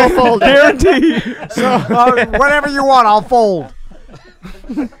it, he will fold it. Guarantee. So whatever you want, I'll fold.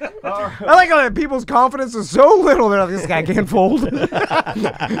 I like how people's confidence is so little. They're like, this guy can't fold.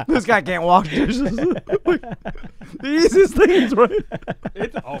 This guy can't wash dishes. The easiest things, right?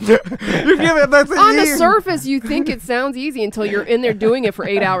 On the surface, you think it sounds easy until you're in there doing it for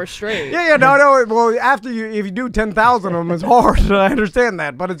 8 hours straight. Yeah, no. Well, if you do 10,000 of them, it's hard. I understand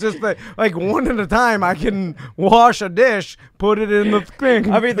that, but it's just that, like, one at a time. I can wash a dish, put it in the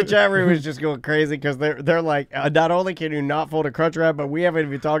thing. I mean, the chat room is just going crazy because they're like, not only can you not fold a crunch wrap, but we haven't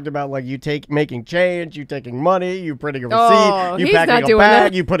even talked about like you making change, you taking money, you putting a receipt, you packing a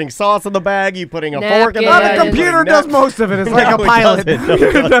bag, you putting sauce in the bag, you putting a fork in the bag. The computer does most of it. It's like a pilot.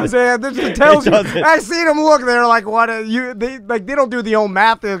 It tells you. I seen them look. They're like, what? They don't do the old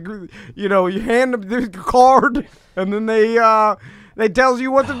math. You hand them the card, and then they tells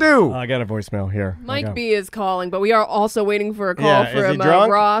you what to do. I got a voicemail here. Mike B is calling, but we are also waiting for a call from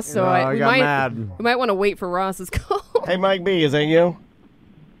Ross. So we might want to wait for Ross's call. Hey, Mike B, is that you?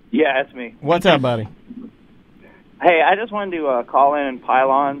 Yeah, it's me. What's up, buddy? Hey, I just wanted to call in and pile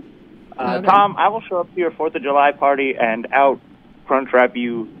on. Okay. Tom, I will show up to your 4th of July party and out crunch wrap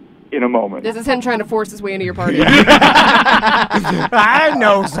you in a moment. This is him trying to force his way into your party. I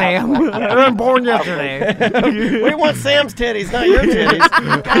know, Sam. I was born yesterday. We want Sam's titties, not your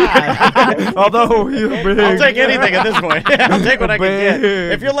titties. Although you're big. I'll take anything at this point. I'll take what I can get.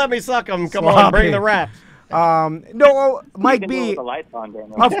 If you let me suck them, come on, bring the wraps. No, Mike B. The lights on,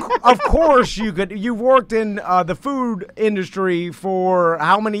 of course you could. You've worked in the food industry for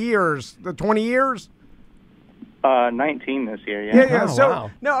how many years? 20 years? 19 this year, yeah. Yeah. Oh, so wow.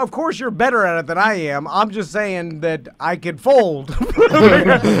 no, of course you're better at it than I am. I'm just saying that I could fold. Is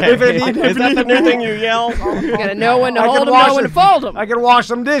that the new thing you yell? You gotta know when to hold them, know when to fold them. I can wash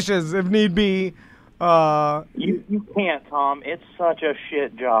some dishes if need be. You can't, Tom. It's such a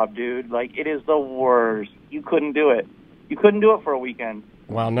shit job, dude. Like, it is the worst. You couldn't do it. You couldn't do it for a weekend.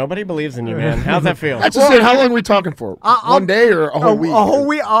 Wow, nobody believes in you, man. How's that feel? That's just it. How long are we talking for? 1 day or a whole week? A whole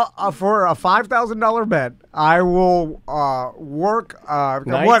week. For a $5,000 bet, I will work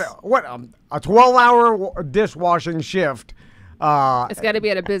nice. a 12-hour dishwashing shift It's got to be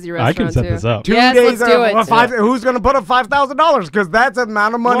at a busy restaurant. I can set this up. 2 Yes, days. let's do it. Who's going to put up $5,000? Because that's the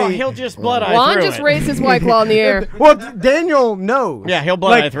amount of money. Well, he'll just blood eye Juan through just it. raised his white claw in the air. Well, Daniel knows. Yeah, he'll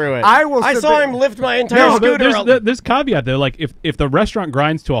blood eye through it. I saw him lift my entire scooter. There's caveat though. Like if the restaurant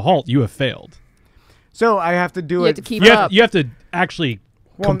grinds to a halt, you have failed. So I have to do You it. have to keep up. You have to actually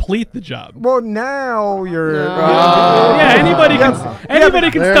complete the job. Well, now you're. Yeah, anybody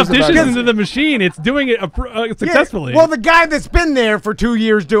can There's stuff the dishes bug. into the machine. It's doing it successfully. Well, the guy that's been there for 2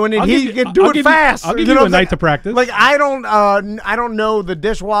 years doing it, I'll he give can you- do I'll it give you- fast. I'll give know you what a I'm night saying? to practice. Like I don't know the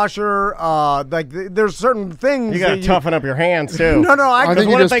dishwasher. There's certain things You got to that toughen up your hands too. No, I Because think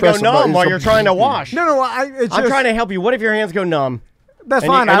you what if just they go press the button, numb while so- you're trying to wash? No. I'm trying to help you. What if your hands go numb? That's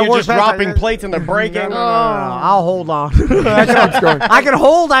and fine. And I you're work just fast. dropping plates and they're breaking. No. I'll hold on. I can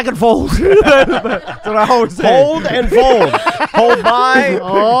hold. I can fold. That's what I always say. Hold and fold. Hold by.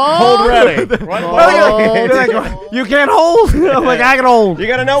 Hold ready. You can't hold. I'm like I can hold. You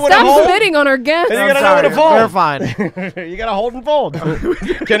got to know what to Stop hold. spitting on our guests. And you got to know what to fold. They're fine. You got to hold and fold.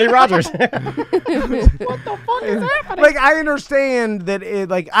 Kenny Rogers. Like I understand that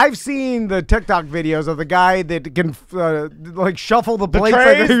like I've seen the TikTok videos of the guy that can like shuffle the plates.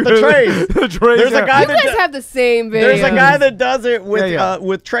 trays, the trays. The trays. There's a guy You that guys have the same videos. There's a guy that does it with Yeah.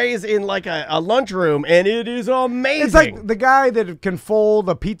 with trays in like a lunchroom, and it is amazing. It's like the guy that can fold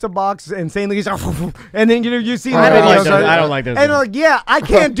a pizza box insanely, and then you see I the don't like videos. those. I don't like those And videos. like, yeah, I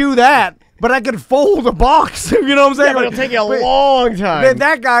can't do that, but I can fold a box. You know what I'm saying? Yeah, but it'll take you a long time.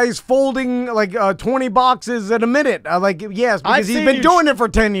 That guy's folding like 20 boxes in a minute. Like, yes, I've because he's seen been you doing it for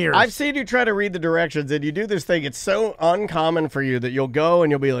 10 years. I've seen you try to read the directions, and you do this thing. It's so uncommon for you that you'll go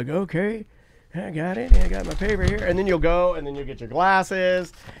and you'll be like, okay, I got it. I got my paper here. And then you'll go, and then you'll get your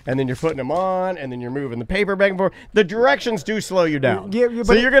glasses, and then you're putting them on, and then you're moving the paper back and forth. The directions do slow you down. Yeah, so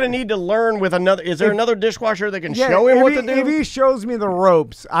but you're going to need to learn with another. Is there another dishwasher that can show him what to do? If he shows me the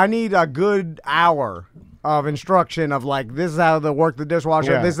ropes, I need a good hour of instruction of like, this is how to work the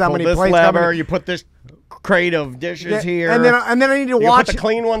dishwasher. Yeah. This is how Pull many this plates lever. coming. You put this crate of dishes here. And then I need to you watch put the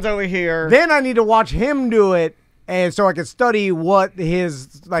clean ones over here. Then I need to watch him do it, and so I can study what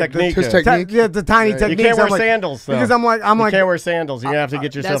his like Technique His is. technique. the tiny Yeah. techniques. You can't wear I'm like- sandals, though. because I'm like You can't wear sandals. You're going to have to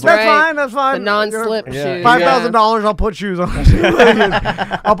get yourself That's right. That's fine. The non-slip Yeah. shoes. $5,000. I'll put shoes on.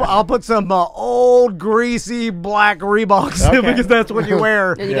 I'll put some old greasy black Reeboks Okay. because that's what you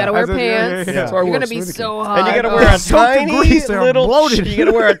wear. And you got to wear pants. That's why I You're wore going to a be smoothie so hot. And you got to Oh. wear a Soaked in tiny grease, they're little. bloated. You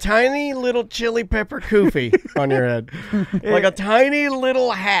got to wear a tiny little chili pepper kufi on your head, like a tiny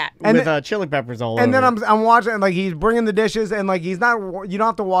little hat And with chili peppers all over. And then it. I'm watching, and like he's bringing the dishes, and like he's not. You don't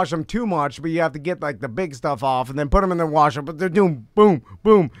have to wash them too much, but you have to get like the big stuff off, and then put them in the washer. But they're doing boom,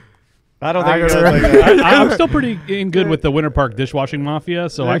 boom. I don't think you're gotta- gonna like that. I'm still pretty good with the Winter Park dishwashing mafia,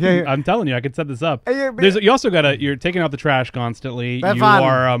 so Okay. I'm telling you, I could set this up. Yeah, but- You also you're taking out the trash constantly. That's You fine.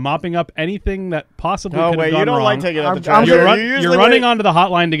 are mopping up anything that possibly Oh could have wait, gone you don't wrong. like taking out the I'm- trash. You're usually running wait- onto the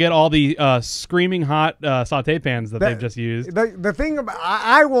hotline to get all the screaming hot saute pans that they've just used. The thing about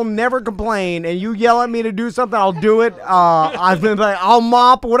I will never complain, and you yell at me to do something, I'll do it. I've been like, I'll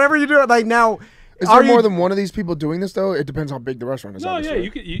mop, whatever you do. Like now, Is there more than one of these people doing this though? It depends how big the restaurant is. No, yeah,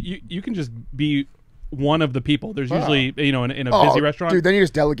 obviously. you can just be one of the people. There's usually in a Oh, busy restaurant. dude, then you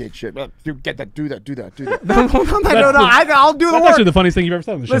just delegate shit. Dude, get that, do that, do that, do that. no, I'll do the That's work. actually the funniest thing you've ever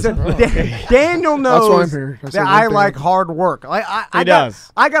said on the show. Listen, Daniel knows why I'm here. I said that I one thing. like hard work. I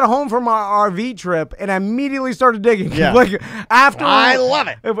does. I got home from our RV trip and I immediately started digging. Yeah. Like after I love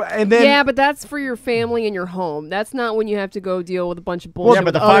it. And then Yeah, but that's for your family and your home. That's not when you have to go deal with a bunch of bullshit. Yeah,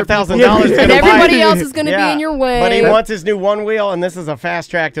 but the with other $5,000 people. is and gonna everybody buy- else is going to be in your way. But he wants his new one wheel, and this is a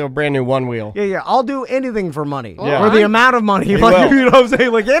fast track to a brand new one wheel. yeah, I'll do anything for money. Yeah. For the amount of money. Like, will. you know what I'm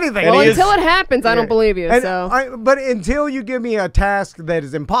saying? Like anything. well, he is- until it happens, I don't believe you. And So but until you give me a task that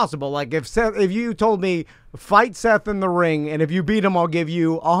is impossible, like if you told me fight Seth in the ring, and if you beat him, I'll give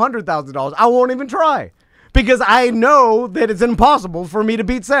you $100,000, I won't even try. Because I know that it's impossible for me to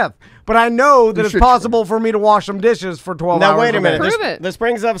beat Seth. But I know that it's possible for me to wash some dishes for 12 hours. Now wait a minute. Prove it. This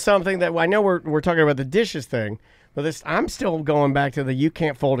brings up something that I know we're talking about the dishes thing, but I'm still going back to the you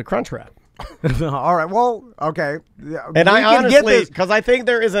can't fold a crunchwrap. All right. Well, okay. And I honestly, because I think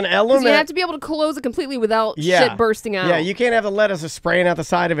there is an element. you have to be able to close it completely without Yeah. shit bursting out. Yeah, you can't have the lettuce spraying out the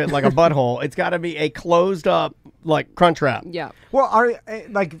side of it like a butthole. It's got to be a closed up like Crunchwrap. Yeah. Well,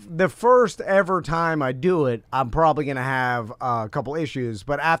 like the first ever time I do it, I'm probably going to have a couple issues.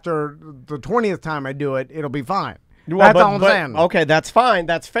 But after the 20th time I do it, it'll be fine. That's all I'm saying. Okay, that's fine.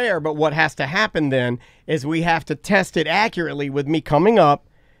 That's fair. But what has to happen then is we have to test it accurately with me coming up,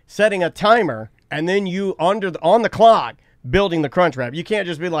 setting a timer, and then you on the clock building the crunch wrap. You can't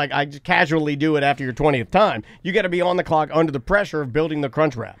just be like, I just casually do it after your 20th time. You got to be on the clock under the pressure of building the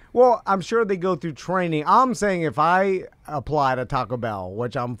crunch wrap. Well, I'm sure they go through training. I'm saying if I apply to Taco Bell,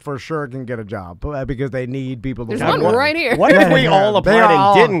 which I'm for sure can get a job because they need people to There's one right here. What if we all applied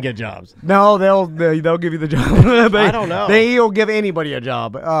and didn't get jobs? No, they'll give you the job. I don't know. They'll give anybody a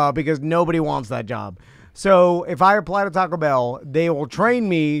job because nobody wants that job. So if I apply to Taco Bell, they will train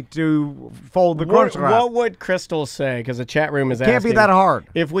me to fold the crunch wrap. What would Crystal say? Because the chat room is asking. Can't be that hard.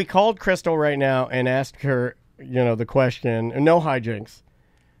 If we called Crystal right now and asked her, the question, no hijinks,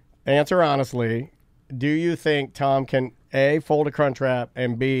 answer honestly, do you think Tom can, A, fold a crunch wrap,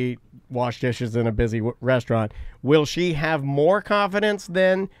 and B, wash dishes in a busy restaurant? Will she have more confidence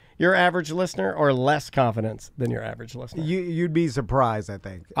than your average listener or less confidence than your average listener? You'd be surprised, I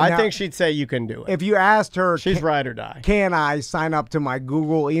think. I think she'd say you can do it. If you asked her, she's ride or die. Can I sign up to my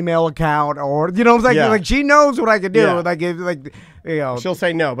Google email account? Or, what I'm saying? Yeah. Like, she knows what I could do. Yeah. She'll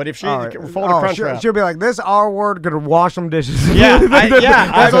say no, but if she fold a crunch wrap. She'll be like, this R word could wash some dishes. Yeah,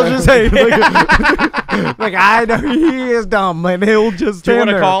 that's what she'll say. Like, I know he is dumb, and he'll just Do you want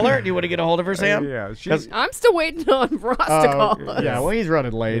to call her? Do you want to get a hold of her, Sam? Yeah. I'm still waiting on Ross to call us. Yeah, well, he's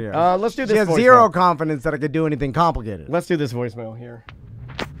running late. Yeah. Let's do this. She has voicemail. zero confidence that I could do anything complicated. Let's do this voicemail here.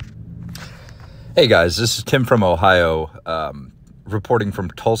 Hey, guys. This is Tim from Ohio, reporting from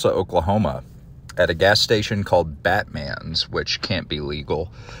Tulsa, Oklahoma, at a gas station called Batman's, which can't be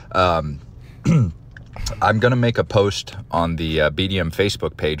legal. I'm going to make a post on the BDM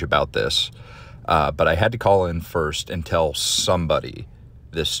Facebook page about this, but I had to call in first and tell somebody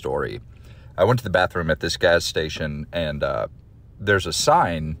this story. I went to the bathroom at this gas station, and there's a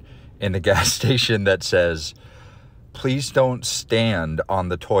sign in the gas station that says, please don't stand on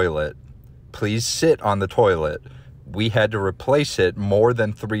the toilet. Please sit on the toilet. We had to replace it more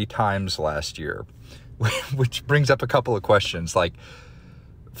than 3 times last year, which brings up a couple of questions. Like,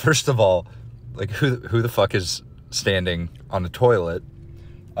 first of all, like who the fuck is standing on the toilet?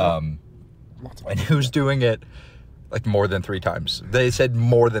 And who's doing it like more than 3 times? They said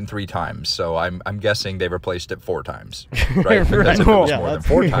more than 3 times, so I'm guessing they replaced it 4 times, right? Because if it was more than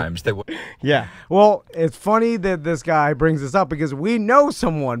 4 times, they would. Yeah. Well, it's funny that this guy brings this up because we know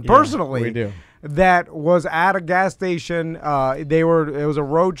someone personally. We do. That was at a gas station. It was a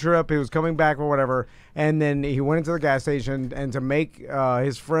road trip. He was coming back or whatever, and then he went into the gas station, and to make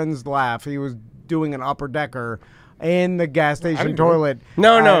his friends laugh, he was doing an upper decker in the gas station toilet.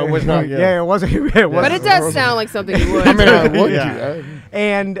 No, it was not. Yeah, it wasn't. But it does sound like something you would. I mean, I would.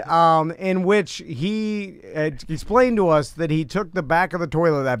 And in which he explained to us that he took the back of the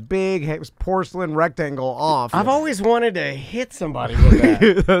toilet, that big porcelain rectangle, off. I've always wanted to hit somebody with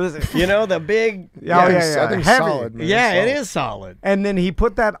that. The big. I think heavy. solid, man. Yeah, solid. it is solid. And then he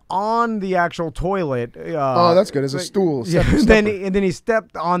put that on the actual toilet. Oh, that's good. As a stool. Then he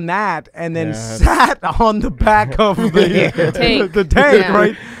stepped on that and then sat on the back of the tank,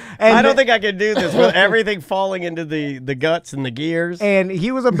 right? And I don't think I could do this with everything falling into the guts and the gears. And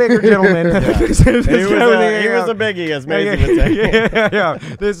he was a bigger gentleman. He was a biggie, as Maisie would say. Yeah.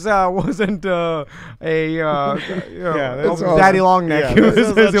 This wasn't daddy long neck. Yeah, This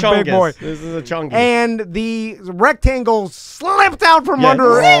is a big boy. This is a chunky. And the rectangle slipped out from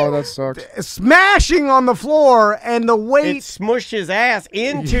under it. Oh, that sucks. Smashing on the floor, and the weight... It smushed his ass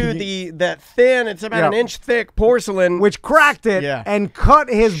into that thin, it's about an inch thick porcelain. Which cracked it and cut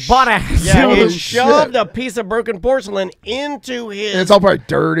his butt ass. Yeah, it shoved a piece of broken porcelain into his... And it's all probably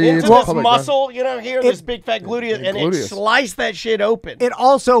dirty. Into this muscle, here, this big fat gluteus, and it sliced that shit open. It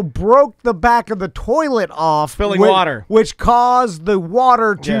also broke the back of the toilet off. Spilling water. Which caused the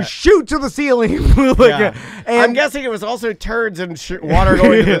water to shoot to the ceiling. And I'm guessing it was also turds and water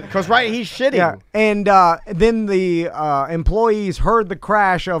going to because he's shitting. Yeah, and then the employees heard the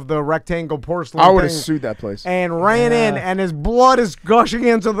crash of the rectangle porcelain. I would have sued that place. And ran in, and his blood is gushing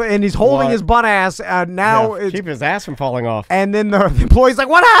into and he's holding his butt ass. Now keep his ass from falling off. And then the employee's like,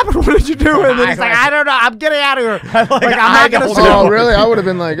 "What happened? What did you do?" And then he's like, "I don't know. I'm getting out of here. I'm not gonna sue." Oh, really? I would have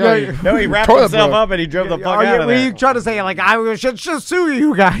been like, no, he wrapped himself up and he drove the fuck out of there. He tried to say like, "I should sue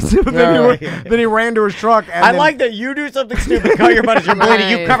you guys." Then he ran to his truck. And I like that you do something stupid, call your buddies, you're bleeding,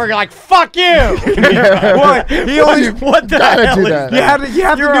 you cover, you're like, "Fuck you." What? What the hell? You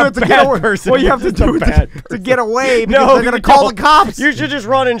have to do it to get away. Well, you have to do it to get away because they're gonna call the cops. You should just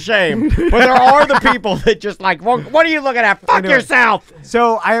run in shame. But there are the people that just like, well, what are you looking at? Fuck yourself.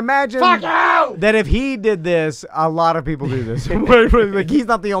 So I imagine Fuck you! that if he did this, a lot of people do this. Like, he's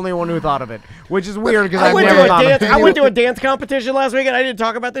not the only one who thought of it, which is weird because I went to a dance competition last week, and I didn't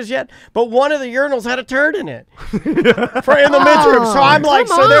talk about this yet, but one of the urinals had a turd in it in the men's room. So I'm like,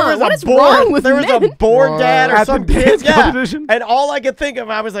 so there was a bored dad or some kid, and all I could think of,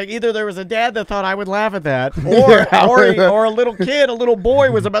 I was like, either there was a dad that thought I would laugh at that, or a little kid, a little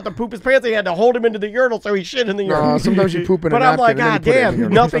boy was about to poop his pants. He had to hold him into the urinal, so he shit in the urinal. Sometimes you poop in a napkin. But I'm like, God damn,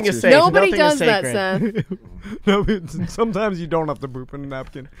 nothing is safe. Nobody does that, Seth. No, sometimes you don't have to poop in a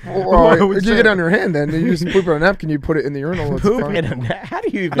napkin. Or you get it on your hand, then you just poop in a napkin. You put it in the urinal. How do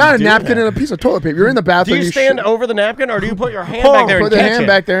you even not a napkin and a piece of toilet paper? You're in the bathroom. Do you stand over the napkin, or do you put your hand back there and put the hand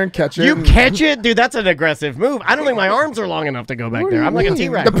back there and catch it? You catch it, dude. That's an aggressive move. I don't think my arms are long enough to go back there. I'm like a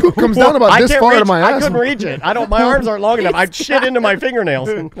T-Rex. The poop comes down about this far to my ass. I couldn't reach it. I don't. My arms aren't long enough. I'd shit into my fingernails.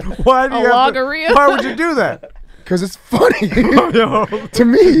 Why would you do that? Because it's funny. To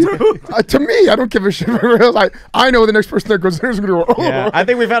me, I don't give a shit. I know the next person that goes there is going to go, oh. Yeah, I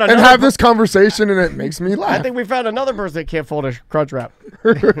think we've had and have this conversation, and it makes me laugh. I think we found another person that can't fold a crunch wrap.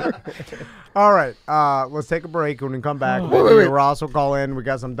 All right, let's take a break. When we come back, wait. Ross will call in. We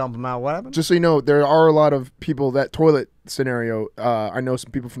got some dump them out. What happened? Just so you know, there are a lot of people that toilet scenario. I know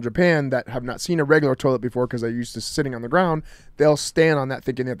some people from Japan that have not seen a regular toilet before because they're used to sitting on the ground. They'll stand on that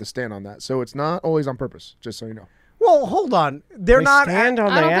thinking they have to stand on that. So it's not always on purpose, just so you know. Well, hold on. They're not. Stand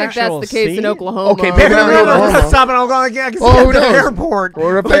on I don't think that's the case in Oklahoma. Okay, maybe not. Stop it. I can see at the airport.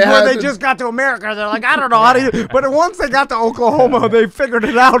 Or if when they just got to America, they're like, I don't know how to do. But once they got to Oklahoma, they figured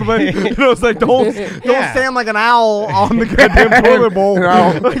it out. But it's like don't stand like an owl on the goddamn toilet bowl.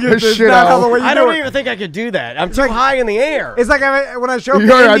 It's not how the way you I don't even think I could do that. I'm too high in the air. It's like when I show up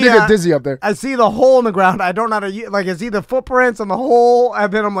I do get dizzy up there. I see the hole in the ground. I don't know how to I see the footprints on the hole,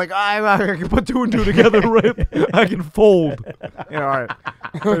 and then I'm like, I can put two and two together. Right? I can fold. Yeah, all right.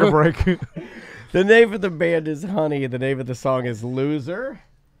 Take a break. The name of the band is Honey. The name of the song is Loser.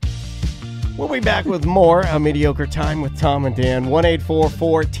 We'll be back with more A Mediocre Time with Tom and Dan.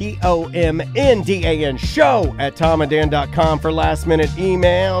 1-844-TOMNDAN show at tomanddan.com for last minute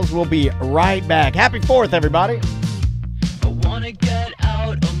emails. We'll be right back. Happy 4th, everybody. I want to get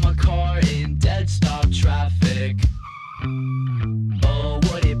out of my car in dead stop traffic. Oh,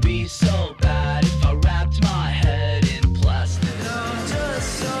 would it be so bad if I wrapped my head in plastic? I'm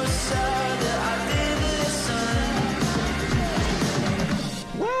just so sad that I did listen.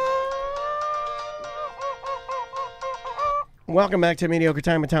 Welcome back to Mediocre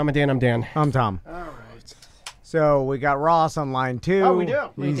Time with Tom and Dan. I'm Dan. I'm Tom. All right. So we got Ross on line 2. Oh, we do.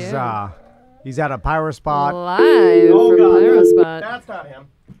 He's at a Pyrospot. Live from Pyrospot. That's not him.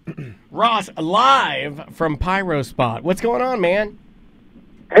 Ross, live from Pyrospot. What's going on, man?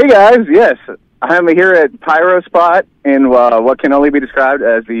 Hey, guys. Yes, I'm here at Pyrospot in what can only be described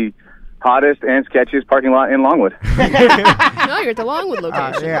as the hottest and sketchiest parking lot in Longwood. No, you're at the Longwood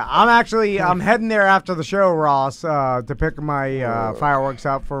location. Yeah, I'm heading there after the show, Ross, to pick my fireworks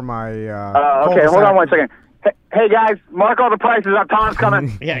up for my. Okay, hold on one second. Hey, guys, mark all the prices up. Tom's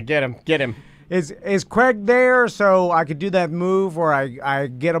coming. Yeah, get him. Is Craig there so I could do that move where I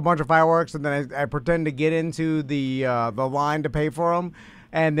get a bunch of fireworks and then I pretend to get into the line to pay for them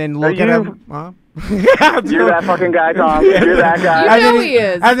and then look at him? Huh? You're that fucking guy, Tom. You're that guy. You know he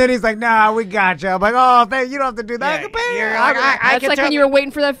is. And then he's like, "Nah, we got you." I'm like, "Oh, you don't have to do that. I can pay you." That's like when you were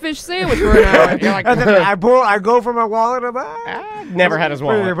waiting for that fish sandwich for an hour. And then I go for my wallet. I'm like, never had his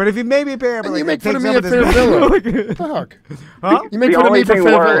wallet. But if you made me pay, and you make fun of me at Fairvilla. Fuck. Huh? You make fun of me for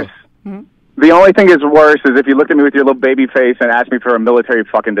Fairvilla. The only thing is worse is if you look at me with your little baby face and ask me for a military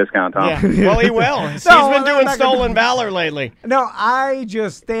fucking discount, Tom. Yeah. Well, he will. He's been doing stolen valor lately. No, I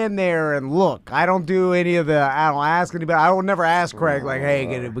just stand there and look. I don't do any of the. I don't ask anybody. I will never ask Craig like, "Hey,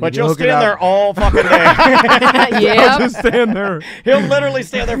 get it." But you'll stand there all fucking day. I'll just stand there. He'll literally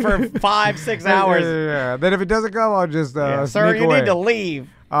stand there for 5-6 hours. Yeah. Then if it doesn't go, I'll just sir, you need to leave.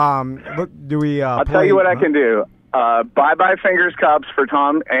 Do we? I'll tell you what I can do. Bye-bye fingers cups for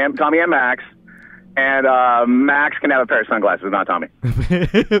Tommy and Max. And Max can have a pair of sunglasses, not Tommy.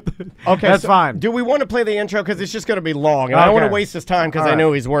 Okay, that's fine. Do we want to play the intro? Because it's just going to be long. And I don't want to waste his time because I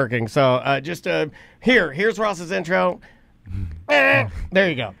know he's working. So here's Ross's intro. There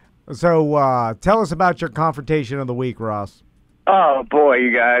you go. So tell us about your confrontation of the week, Ross. Oh, boy,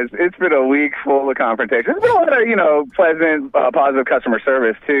 you guys. It's been a week full of confrontations. It's been a lot of, pleasant, positive customer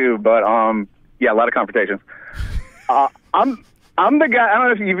service, too. But, yeah, a lot of confrontations. I'm the guy. I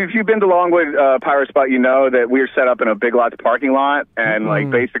don't know if you've been to Longwood Pyrospot, you know that we're set up in a Big Lots parking lot,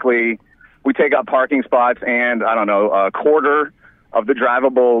 and basically we take up parking spots and a quarter the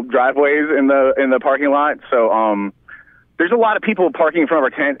drivable driveways in the parking lot. So there's a lot of people parking in front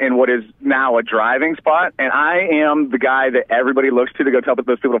of our tent in what is now a driving spot, and I am the guy that everybody looks to go tell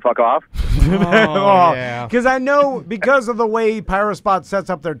those people to fuck off. Yeah. Because I know, because of the way Pyrospot sets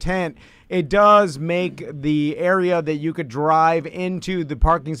up their tent, it does make the area that you could drive into the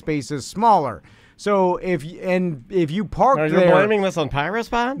parking spaces smaller. So if you park there, you're blaming this on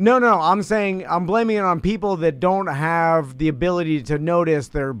Pyrospot? No, I'm saying I'm blaming it on people that don't have the ability to notice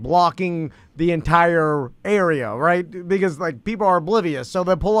they're blocking the entire area, right? Because like people are oblivious, so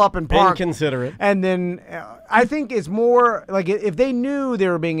they pull up and park. Inconsiderate. And then I think it's more like if they knew they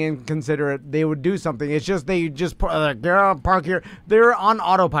were being inconsiderate, they would do something. It's just they just park here. They're on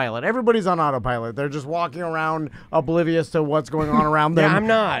autopilot. Everybody's on autopilot. They're just walking around oblivious to what's going on around them. Yeah, I'm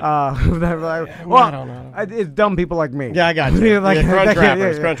not. I don't know. It's dumb people like me. Yeah, I got you. Crunch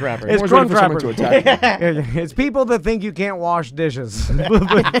rappers. Crunch rappers. It's crunch rappers. It's people that think you can't wash dishes.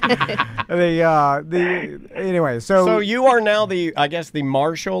 Anyway, so you are now the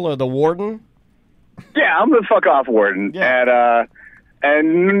marshal or the warden. Yeah, I'm the fuck off warden, and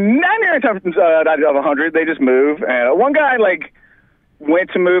 99 times out of 100 they just move. And one guy like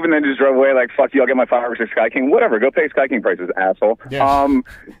went to move and then just drove away. Like fuck you, I'll get my fireworks at Sky King. Whatever, go pay Sky King prices, asshole. Yeah.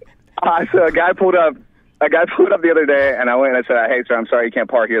 So a guy pulled up the other day, and I went and I said, "Hey, sir, I'm sorry you can't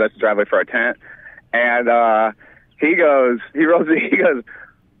park here. That's the driveway for our tent." And he goes,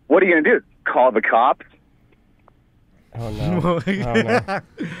 "What are you gonna do? Call the cops?" Oh no! He's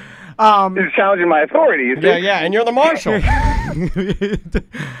challenging my authority. You see? Yeah, and you're the marshal.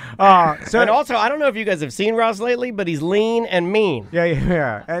 And also, I don't know if you guys have seen Ross lately, but he's lean and mean.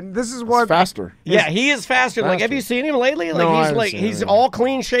 Yeah. And this is what faster. Yeah, he is faster. Like, have you seen him lately? Like, he's all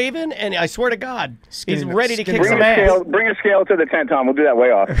clean shaven, and I swear to God, he's ready to kick some ass. Bring a scale to the tent, Tom. We'll do that way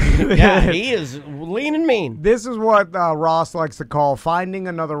off. Yeah, he is lean and mean. This is what Ross likes to call finding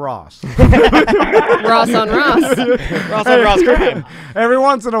another Ross. Ross on Ross. Ross on Ross crime. Every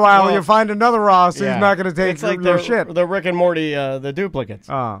once in a while, you find another Ross who's not going to take it's like your shit. The Rick and Morty, the duplicates.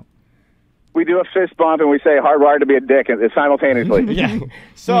 We do a fist bump and we say hardwired to be a dick simultaneously. Yeah.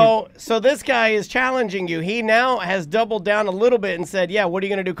 So this guy is challenging you. He now has doubled down a little bit and said, "Yeah, what are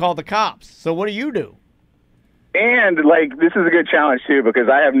you going to do? Call the cops." So what do you do? And like this is a good challenge too because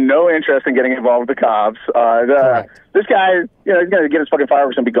I have no interest in getting involved with the cops. This guy, he's going to get his fucking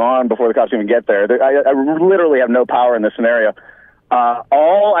fireworks and be gone before the cops even get there. I literally have no power in this scenario.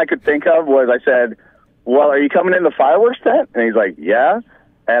 All I could think of was I said, "Well, are you coming in the fireworks tent?" And he's like, "Yeah."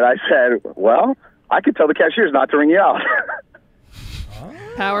 And I said, "Well, I could tell the cashiers not to ring you out."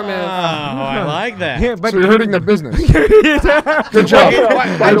 Power move. Oh, I like that. Yeah, but so you're hurting the business. Good job.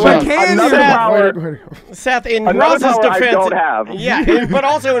 Seth, in Another Ross's power defense, I don't have. Yeah, but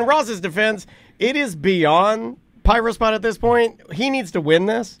also in Ross's defense, it is beyond Pyrospot at this point. He needs to win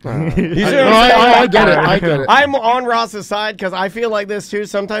this. I get it. I'm on Ross's side because I feel like this too.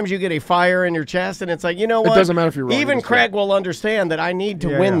 Sometimes you get a fire in your chest, and it's like, you know what? It doesn't matter if you're wrong. Even Craig will understand that I need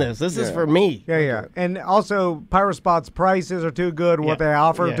to win this. This is for me. Yeah. And also, Pyrospot's prices are too good. What they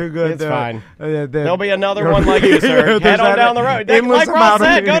offer are too good. It's fine. There'll be another one like you, sir. Head on down the road. Like Ross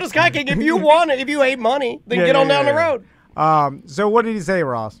said, go to Sky King. If you want it, if you hate money, then get on down the road. So what did he say,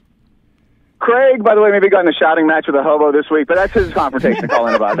 Ross? Craig, by the way, maybe got in a shouting match with a hobo this week, but that's his confrontation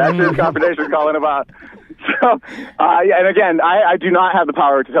calling about. So, and again, I do not have the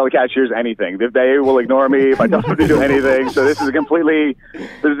power to tell the cashiers anything. They will ignore me if I tell them to do anything. So this is a completely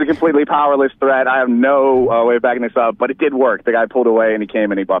powerless threat. I have no way of backing this up, but it did work. The guy pulled away and he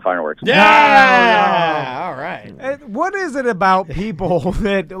came and he bought fireworks. Yeah! All right. What is it about people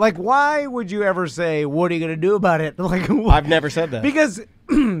that, like, why would you ever say, "What are you going to do about it?" Like, I've never said that. Because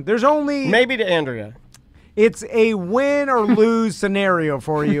there's only... Maybe to Andrea. It's a win or lose scenario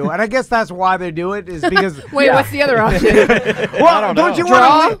for you, and I guess that's why they do it. Is because wait, what's the other option? Well, don't you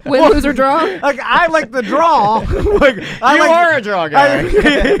draw? Win, lose, or draw? Like I like the draw. You are a draw guy.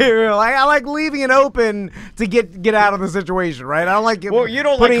 I like leaving it open to get out of the situation, right? I don't like it. Well, you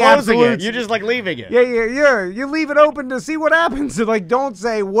don't like closing it. You just like leaving it. Yeah. You leave it open to see what happens. So, like, don't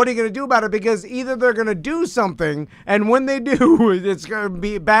say what are you going to do about it because either they're going to do something, and when they do, it's going to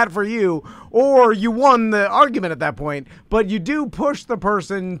be bad for you, or you won the argument at that point, but you do push the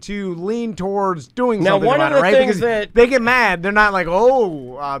person to lean towards doing something about it, right? Things that they get mad. They're not like,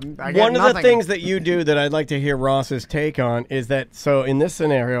 I get one of nothing. the things that you do that I'd like to hear Ross's take on is that, so in this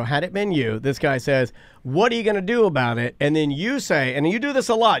scenario, had it been you, this guy says, "What are you going to do about it?" And then you say, and you do this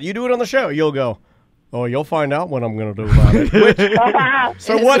a lot, you do it on the show, you'll go, Oh, you'll find out what I'm going to do about it.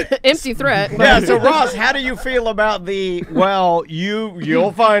 So what? Empty threat. Yeah. So Ross, how do you feel about the? Well,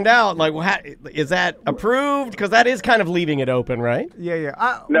 you'll find out. Like, is that approved? Because that is kind of leaving it open, right?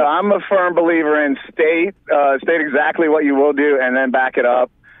 Yeah. No, I'm a firm believer in state exactly what you will do, and then back it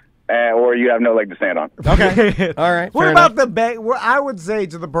up. Or you have no leg to stand on. Okay. All right. What about the I would say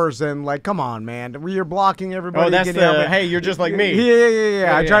to the person, like, come on, man. You're blocking everybody. Oh, that's hey, you're just like me.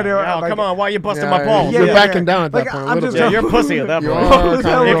 Yeah. I try to. Oh, come on. Why are you busting my balls? You're backing down at that point. You're pussy at that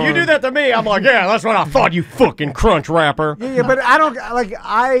point. If you do that to me, I'm like, yeah, that's what I thought, you fucking crunch wrapper. Yeah, but I don't, like,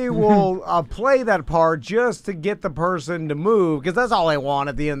 I will play that part just to get the person to move, because that's all I want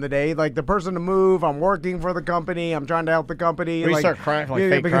at the end of the day. Like, the person to move. I'm working for the company. I'm trying to help the company. We start crying, like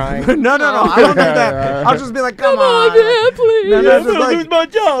fake crying. No. I don't do that. I'll just be like, come on, man, please. I'm going to lose my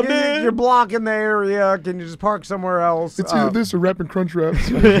job, man. You're blocking the area. Can you just park somewhere else? It's either this or rapping crunch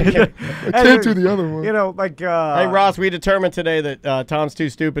wraps. I can't do the other one. You know, like... hey, Ross, we determined today that Tom's too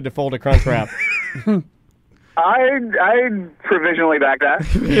stupid to fold a crunch wrap. I provisionally back that.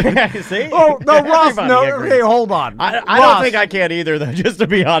 See? Oh, no, Ross, no. Okay, hold on. I don't think I can either, though, just to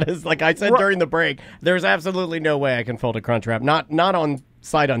be honest. Like I said during the break, there's absolutely no way I can fold a crunch wrap. Not on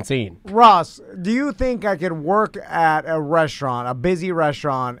sight unseen. Ross, do you think I could work at a restaurant, a busy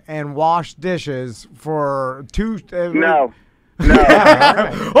restaurant, and wash dishes for two... No. Hold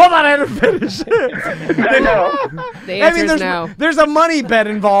on, I had to finish. The answer is no. There's a money bet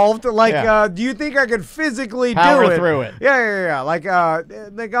involved. Like, do you think I could physically power do it? Through it? Yeah. Like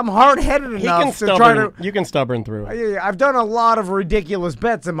I'm hard-headed enough to try to. You can stubborn through it. I've done a lot of ridiculous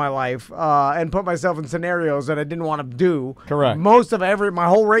bets in my life, and put myself in scenarios that I didn't want to do. Correct. Most of my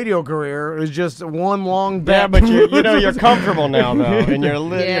whole radio career is just one long bet. Yeah, but you're comfortable now, though, and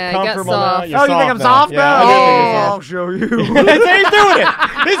you're comfortable now. You're you think I'm soft now? Yeah, I'll show you. He's doing it.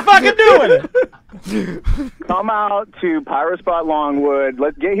 He's fucking doing it. Come out to Pyrospot Longwood.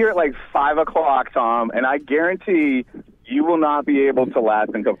 Let's get here at like 5 o'clock, Tom, and I guarantee you will not be able to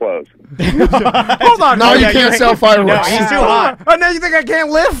last until close. Hold on. No, you can't sell fireworks. No, he's too hot. Oh, now you think I can't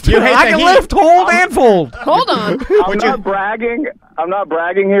lift? I can lift, hold, and fold. Hold on. I'm not bragging. I'm not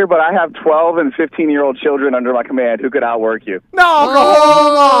bragging here, but I have 12 and 15-year-old children under my command who could outwork you. No,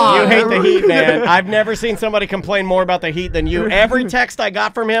 hold on. You hate the heat, man. I've never seen somebody complain more about the heat than you. Every text I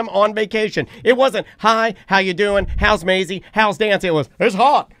got from him on vacation, it wasn't, hi, how you doing? How's Maisie? How's Dancy? It was, it's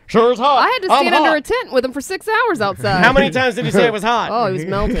hot. Sure is hot. I had to stand under a tent with him for 6 hours outside. How many times did he say it was hot? Oh, he was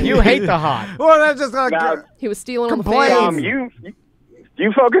melting. You hate the hot. Well, that's just like... he was stealing complain. on the fans.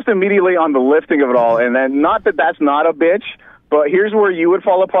 You focused immediately on the lifting of it all, and then not that that's not a bitch, but here's where you would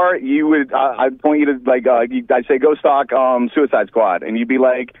fall apart. You would, I'd point you to, like, I'd say go stock Suicide Squad, and you'd be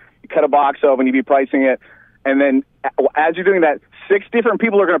like, you cut a box open, you'd be pricing it, and then as you're doing that, 6 different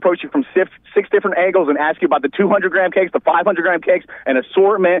people are going to approach you from 6 different angles and ask you about the 200-gram cakes, the 500-gram cakes, an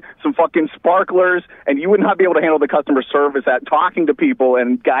assortment, some fucking sparklers, and you would not be able to handle the customer service at talking to people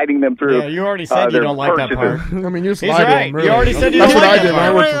and guiding them through. Yeah, you already said you don't like that part. I mean, you're He's right. really. You already said you That's don't what like I did.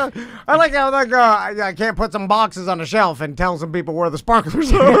 that part. I like how I can't put some boxes on a shelf and tell some people where the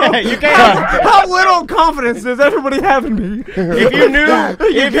sparklers are. You can't. How little confidence does everybody have in me? If you knew,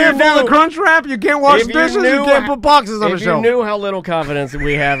 you can't fold a crunch wrap, you can't wash dishes, you can't put boxes on a shelf. If you knew how little confidence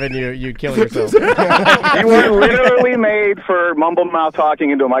we have in you, you'd kill yourself. You were literally made for mumble mouth talking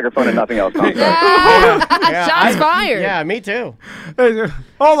into a microphone and nothing else. Shots fired. Yeah, me too.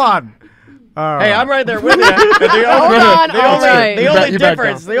 Hold on. Hey, I'm right there with you. The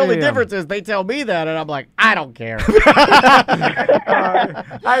only difference is they tell me that, and I'm like, I don't care.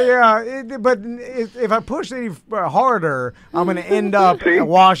 But if I push any harder, I'm going to end up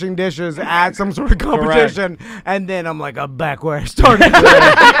washing dishes at some sort of competition, and then I'm like, I'm back where I started.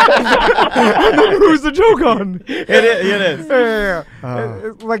 Who's the joke on? It is. Yeah.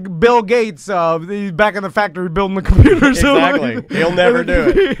 Like Bill Gates, he's back in the factory building the computers. Exactly. He'll never do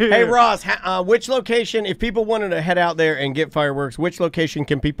it. Hey, Ross, which location, if people wanted to head out there and get fireworks, which location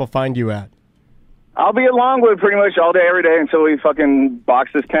can people find you at? I'll be at Longwood pretty much all day, every day until we fucking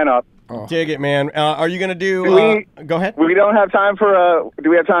box this tent up. Dig it, man. Are you going to do... go ahead. We don't have time for... do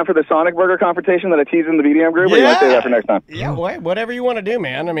we have time for the Sonic Burger confrontation that I teased in the BDM group? Or you want to say that for next time? Yeah, whatever you want to do,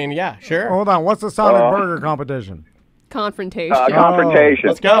 man. I mean, yeah, sure. Hold on. What's the Sonic Burger competition? Confrontation. Confrontation.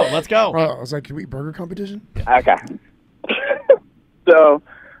 Let's go. I was like, can we burger competition? Okay. So...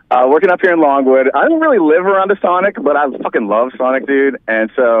 working up here in Longwood. I don't really live around a Sonic, but I fucking love Sonic, dude. And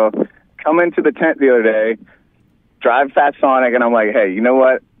so, come into the tent the other day, drive past Sonic, and I'm like, hey, you know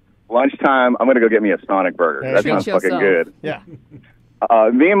what? Lunchtime, I'm going to go get me a Sonic burger. That sounds fucking good. Yeah.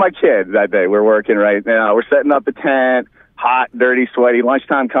 Me and my kid that day, we're working right now. We're setting up the tent, hot, dirty, sweaty.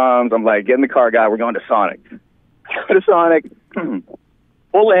 Lunchtime comes. I'm like, get in the car, guy. We're going to Sonic. Go to Sonic.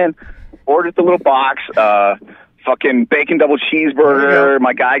 Pull in. Ordered the little box. Fucking bacon double cheeseburger.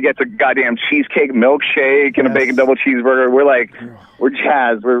 My guy gets a goddamn cheesecake milkshake and a bacon double cheeseburger. We're like, we're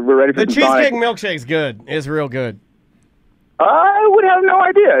jazzed. We're ready for the some Sonic. cheesecake milkshake's good. It's real good. I would have no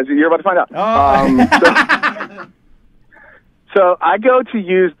idea. You're about to find out. So I go to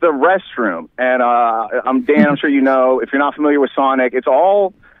use the restroom, and I'm Dan. I'm sure you know. If you're not familiar with Sonic, it's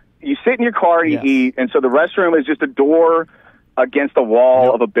all you sit in your car and you eat, and so the restroom is just a door against the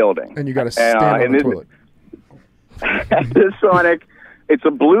wall of a building, and you got to stand on the toilet. At this Sonic, it's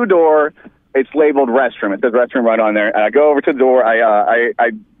a blue door. It's labeled restroom. It says restroom right on there. And I go over to the door. I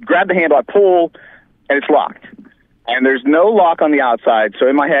grab the handle. I pull, and it's locked. And there's no lock on the outside. So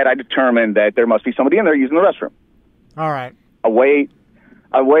in my head, I determined that there must be somebody in there using the restroom. All right. I wait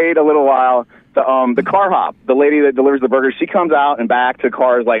a little while. The car hop, the lady that delivers the burgers, she comes out and back to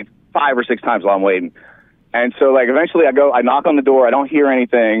cars like 5 or 6 times while I'm waiting. And so like eventually I knock on the door. I don't hear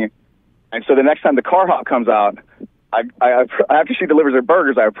anything. And so the next time the car hop comes out, after she delivers her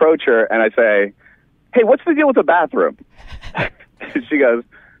burgers, I approach her and I say, "Hey, what's the deal with the bathroom?" She goes,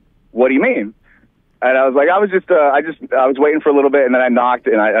 "What do you mean?" And I was like, I was waiting for a little bit, and then I knocked,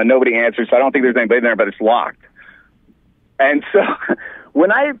 and nobody answered, so I don't think there's anybody in there, but it's locked. And so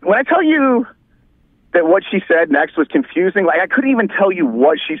when I tell you that what she said next was confusing, like I couldn't even tell you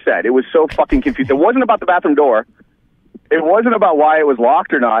what she said. It was so fucking confused. It wasn't about the bathroom door. It wasn't about why it was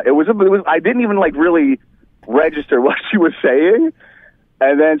locked or not. It was I didn't even like really register what she was saying.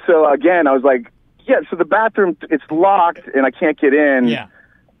 And then so again, I was like, yeah, so the bathroom, it's locked and I can't get in. Yeah.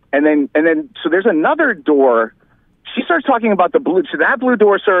 And then so there's another door. She starts talking about the blue. So that blue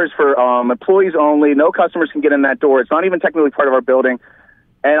door serves for employees only. No customers can get in that door. It's not even technically part of our building.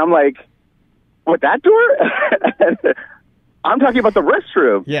 And I'm like, what, that door? I'm talking about the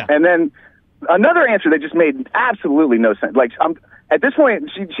restroom. Yeah. And then another answer that just made absolutely no sense. Like at this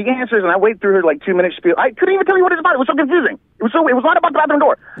point, she answers, and I wait through her like 2 minutes spiel. I couldn't even tell you what it's about. It was so confusing. It was not about the bathroom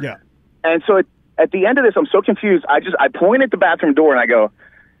door. Yeah. And so at the end of this, I'm so confused. I point at the bathroom door and I go,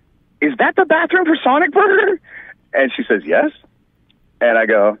 "Is that the bathroom for Sonic Burger?" And she says, "Yes." And I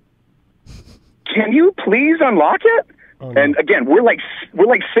go, "Can you please unlock it?" Oh, no. And again, we're like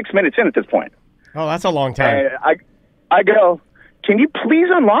 6 minutes in at this point. Oh, that's a long time. And I go, "Can you please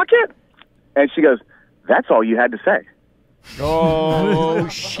unlock it?" And she goes, "That's all you had to say." Oh,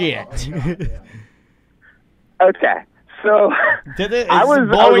 shit. Okay. So I was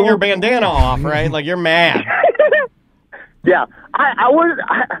blowing your bandana off, right? Like you're mad. Yeah.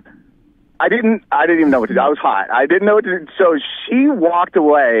 I didn't even know what to do. I was hot. I didn't know what to do. So she walked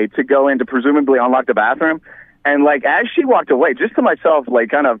away to go in to presumably unlock the bathroom. And like as she walked away, just to myself, like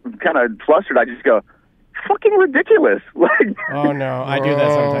kind of flustered, I just go, "Fucking ridiculous!" Like, oh no, I do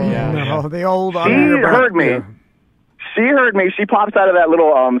that sometimes. Yeah, no, the old. She heard me. Yeah. She heard me. She pops out of that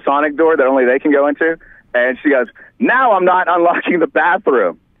little Sonic door that only they can go into, and she goes, "Now I'm not unlocking the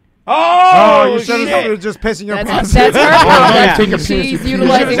bathroom." Oh, you said it was just pissing your pants. That's her problem. She's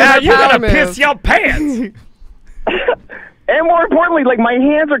utilizing her you power gotta move. piss your pants. And more importantly, like my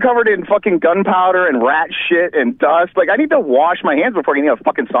hands are covered in fucking gunpowder and rat shit and dust. Like I need to wash my hands before getting a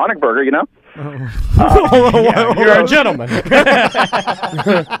fucking Sonic Burger, you know? Yeah, you're a gentleman.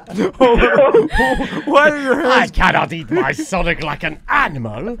 Why are your hands? I cannot eat my Sonic like an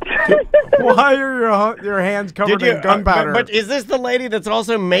animal. Why are your hands covered in gunpowder? But is this the lady that's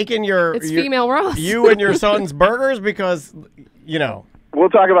also making It's female Ross. you and your son's burgers? Because, you know. We'll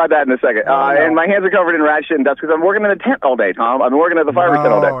talk about that in a second. And my hands are covered in rat shit and dust because I'm working in a tent all day, Tom. I've been working at the fire tent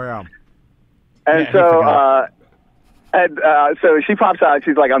all day. Oh, yeah. And so she pops out.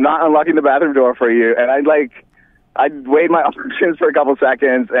 She's like, "I'm not unlocking the bathroom door for you." And I weighed my options for a couple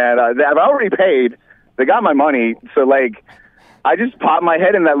seconds, and I've already paid. They got my money, so like, I just popped my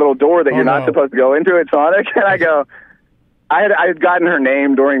head in that little door that you're not supposed to go into at Sonic, and I go. I had gotten her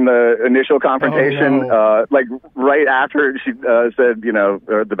name during the initial confrontation, like right after she said, you know,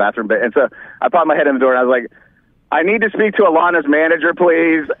 the bathroom. And so I popped my head in the door and I was like, "I need to speak to Alana's manager,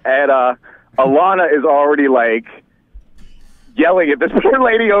 please." And Alana is already like yelling at this poor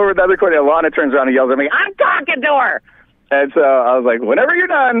lady over the other corner. Alana turns around and yells at me, "I'm talking to her." And so I was like, "Whenever you're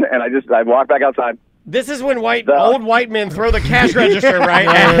done." And I walked back outside. This is when old white men throw the cash register, right?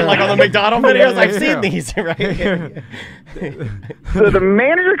 And, like on the McDonald's videos, I've seen these, right? So the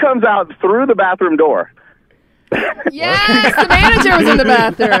manager comes out through the bathroom door. Yes, the manager was in the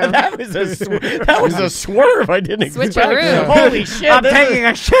bathroom. that was a swerve I didn't expect. Switcheroo. Holy shit! I'm taking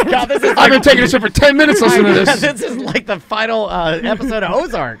a shit. God, this is I've been taking a shit for 10 minutes listening to this. This is like the final episode of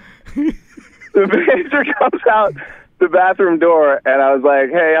Ozark. The manager comes out the bathroom door, and I was like,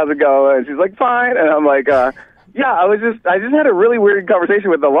 "Hey, how's it going?" And she's like, "Fine." And I'm like, "Yeah, I just had a really weird conversation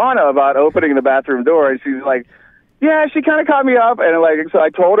with Alana about opening the bathroom door," and she's like, "Yeah, she kind of caught me up," and like, so I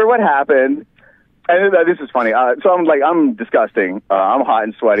told her what happened. And this is funny. So I'm like, I'm disgusting. I'm hot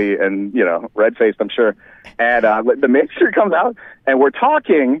and sweaty, and red-faced, I'm sure. And the mixer comes out, and we're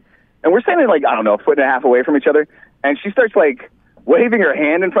talking, and we're standing like, I don't know, a foot and a half away from each other, and she starts like waving her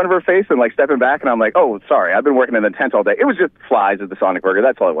hand in front of her face and like stepping back, and I'm like, "Oh, sorry, I've been working in the tent all day." It was just flies at the Sonic Burger.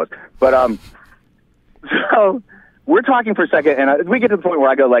 That's all it was. But so we're talking for a second, and we get to the point where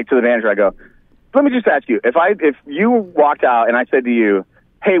I go like to the manager, I go, "Let me just ask you, if you walked out and I said to you,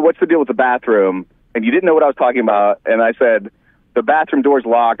 'Hey, what's the deal with the bathroom?' and you didn't know what I was talking about, and I said, 'The bathroom door's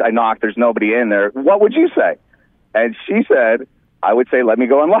locked, I knocked, there's nobody in there,' what would you say?" And she said, "I would say, 'Let me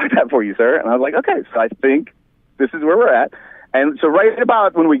go unlock that for you, sir.'" And I was like, "Okay, so I think this is where we're at." And so right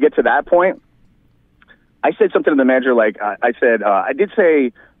about when we get to that point, I said something to the manager, like, I said, "I did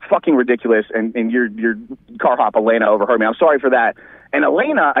say fucking ridiculous, and your car hop Elena overheard me. I'm sorry for that." And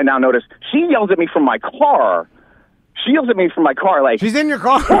Elena, I now notice, she yells at me from my car. She yells at me from my car, like, "She's in your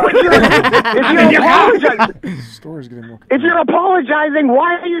car." If you're apologizing,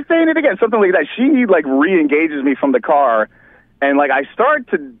 why are you saying it again? Something like that. She like re-engages me from the car, and like I start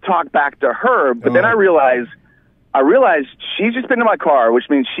to talk back to her, but then I realize she's just been in my car, which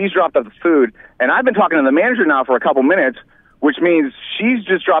means she's dropped off the food, and I've been talking to the manager now for a couple minutes, which means she's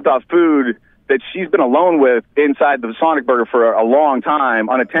just dropped off food that she's been alone with inside the Sonic Burger for a long time,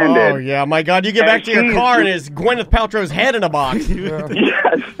 unattended. Oh, yeah. My God, you get back to your car and it's Gwyneth Paltrow's head in a box.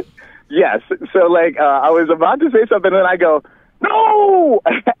 Yes. So, like, I was about to say something, and then I go, "No!"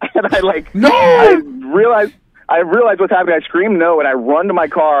 And I, like, "No!" I realized what's happening. I scream no, and I run to my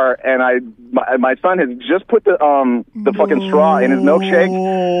car, and my son has just put the fucking straw in his milkshake,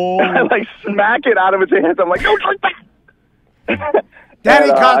 and I, like, smack it out of his hands. I'm like, "Don't drink that!"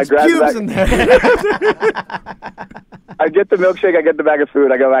 Daddy caught cubes in there. I get the milkshake, I get the bag of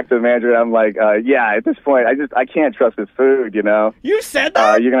food, I go back to the manager, and I'm like, "Yeah, at this point, I can't trust this food, You said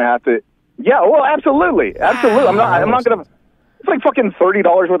that? You're gonna have to. Yeah, well, absolutely. I'm not gonna. It's like fucking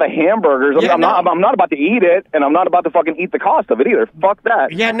 $30 worth of hamburgers. I'm not about to eat it, and I'm not about to fucking eat the cost of it either. Fuck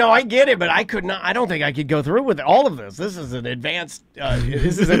that. Yeah, no, I get it, but I could not. I don't think I could go through with all of this. This is an advanced.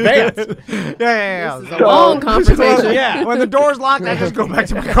 This is advanced. Yeah. This is a long confrontation. Yeah. When the door's locked, I just go back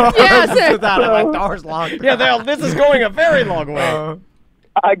to my car. Yes. My door's locked. Yeah, this is going a very long way.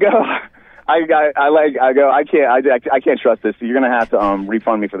 I can't trust this. So you're gonna have to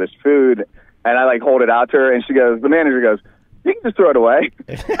refund me for this food. And I like hold it out to her, and the manager goes, "You can just throw it away."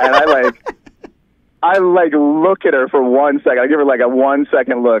 And I look at her for 1 second. I give her like a 1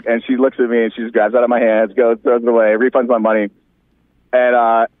 second look, and she looks at me and she just grabs it out of my hands, goes, throws it away, refunds my money. And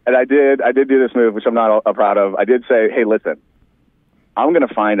I did do this move, which I'm not proud of. I did say, "Hey, listen, I'm going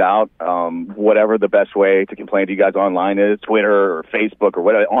to find out whatever the best way to complain to you guys online is, Twitter or Facebook or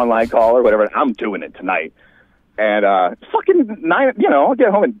whatever, online call or whatever. I'm doing it tonight." And fucking 9, I'll get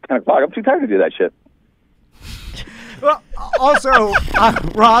home at 10 o'clock. I'm too tired to do that shit. Well, also,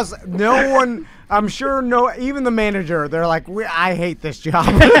 Ross, I'm sure even the manager, they're like, "I hate this job."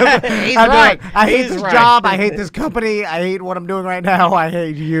 He's right. I hate this job. I hate this company. I hate what I'm doing right now. I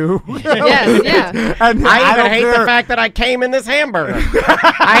hate you. Yes, yeah. And I even hate the fact that I came in this hamburger.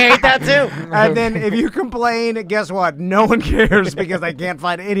 I hate that too. And then if you complain, guess what? No one cares because I can't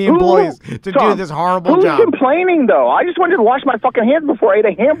find any employees to do this horrible job. Who's complaining, though? I just wanted to wash my fucking hands before I ate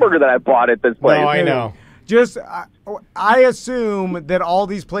a hamburger that I bought at this place. No, I know. Just, I assume that all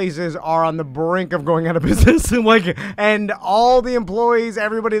these places are on the brink of going out of business, and all the employees,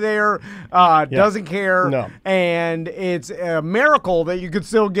 everybody there, doesn't care. No. And it's a miracle that you could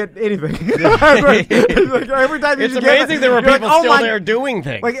still get anything. Every time it's amazing there were people still there doing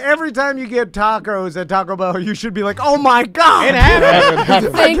things. Like every time you get tacos at Taco Bell, you should be like, "Oh my God, it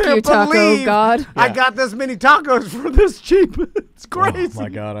happened!" Thank you, Taco God. I got this many tacos for this cheap. It's crazy. Oh my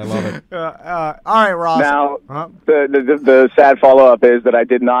God, I love it. All right, Ross. Now, the sad follow-up is that I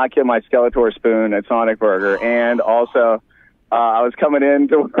did not get my Skeletor spoon at Sonic Burger, and also I was coming in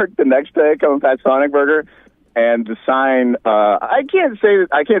to work the next day, coming past Sonic Burger, and the sign, I can't swear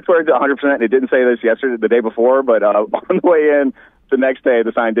to 100%, it didn't say this the day before, but on the way in, the next day,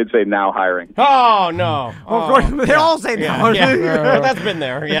 the sign did say "now hiring." Oh, no. Of course, they all say now. Yeah. That's been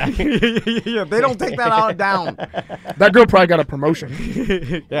there, yeah. Yeah, they don't take that down. That girl probably got a promotion.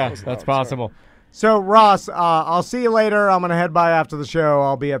 Yeah, that's possible. So, Ross, I'll see you later. I'm going to head by after the show.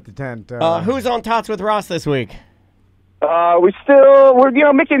 I'll be at the tent. Who's on Tots with Ross this week?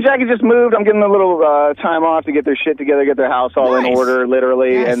 Mickey and Jackie just moved. I'm getting a little time off to get their shit together, get their house all in order,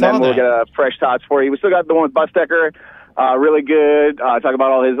 literally, and then we'll get fresh thoughts for you. We still got the one with Busdecker, really good. Talk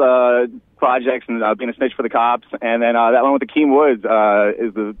about all his projects and being a snitch for the cops, and then that one with the Keem Woods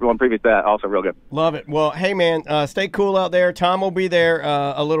is the one previous to that, also real good. Love it. Well, hey man, stay cool out there. Tom will be there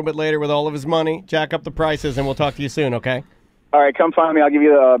a little bit later with all of his money. Jack up the prices, and we'll talk to you soon. Okay. All right, come find me. I'll give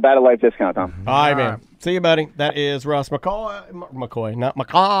you a Battle Life discount, Tom. All right, man. See you, buddy. That is Ross McCoy, not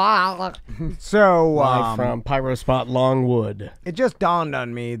McCoy. So, live from Pyrospot Longwood. It just dawned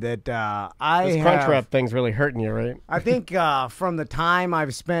on me that this crunchwrap thing's really hurting you, right? I think from the time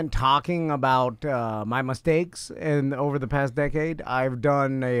I've spent talking about my mistakes and over the past decade, I've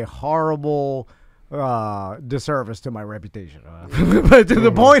done a horrible disservice to my reputation, but to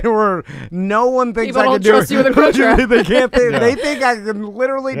the point where no one thinks People I don't can do trust it. you with a crunchwrap. They can't. They think I can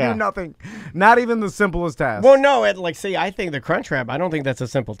literally do nothing, not even the simplest task. Well, no, I think the crunchwrap. I don't think that's a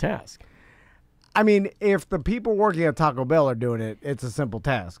simple task. I mean, if the people working at Taco Bell are doing it, it's a simple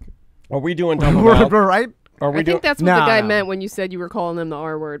task. Are we doing Taco Bell? Right? I think that's what the guy meant when you said you were calling them the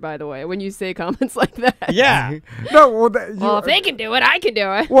R word, by the way, when you say comments like that. Yeah. Well, if they can do it, I can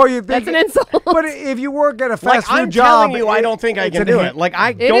do it. Well, you think that's an insult. But if you work at a fast food I'm job... telling you, I don't think I can do it.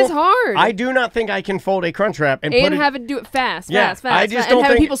 It is hard. I do not think I can fold a crunchwrap and have it do it fast, fast, I just and don't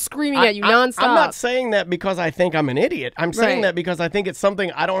have think, people screaming at you nonstop. I'm not saying that because I think I'm an idiot. I'm saying that because I think it's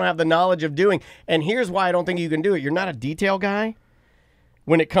something I don't have the knowledge of doing. And here's why I don't think you can do it. You're not a detail guy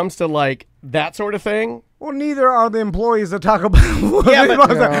when it comes to that sort of thing. Well, neither are the employees at Taco Bell.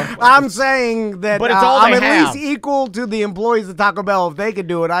 I'm saying that but it's all I'm they at have. least equal to the employees at Taco Bell. If they could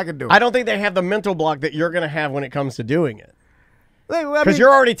do it, I could do it. I don't think they have the mental block that you're going to have when it comes to doing it. Because Because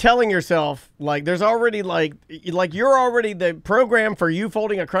you're already telling yourself, there's already, you're already, the program for you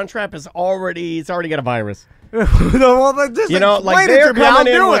folding a Crunchwrap it's already got a virus. They're coming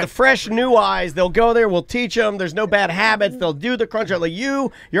in with fresh new eyes. They'll go there. We'll teach them. There's no bad habits. They'll do the crunch. You're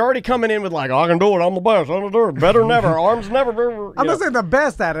already coming in with I can do it. I'm the best. I'm the best. Better than ever. Arms never. I'm not saying the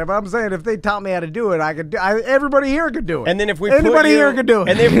best at it, but I'm saying if they taught me how to do it, I could. Everybody here could do it. And then if we anybody here could do it.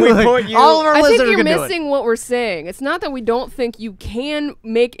 And if we put you, all of our I listeners think you're could do it. missing what we're saying. It's not that we don't think you can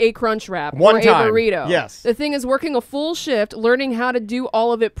make a crunch wrap One or time. a burrito. Yes. The thing is working a full shift, learning how to do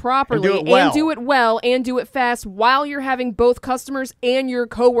all of it properly And do it well and do it fast while you're having both customers and your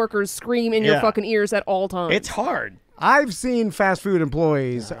coworkers scream in your fucking ears at all times. It's hard. I've seen fast food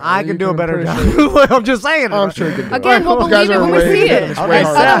employees. I can do a better job. I'm just saying. I'm sure you can do it. Again, we'll believe it when we see it. Otherwise,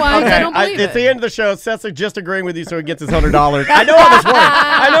 I don't believe it. It's the end of the show. Seth's just agreeing with you so he gets his $100. I know how this works.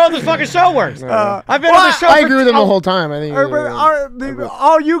 I know how this fucking show works. I've been on the show. I agree with him the whole time. I think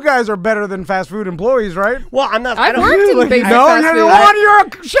all you guys are better than fast food employees, right? Well, I'm not. I've worked in basic fast food. You're a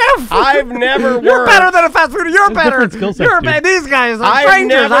chef. I've never worked. You're better than a fast food. You're better. You're better. These guys are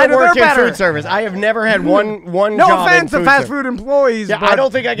strangers. I've never worked in food service. I have never had one job. No offense to fast food employees. Yeah, but I don't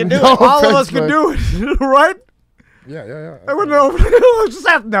think I can do it. All of us can do it, right? Yeah. I wouldn't know.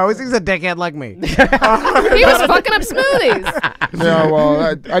 Seth knows. He's a dickhead like me. He was fucking up smoothies. Yeah, well,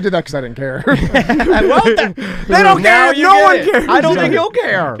 I did that because I didn't care. They don't care. No one cares. I don't think you'll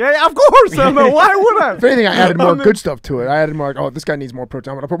care. Yeah, of course. Why would I? If anything, I added more good stuff to it. I added more this guy needs more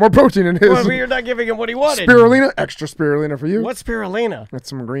protein. I'm going to put more protein in his. Well, you're not giving him what he wanted. Spirulina, extra spirulina for you. What's spirulina? That's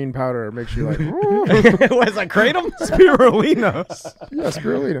some green powder. It makes you like, Was I kratom? Spirulina. Yeah,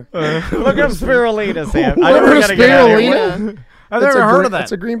 spirulina. Look up spirulina, Sam. I never gotta get out of here. I've never heard of that.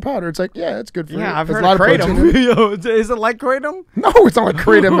 It's a green powder. It's it's good for you. Yeah, I've There's heard a lot of of protein. Is it like kratom? No, it's not like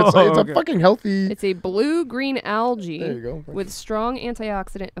kratom. It's a fucking healthy. It's a blue-green algae There you go. with strong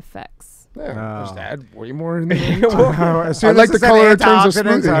antioxidant effects. Yeah, just add way more in there. I like the color it turns to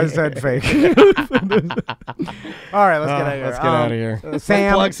smoothie. I said fake. All right, let's get out of here. Let's get out of here.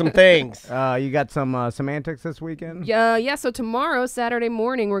 Sam, plug some things. You got some semantics this weekend? Yeah. So tomorrow, Saturday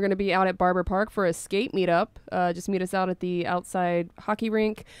morning, we're going to be out at Barber Park for a skate meetup. Just meet us out at the outside hockey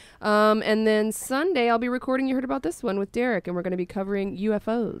rink. And then Sunday, I'll be recording. You heard about this one with Derek, and we're going to be covering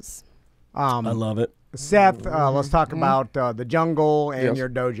UFOs. I love it. Seth, let's talk about the jungle and your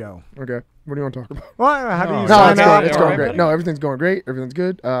dojo. Okay. What do you want to talk about? Well, how do you No, sign up? it's going great. No, everything's going great. Everything's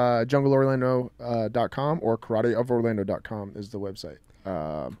good. JungleOrlando.com or karateoforlando.com is the website.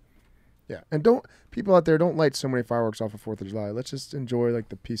 Yeah, and people out there don't light so many fireworks off of 4th of July. Let's just enjoy the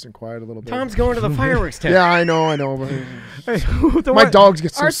peace and quiet a little bit. Tom's going to the fireworks tent. Yeah, I know. My dogs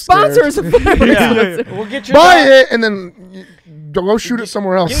get so Our scared. sponsors. Yeah. We'll get you buy it and then go shoot it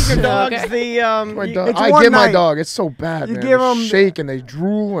somewhere else. Give your dogs my dog. I give my dog. It's so bad, man. Give they them shake and they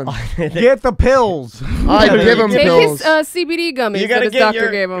drool and get the pills. I give them pills. Take his CBD gummies that his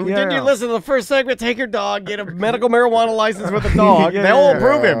doctor gave him. Did you listen to the first segment? Take your dog, get a medical marijuana license with a dog. They'll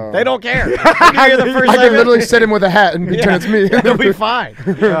approve him. They don't care. I can literally sit him with a hat and pretend it's me. They'll be fine.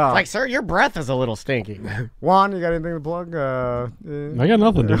 It's like, sir, your breath is a little stinky. Juan, you got anything to plug? I got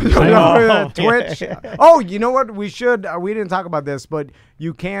nothing to Twitch. Oh, you know what? We didn't talk about this, but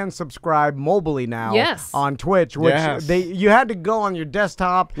you can subscribe mobilely now. Yes. On Twitch, which you had to go on your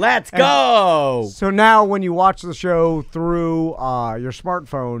desktop. Let's go. So now when you watch the show through your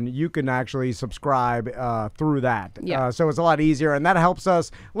smartphone, you can actually subscribe through that. Yeah. So it's a lot easier, and that helps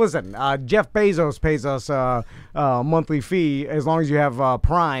us. Listen, Jeff Bezos pays us a monthly fee as long as you have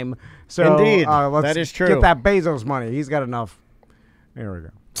Prime. So indeed, let's that is true. Get that Bezos money. He's got enough. There we go.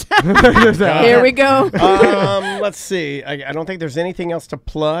 Here we go. Let's see. I don't think there's anything else to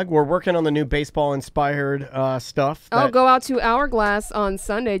plug. We're working on the new baseball-inspired stuff. Go out to Hourglass on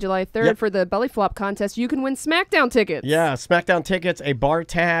Sunday, July 3rd for the Belly Flop contest. You can win SmackDown tickets. Yeah, SmackDown tickets, a bar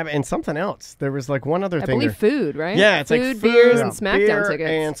tab, and something else. There was like one other thing. I believe food, right? Yeah, it's food, like food, beers, and SmackDown tickets.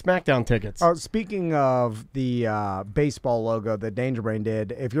 And SmackDown tickets. Oh, speaking of the baseball logo that Danger Brain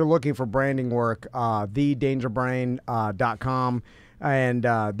did, if you're looking for branding work, thedangerbrain.com. And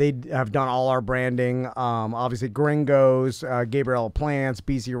they have done all our branding. Obviously, Gringos, Gabriella Plants,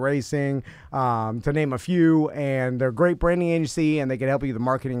 BC Racing, to name a few. And they're a great branding agency, and they can help you with the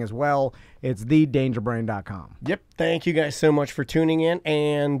marketing as well. It's thedangerbrain.com. Yep. Thank you guys so much for tuning in,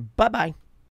 and bye-bye.